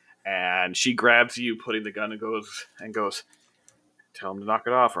 And she grabs you, putting the gun, and goes, "Tell him to knock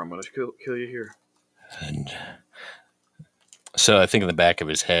it off, or I'm going to kill you here." And so I think in the back of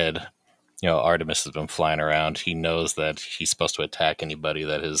his head, Artemis has been flying around. He knows that he's supposed to attack anybody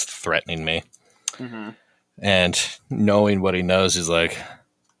that is threatening me. Mm-hmm. And knowing what he knows, he's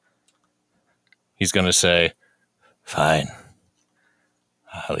going to say, "Fine.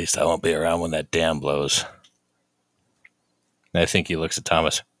 At least I won't be around when that dam blows." And I think he looks at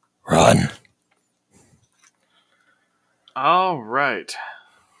Thomas. "Run." All right.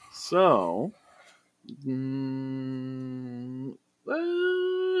 So,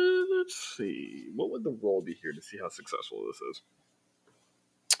 let's see. What would the roll be here to see how successful this is?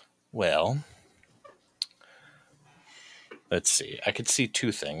 Well, let's see. I could see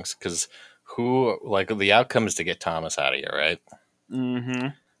two things, because the outcome is to get Thomas out of here, right? Mm-hmm.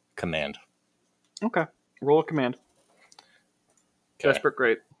 Command. Okay. Roll a command. Okay. Desperate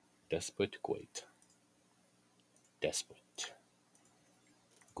great. Desperate great. Desperate.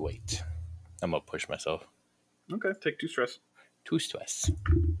 Great. I'm going to push myself. Okay. Take 2 stress. 2 stress.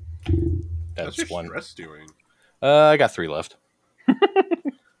 That's your one. stress doing? I got 3 left.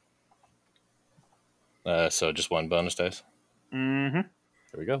 So just 1 bonus dice. Mm-hmm.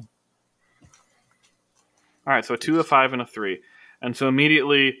 There we go. All right. So 2, a 5, and a 3. And so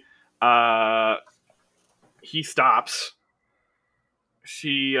immediately, he stops.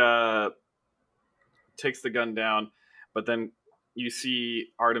 She takes the gun down, but then you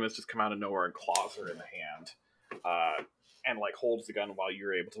see Artemis just come out of nowhere and claws her in the hand, and like holds the gun while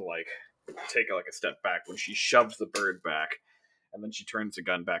you're able to like take a step back when she shoves the bird back, and then she turns the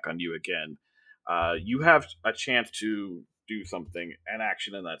gun back on you again. You have a chance to do something, an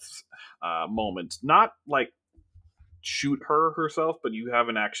action in that moment. Not like shoot her herself, but you have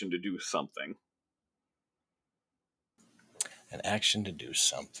an action to do something. An action to do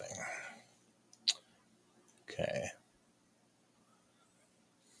something. Okay.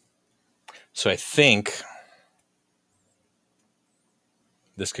 So I think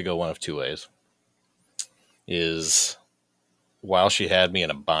this could go one of 2 ways. Is while she had me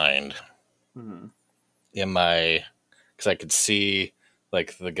in a bind, because I could see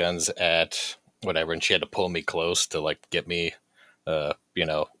like the guns at whatever, and she had to pull me close to like get me,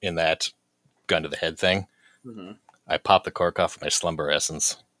 in that gun to the head thing. Mm-hmm. I popped the cork off of my slumber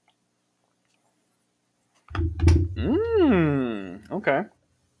essence. Okay.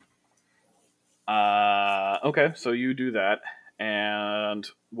 Okay, so you do that, and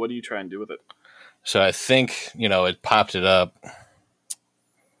what do you try and do with it? So I think, it popped it up,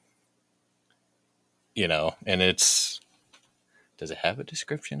 and it's... Does it have a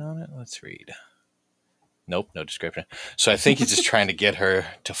description on it? Let's read. Nope, no description. So I think he's just trying to get her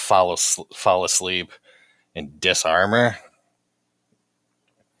to fall asleep and disarm her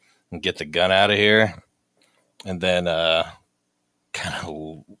and get the gun out of here. And then kind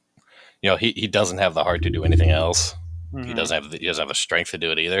of, he doesn't have the heart to do anything else. Mm-hmm. He doesn't have the strength to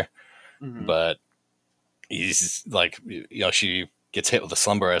do it either. Mm-hmm. But he's like, she gets hit with a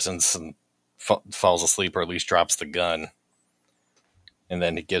slumber essence and falls asleep, or at least drops the gun. And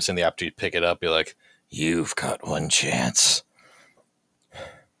then he gives him the opportunity to pick it up. Be like, "You've got one chance.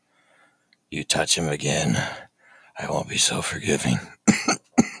 You touch him again, I won't be so forgiving."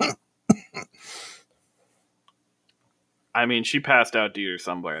 I mean, she passed out due to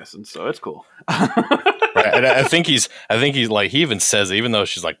sunblast, and so it's cool. Right. And I think he's like, he even says it, even though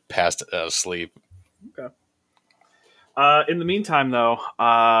she's like passed out of sleep. Okay. In the meantime, though,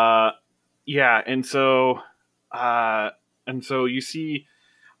 yeah, and so you see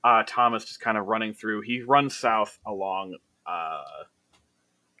Thomas just kind of running through. He runs south along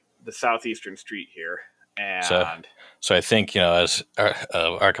the southeastern street here, and So I think, as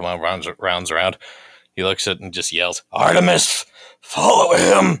Archimon rounds around, he looks at it and just yells, "Artemis, follow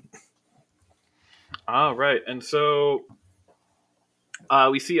him!" All right, and so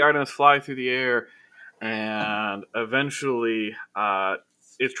we see Artemis fly through the air, and eventually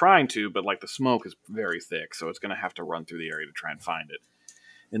it's trying to, but like the smoke is very thick, so it's going to have to run through the area to try and find it.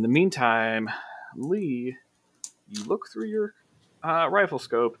 In the meantime, Lee, you look through your rifle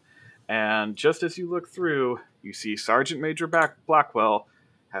scope, and just as you look through, you see Sergeant Major Blackwell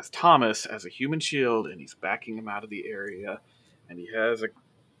has Thomas as a human shield, and he's backing him out of the area, and he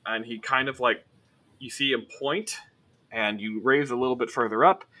kind of like, you see him point, and you raise a little bit further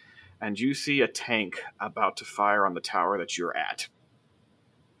up, and you see a tank about to fire on the tower that you're at.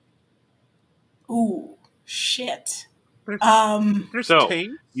 Ooh, shit. There's So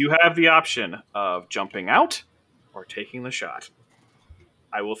tanks? you have the option of jumping out or taking the shot.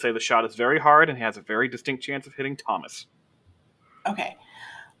 I will say the shot is very hard and has a very distinct chance of hitting Thomas. Okay.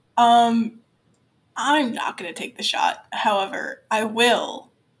 I'm not going to take the shot. However, I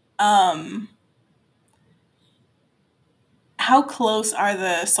will. How close are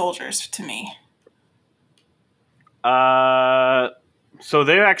the soldiers to me? So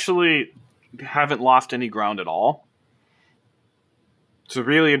they actually haven't lost any ground at all. So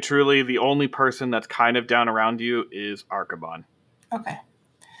really and truly, the only person that's kind of down around you is Archibon. Okay.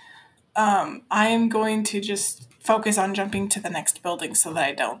 I am going to just focus on jumping to the next building so that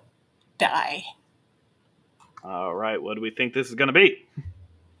I don't die. All right, what do we think this is going to be?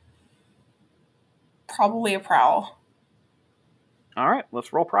 Probably a prowl. All right,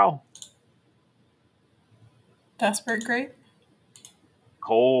 let's roll prowl. Desperate great?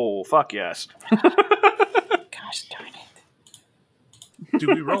 Oh, fuck yes. Gosh darn it. Do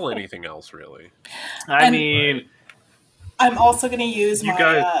we roll anything else, really? I mean, I'm also going to use You my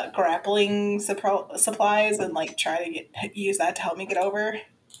guys- grappling supplies and like try to use that to help me get over.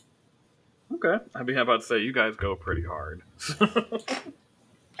 okay. I'd be about to say, you guys go pretty hard. So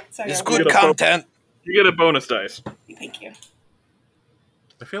It's yeah, good Get a content. You get a bonus dice. Thank you.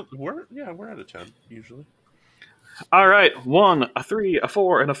 I feel we're at a 10 usually. All right, 1, a 3, a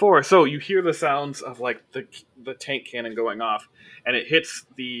 4, and a 4. So you hear the sounds of like the tank cannon going off, and it hits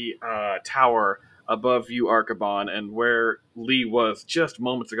the tower above you, Archibon, and where Lee was just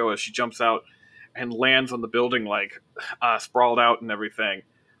moments ago as she jumps out and lands on the building, like sprawled out and everything.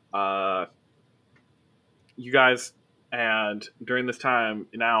 You guys, and during this time,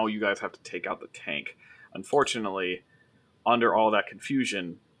 now you guys have to take out the tank. Unfortunately, under all that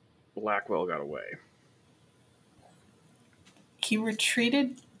confusion, Blackwell got away. He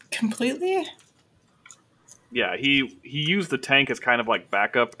retreated completely? Yeah, he used the tank as kind of like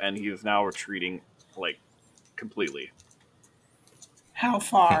backup, and he is now retreating like completely. How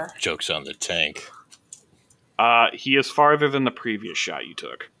far? Joke's on the tank. He is farther than the previous shot you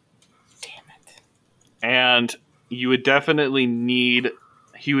took, Damn it. and you would definitely need.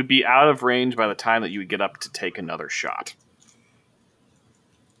 He would be out of range by the time that you would get up to take another shot.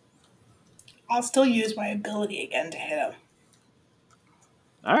 I'll still use my ability again to hit him.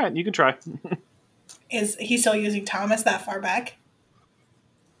 All right, you can try. Is he still using Thomas that far back?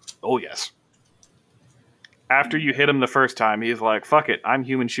 Oh yes. After you hit him the first time, he's like, "Fuck it, I'm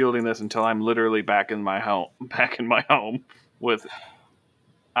human shielding this until I'm literally back in my home with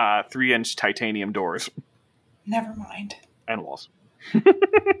 3-inch titanium doors Never mind. and walls."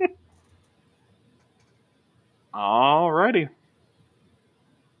 Alrighty.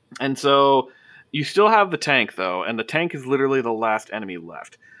 And so you still have the tank, though, and the tank is literally the last enemy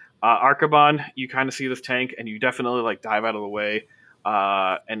left. Archibon, you kind of see this tank, and you definitely like dive out of the way.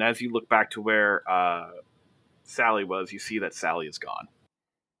 And as you look back to where Sally was, you see that Sally is gone.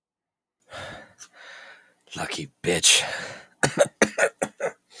 Lucky bitch.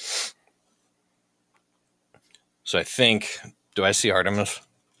 So I think, do I see Artemis?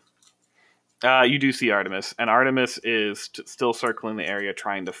 You do see Artemis, and Artemis is still circling the area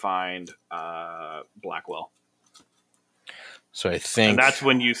trying to find Blackwell. So I think, And that's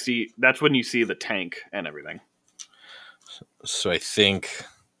when you see the tank and everything. so I think,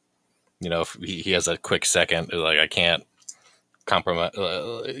 if he has a quick second, like I can't compromise.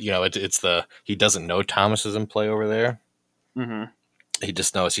 It's he doesn't know Thomas is in play over there. Mm-hmm. he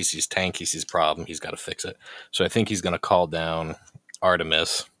just knows he sees tank, he sees problem, he's got to fix it. So I think he's going to call down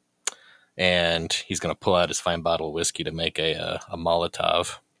Artemis, and he's going to pull out his fine bottle of whiskey to make a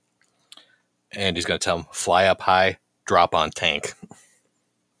Molotov. And he's going to tell him, fly up high, drop on tank.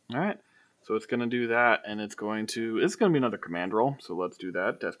 All right. So it's going to do that, and it's going to be another command roll. So let's do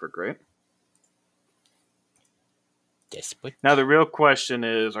that. Desperate Great. Desperate. Now the real question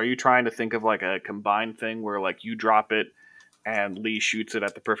is, are you trying to think of like a combined thing where like you drop it and Lee shoots it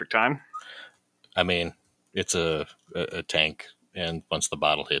at the perfect time? I mean, it's a tank, and once the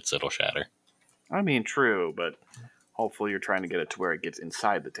bottle hits, it'll shatter. I mean, true, but hopefully you're trying to get it to where it gets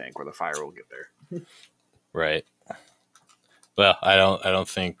inside the tank where the fire will get there. Right. Well, I don't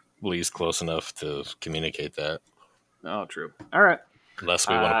think Lee's close enough to communicate that. Oh, true. All right. Unless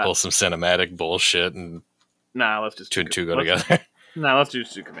we want to pull some cinematic bullshit and let's just two and two go together. Let's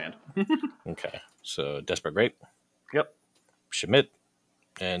just do command. Okay. So Desperate Great. Yep. Submit.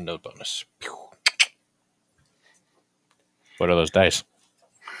 And no bonus. Pew. What are those dice?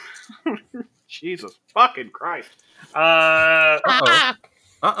 Jesus fucking Christ.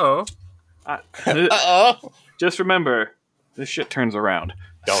 Uh-oh. Just remember, this shit turns around.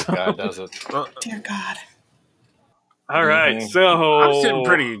 Oh, God, does it? Dear God. All right, so... I'm sitting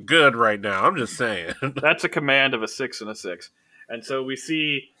pretty good right now. I'm just saying. That's a command of a 6 and a 6. And so we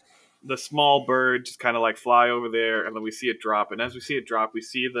see the small bird just kind of like fly over there, and then we see it drop. And as we see it drop, we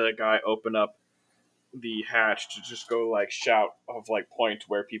see the guy open up the hatch to just go like shout of like point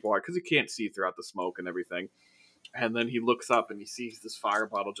where people are, because he can't see throughout the smoke and everything. And then he looks up and he sees this fire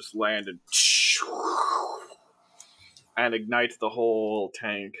bottle just land and ignites the whole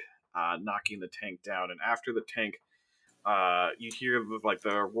tank, knocking the tank down. And after the tank, you hear like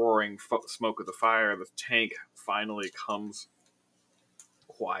the roaring smoke of the fire. The tank finally comes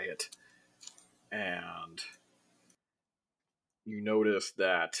quiet, and you notice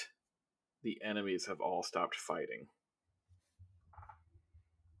that the enemies have all stopped fighting.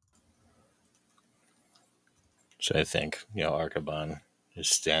 So I think, Arcaban is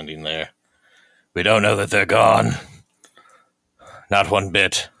standing there. We don't know that they're gone. Not one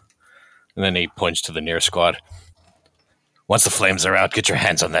bit. And then he points to the near squad. Once the flames are out, get your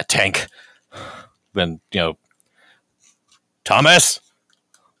hands on that tank. Then, Thomas?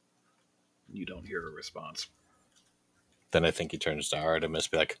 You don't hear a response. Then I think he turns to Artemis,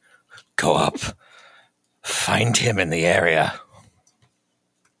 be like, go up. Find him in the area.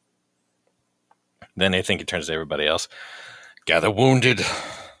 Then I think he turns to everybody else. Gather wounded.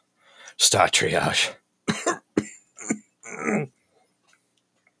 Start triage.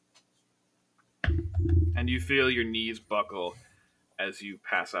 And you feel your knees buckle as you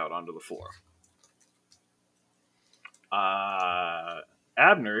pass out onto the floor.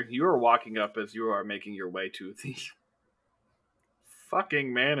 Abner, you are walking up as you are making your way to the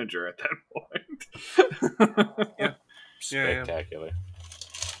fucking manager at that point. Yeah. Spectacular.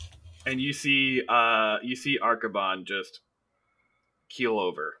 And you see Arcaban just keel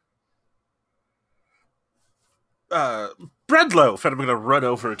over. Bread loaf, and I'm going to run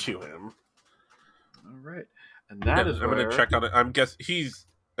over to him. All right, and that is I'm going to check on it. I'm guessing he's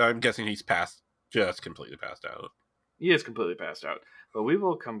just completely passed out. He is completely passed out. But we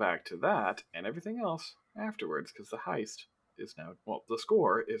will come back to that and everything else afterwards, because the heist is now, the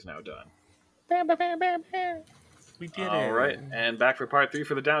score is now done. Bam, bam, bam, bam, bam. We did it. All right, and back for part 3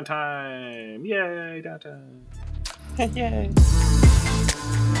 for the downtime. Yay, downtime. Yay.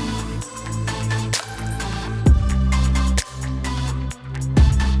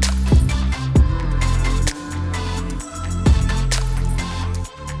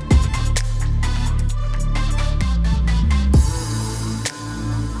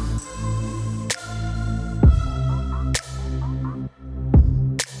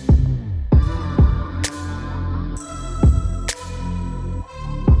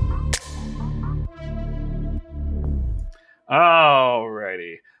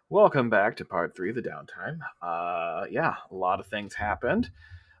 Alrighty. Welcome back to part 3 of the downtime. A lot of things happened.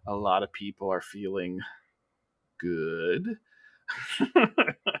 A lot of people are feeling good.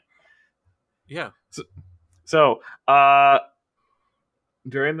 Yeah. So,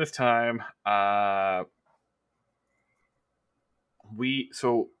 during this time, we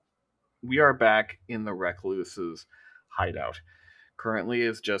are back in the Recluse's hideout. Currently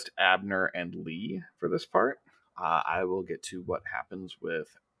is just Abner and Lee for this part. I will get to what happens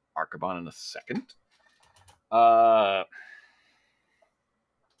with Arcaban in a second.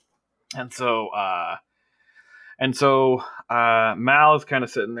 And so Mal is kind of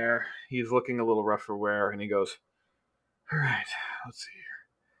sitting there. He's looking a little rough for wear, and he goes, all right, let's see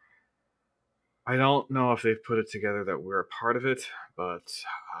I don't know if they've put it together that we're a part of it, but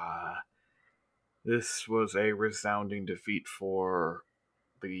this was a resounding defeat for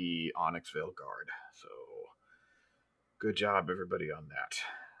the Onyxvale Guard. So, good job, everybody, on that.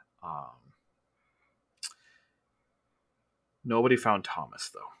 Nobody found Thomas,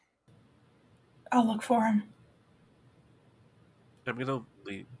 though. I'll look for him. I'm gonna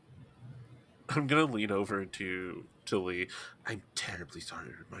lean over to Lee. I'm terribly sorry.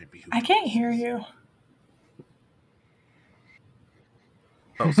 Remind me who. I can't hear you.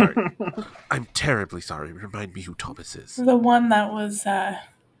 Oh, sorry. I'm terribly sorry. Remind me who Thomas is. The one that was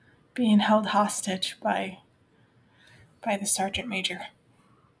being held hostage by the sergeant major.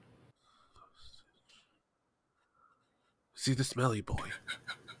 See the smelly boy.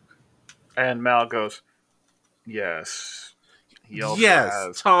 And Mal goes, yes. He also yes,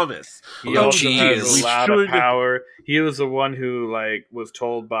 has Thomas. He also has we a lot of should- power. He was the one who was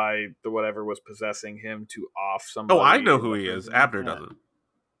told by the whatever was possessing him to off somebody. Oh, I know who he is. Abner doesn't.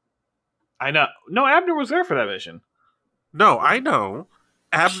 I know. No, Abner was there for that mission. No, I know.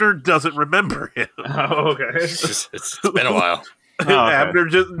 Abner doesn't remember him. Oh, okay. It's been a while. Oh, okay.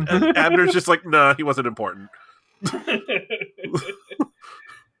 Abner's just like, nah, he wasn't important.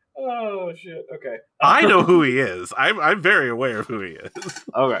 Oh shit. Okay. I know who he is. I'm very aware of who he is.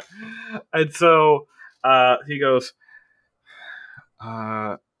 Okay. And so he goes,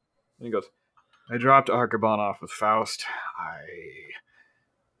 I dropped Archibald off with Faust.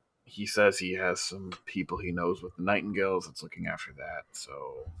 He says he has some people he knows with the Nightingales that's looking after that,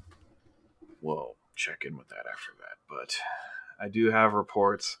 so we'll check in with that after that. But I do have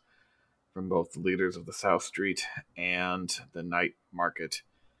reports from both the leaders of the South Street and the night market.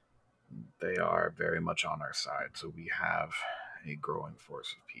 They are very much on our side, so we have a growing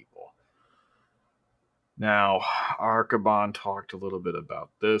force of people. Now, Archibald talked a little bit about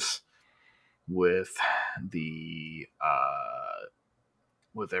this with the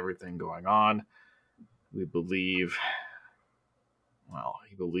with everything going on. He believed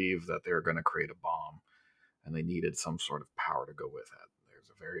that they were going to create a bomb, and they needed some sort of power to go with it. There's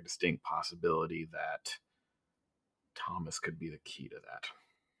a very distinct possibility that Thomas could be the key to that.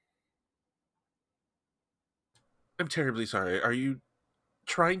 I'm terribly sorry. Are you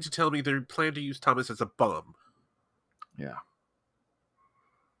trying to tell me they plan to use Thomas as a bomb? Yeah.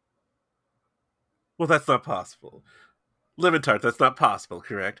 Well, that's not possible. Lemon Tart, that's not possible,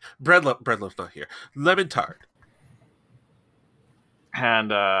 correct? Breadloaf's not here. Lemon Tart. And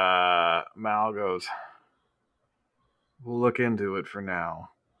Mal goes, we'll look into it for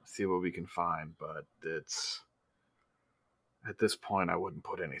now, see what we can find, but it's at this point I wouldn't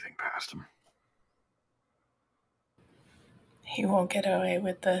put anything past him. He won't get away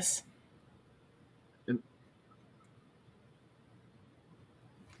with this. In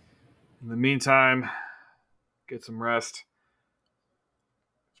the meantime, get some rest.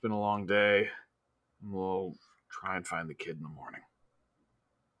 It's been a long day. And we'll try and find the kid in the morning.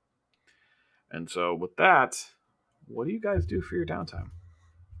 And so with that, what do you guys do for your downtime?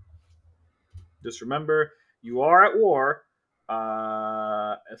 Just remember, you are at war,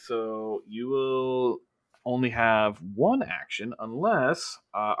 so you will only have one action unless,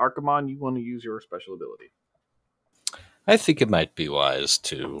 Archimon, you want to use your special ability. I think it might be wise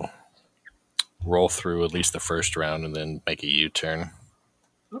to roll through at least the first round and then make a U-turn.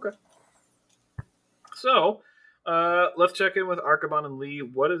 Okay. So, let's check in with Archimon and Lee.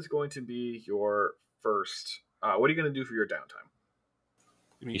 What is going to be your first... what are you going to do for your downtime?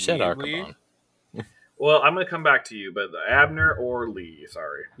 You said Archimon. Well, I'm going to come back to you, but Abner or Lee,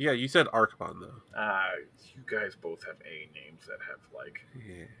 sorry. Yeah, you said Archimon, though. You guys both have A names that have,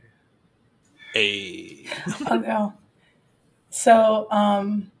 Yeah. A. I'll go. So,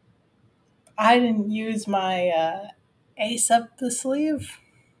 I didn't use my ace up the sleeve.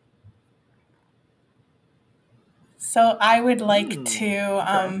 So I would like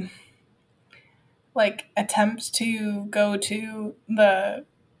to attempt to go to the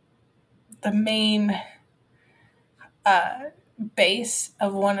main base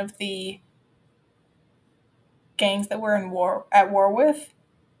of one of the gangs that we're at war with,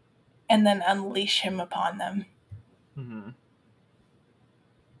 and then unleash him upon them. Mm-hmm.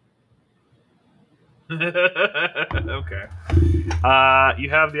 Okay. You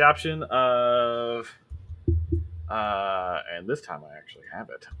have the option of, and this time I actually have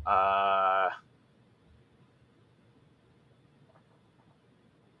it.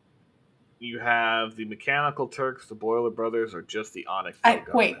 You have the Mechanical Turks, the Boiler Brothers, or just the Onyxvale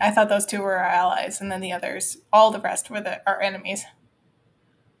government. I thought those two were our allies, and then the others, all the rest were our enemies.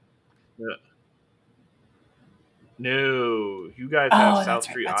 No, you guys have South that's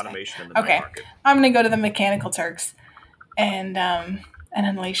Street right, that's Automation in the right. night Okay, market. I'm gonna go to the Mechanical Turks and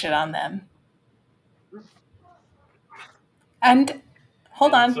unleash it on them. And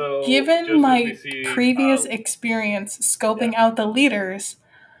hold And on, so, given just as we my see, previous experience scoping out the leaders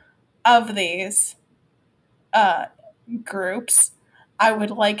of these groups, I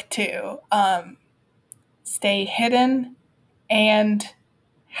would like to stay hidden and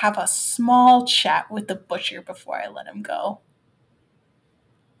have a small chat with the butcher before I let him go.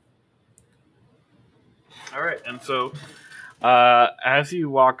 all right, and so as you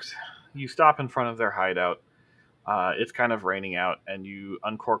stop in front of their hideout. It's kind of raining out, and you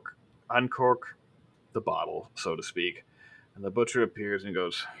uncork the bottle, so to speak. And the butcher appears and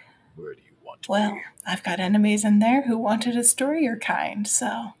goes, "Where do you want to Well, be?" I've got enemies in there who wanted a story your kind,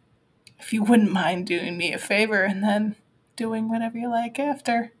 so if you wouldn't mind doing me a favor and then doing whatever you like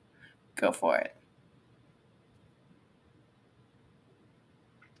after, go for it.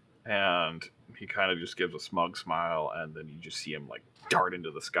 And he kind of just gives a smug smile, and then you just see him like dart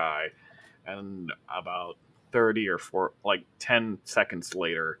into the sky. And about 30 or 10 seconds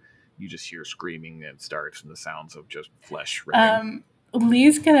later, you just hear screaming and starts, and the sounds of just flesh ripping.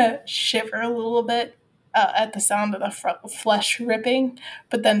 Lee's gonna shiver a little bit at the sound of the flesh ripping,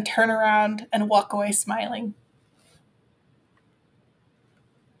 but then turn around and walk away smiling.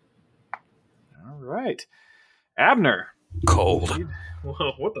 All right. Abner. Cold.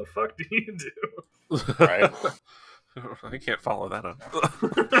 Well, what the fuck do you do? Right. I can't follow that up.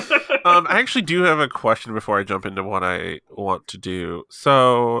 I actually do have a question before I jump into what I want to do.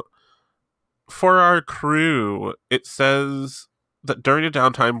 So, for our crew, it says that during a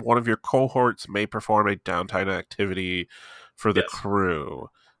downtime, one of your cohorts may perform a downtime activity for the Yes. crew.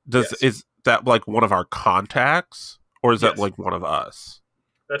 Yes. Is that like one of our contacts, or is that Yes. like one of us?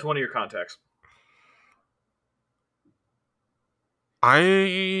 That's one of your contacts.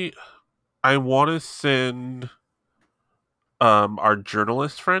 I want to send our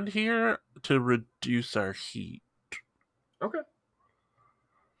journalist friend here to reduce our heat. Okay.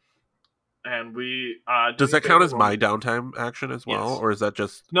 And we does that count as my downtime action as well, yes. or is that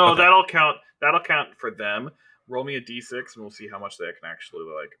just no? Okay. That'll count for them. Roll me a d6, and we'll see how much they can actually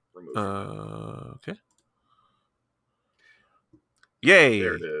like remove. Okay. Yay!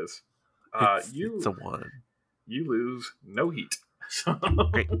 There it is. It's a 1. You lose no heat.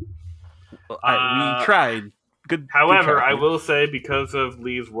 Great. Well, we tried. Good. However, good try, I will say because of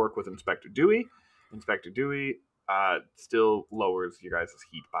Lee's work with Inspector Dewey still lowers your guys'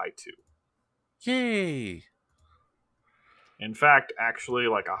 heat by 2. Yay! In fact, actually,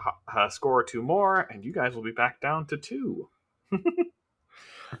 like a score or 2 more, and you guys will be back down to 2.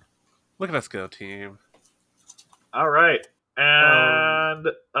 Look at us go, team. All right. And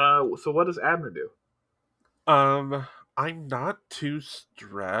so what does Abner do? I'm not too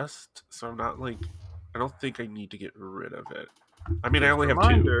stressed, so I'm not like I don't think I need to get rid of it. I mean, I only have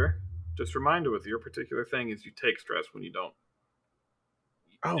 2. Just reminder with your particular thing is you take stress when you don't.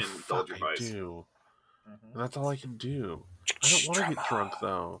 Oh fuck! I do. Mm-hmm. That's all I can do. I don't want to get drunk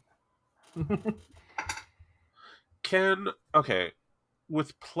though. Okay,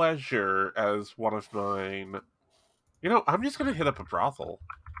 with pleasure as one of mine. You know, I'm just gonna hit up a brothel.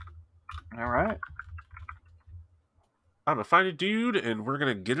 All right. I'm gonna find a dude, and we're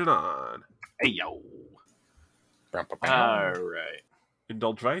gonna get it on. Hey yo. All right.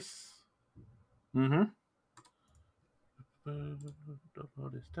 Indulge vice. Mm-hmm.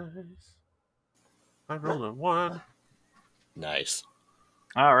 I rolled a 1. Nice.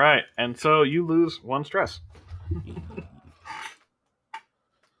 All right, and so you lose 1 stress.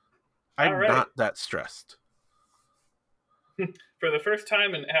 I'm not that stressed. For the first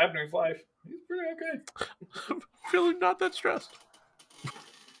time in Abner's life, he's pretty okay. I'm feeling not that stressed.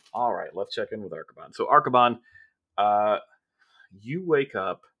 All right, let's check in with Archibald. So Archibald, you wake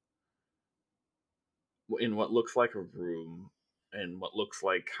up in what looks like a room, in what looks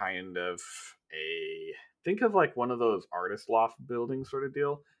like kind of think of like one of those artist loft buildings sort of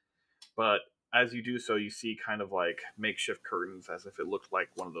deal. But as you do so, you see kind of like makeshift curtains as if it looked like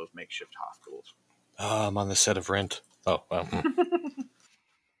one of those makeshift hospitals. I'm on the set of Rent. Oh, well.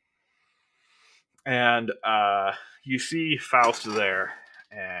 And you see Faust there.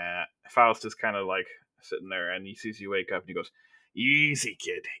 And Faust is kind of like sitting there, and he sees you wake up, and he goes, "Easy,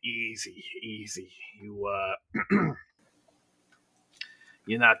 kid. Easy.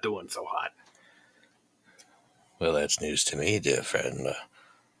 You're not doing so hot." Well, that's news to me, dear friend.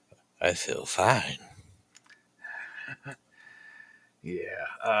 I feel fine.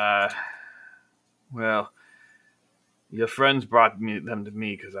 Yeah. Well, your friends brought them to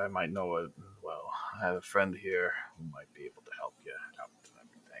me because I might know it well. I have a friend here who might be able to help you out and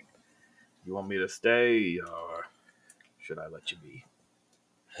everything. You want me to stay, or should I let you be?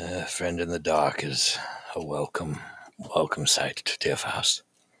 A friend in the dark is a welcome sight, dear Faust.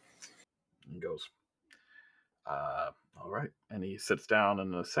 He goes, all right. And he sits down,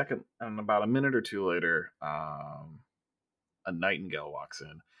 and about a minute or two later, a nightingale walks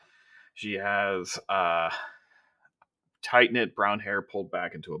in. She has tight knit brown hair pulled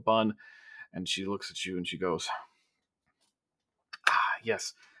back into a bun, and she looks at you and she goes,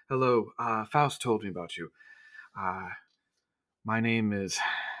 yes, hello. Faust told me about you. My name is,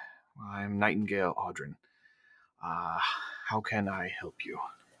 I'm Nightingale Audrin. How can I help you?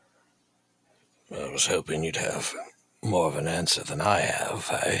 I was hoping you'd have more of an answer than I have.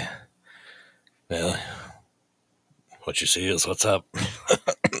 Well, what you see is what's up.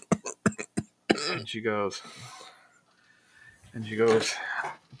 And she goes,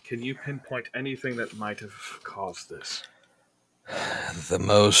 can you pinpoint anything that might have caused this? The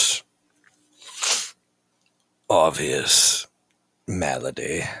most obvious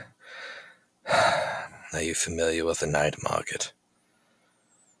malady. Are you familiar with the night market?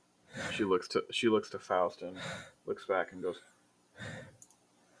 She looks to Faust and looks back and goes,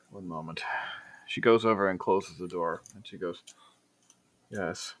 one moment. She goes over and closes the door, and she goes,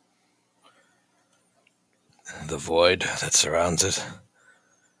 yes. The void that surrounds it?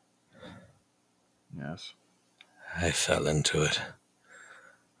 Yes. I fell into it.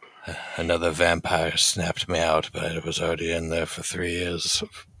 Another vampire snapped me out, but I was already in there for 3 years. At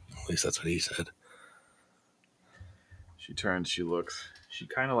least that's what he said. She turns, she looks. She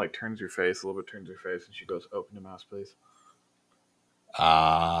kind of like turns her face, a little bit turns her face, and she goes, open your mouth, please.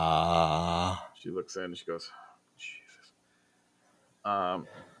 She looks in, and she goes, Jesus.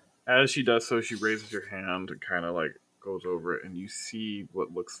 As she does so, she raises her hand and kind of like goes over it, and you see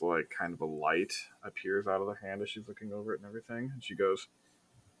what looks like kind of a light appears out of the hand as she's looking over it and everything. And she goes,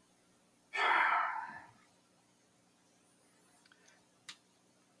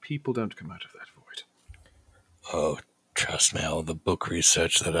 people don't come out of that void. Oh, trust me, all the book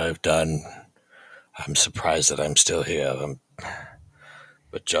research that I've done, I'm surprised that I'm still here.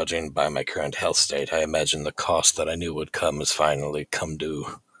 But judging by my current health state, I imagine the cost that I knew would come has finally come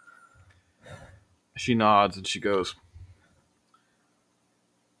due. She nods and she goes,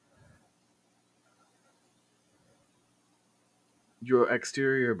 your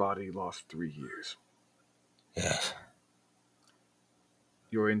exterior body lost 3 years. Yes.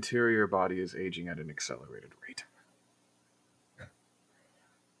 Your interior body is aging at an accelerated rate.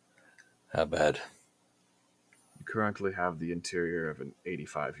 How bad? You currently have the interior of an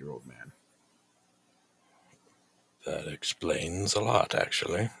 85-year-old man. That explains a lot,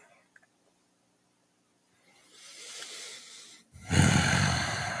 actually.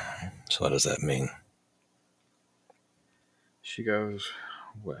 So what does that mean? She goes,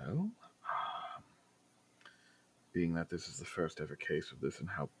 well, being that this is the first ever case of this and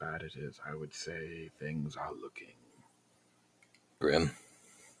how bad it is, I would say things are looking Grim?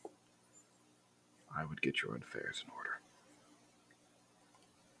 I would get your affairs in order.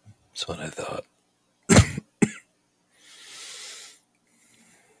 That's what I thought.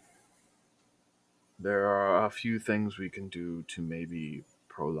 There are a few things we can do to maybe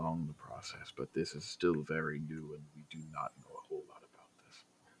prolong the process, but this is still very new and we do not know a whole lot about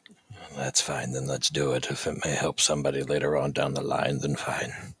this. That's fine, then let's do it. If it may help somebody later on down the line, then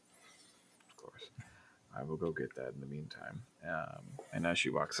fine. Of course. I will go get that in the meantime. And as she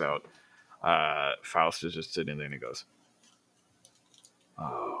walks out, Faust is just sitting there and he goes,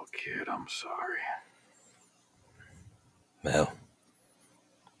 oh, kid, I'm sorry. Well,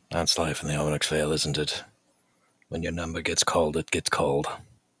 that's life in the Onyxvale, isn't it? When your number gets called, it gets called.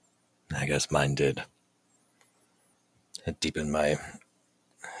 I guess mine did. Deep in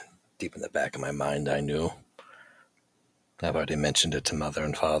the back of my mind, I knew. I've already mentioned it to Mother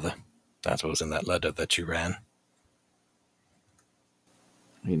and Father. That's what was in that letter that you ran.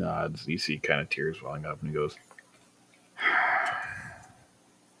 He nods. You see kind of tears welling up and he goes,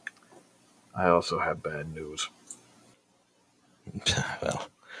 I also have bad news. Well,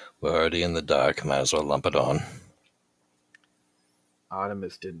 we're already in the dark. Might as well lump it on.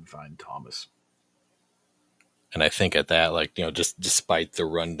 Artemis didn't find Thomas. And I think at that, just despite the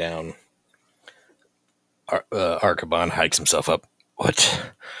rundown, Archibald hikes himself up.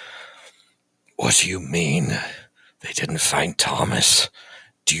 What? What do you mean? They didn't find Thomas?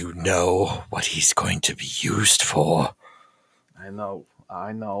 Do you know what he's going to be used for? I know.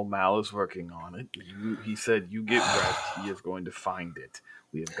 Mal is working on it. He said, you get rest. He is going to find it.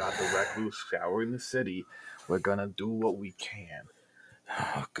 We have got the recluse scouring the city. We're going to do what we can.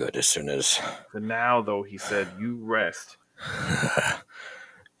 Oh, good. As soon as. For now, though, he said, you rest.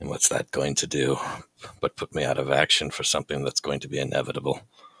 And what's that going to do? But put me out of action for something that's going to be inevitable.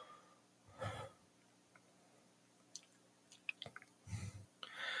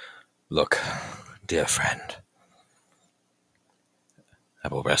 Look, dear friend, I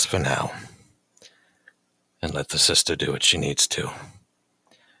will rest for now and let the sister do what she needs to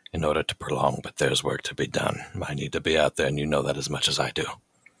in order to prolong, but there's work to be done. I need to be out there, and you know that as much as I do.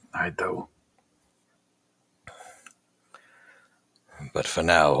 I do. But for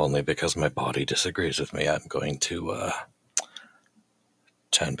now, only because my body disagrees with me, I'm going to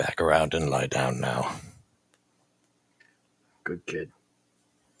turn back around and lie down now. Good kid.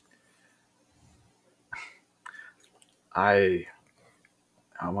 I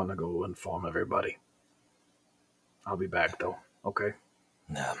want to go inform everybody. I'll be back, though. Okay?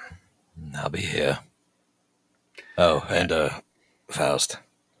 I'll be here. Oh, and, Faust.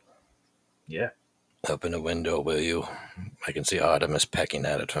 Yeah. Open a window, will you? I can see Artemis pecking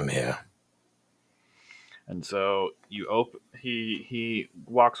at it from here. And so he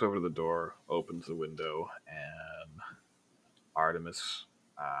walks over to the door, opens the window, and Artemis,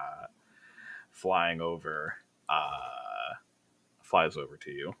 flies over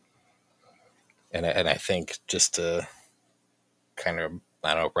to you. And I think just to kind of,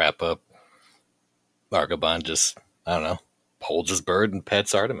 wrap up, Argabon just, holds his bird and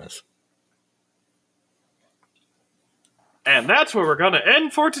pets Artemis. And that's where we're going to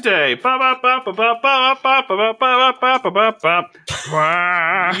end for today. You can't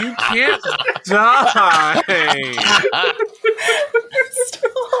die.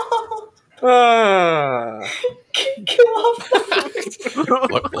 Get off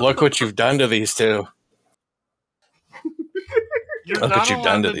the Look what you've done to these two. You're Look not what you've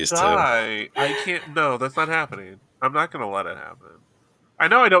done to allowed these die. I can't. No, that's not happening. I'm not going to let it happen. I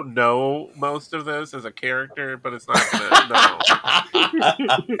know I don't know most of this as a character, but it's not going to.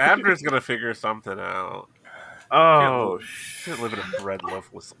 No. Abner's going to figure something out. Oh, Can't live in a bread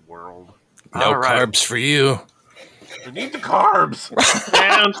loafless world. No carbs for you. I need the carbs.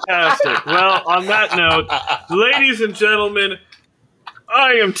 Fantastic. Well, on that note, ladies and gentlemen,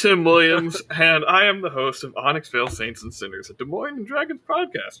 I am Tim Williams, and I am the host of Onyxvale Saints and Sinners, a Des Moines and Dragons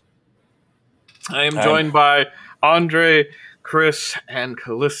podcast. I am joined by Andre, Chris, and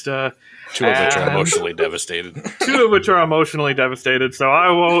Callista. Two of which are emotionally devastated. So I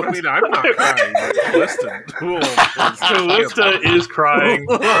won't... I mean, I'm not crying. Callista is crying.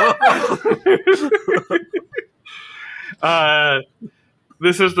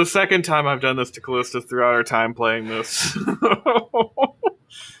 This is the second time I've done this to Callista throughout our time playing this.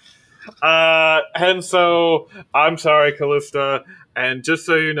 And so, I'm sorry, Callista. And just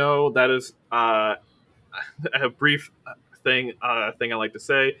so you know, that is a brief thing I like to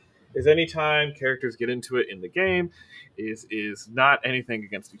say is anytime characters get into it in the game is not anything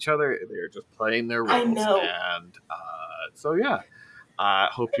against each other. They're just playing their roles. I know. And so, yeah. I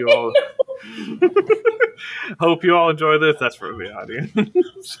hope you all enjoy this. That's for the audience.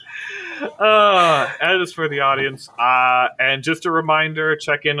 That is for the audience. And just a reminder,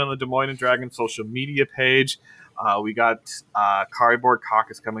 check in on the Des Moines and Dragons social media page. We got Cardboard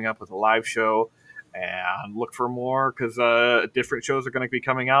Caucus coming up with a live show, and look for more because different shows are going to be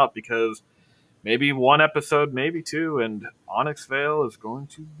coming out because maybe one episode, maybe two, and Onyxvale is going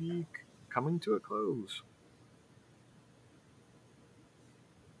to be coming to a close.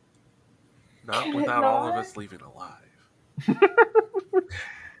 Not without all of us leaving alive.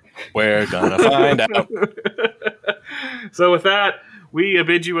 We're gonna find out. So with that, we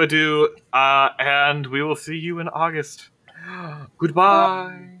bid you adieu, and we will see you in August.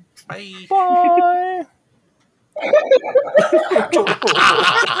 Goodbye. Bye. Bye.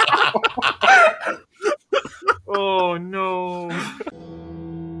 Oh no.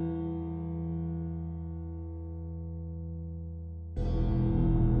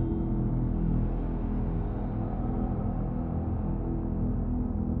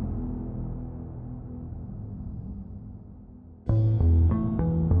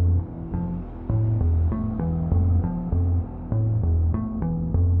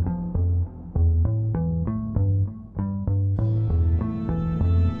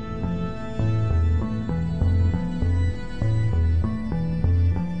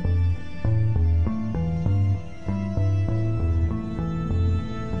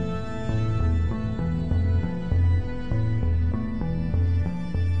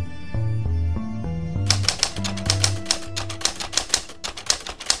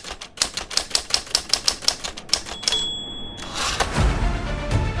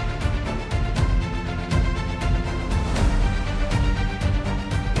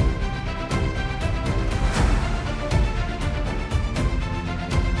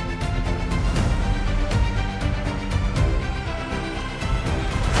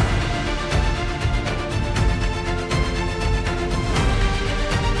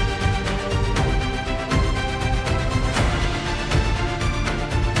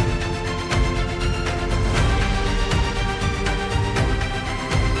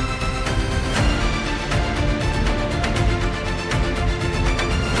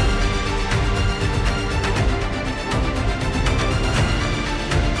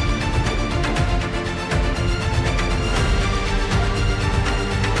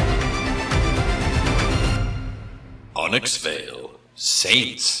 Onyxvale,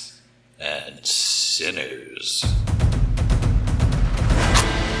 Saints and Sinners.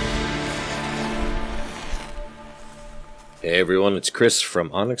 Hey everyone, it's Chris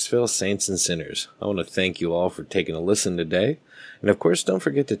from Onyxvale, Saints and Sinners. I want to thank you all for taking a listen today. And of course, don't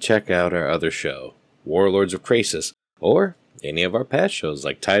forget to check out our other show, Warlords of Krasis, or any of our past shows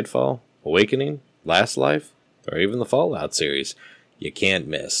like Tidefall, Awakening, Last Life, or even the Fallout series. You can't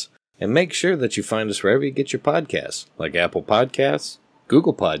miss. And make sure that you find us wherever you get your podcasts, like Apple Podcasts,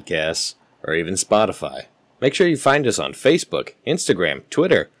 Google Podcasts, or even Spotify. Make sure you find us on Facebook, Instagram,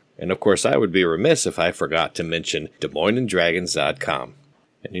 Twitter, and of course I would be remiss if I forgot to mention DesMoinesandDragons.com.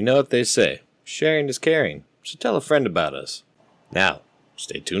 And you know what they say, sharing is caring, so tell a friend about us. Now,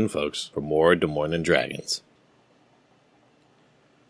 stay tuned folks for more Des Moines and Dragons.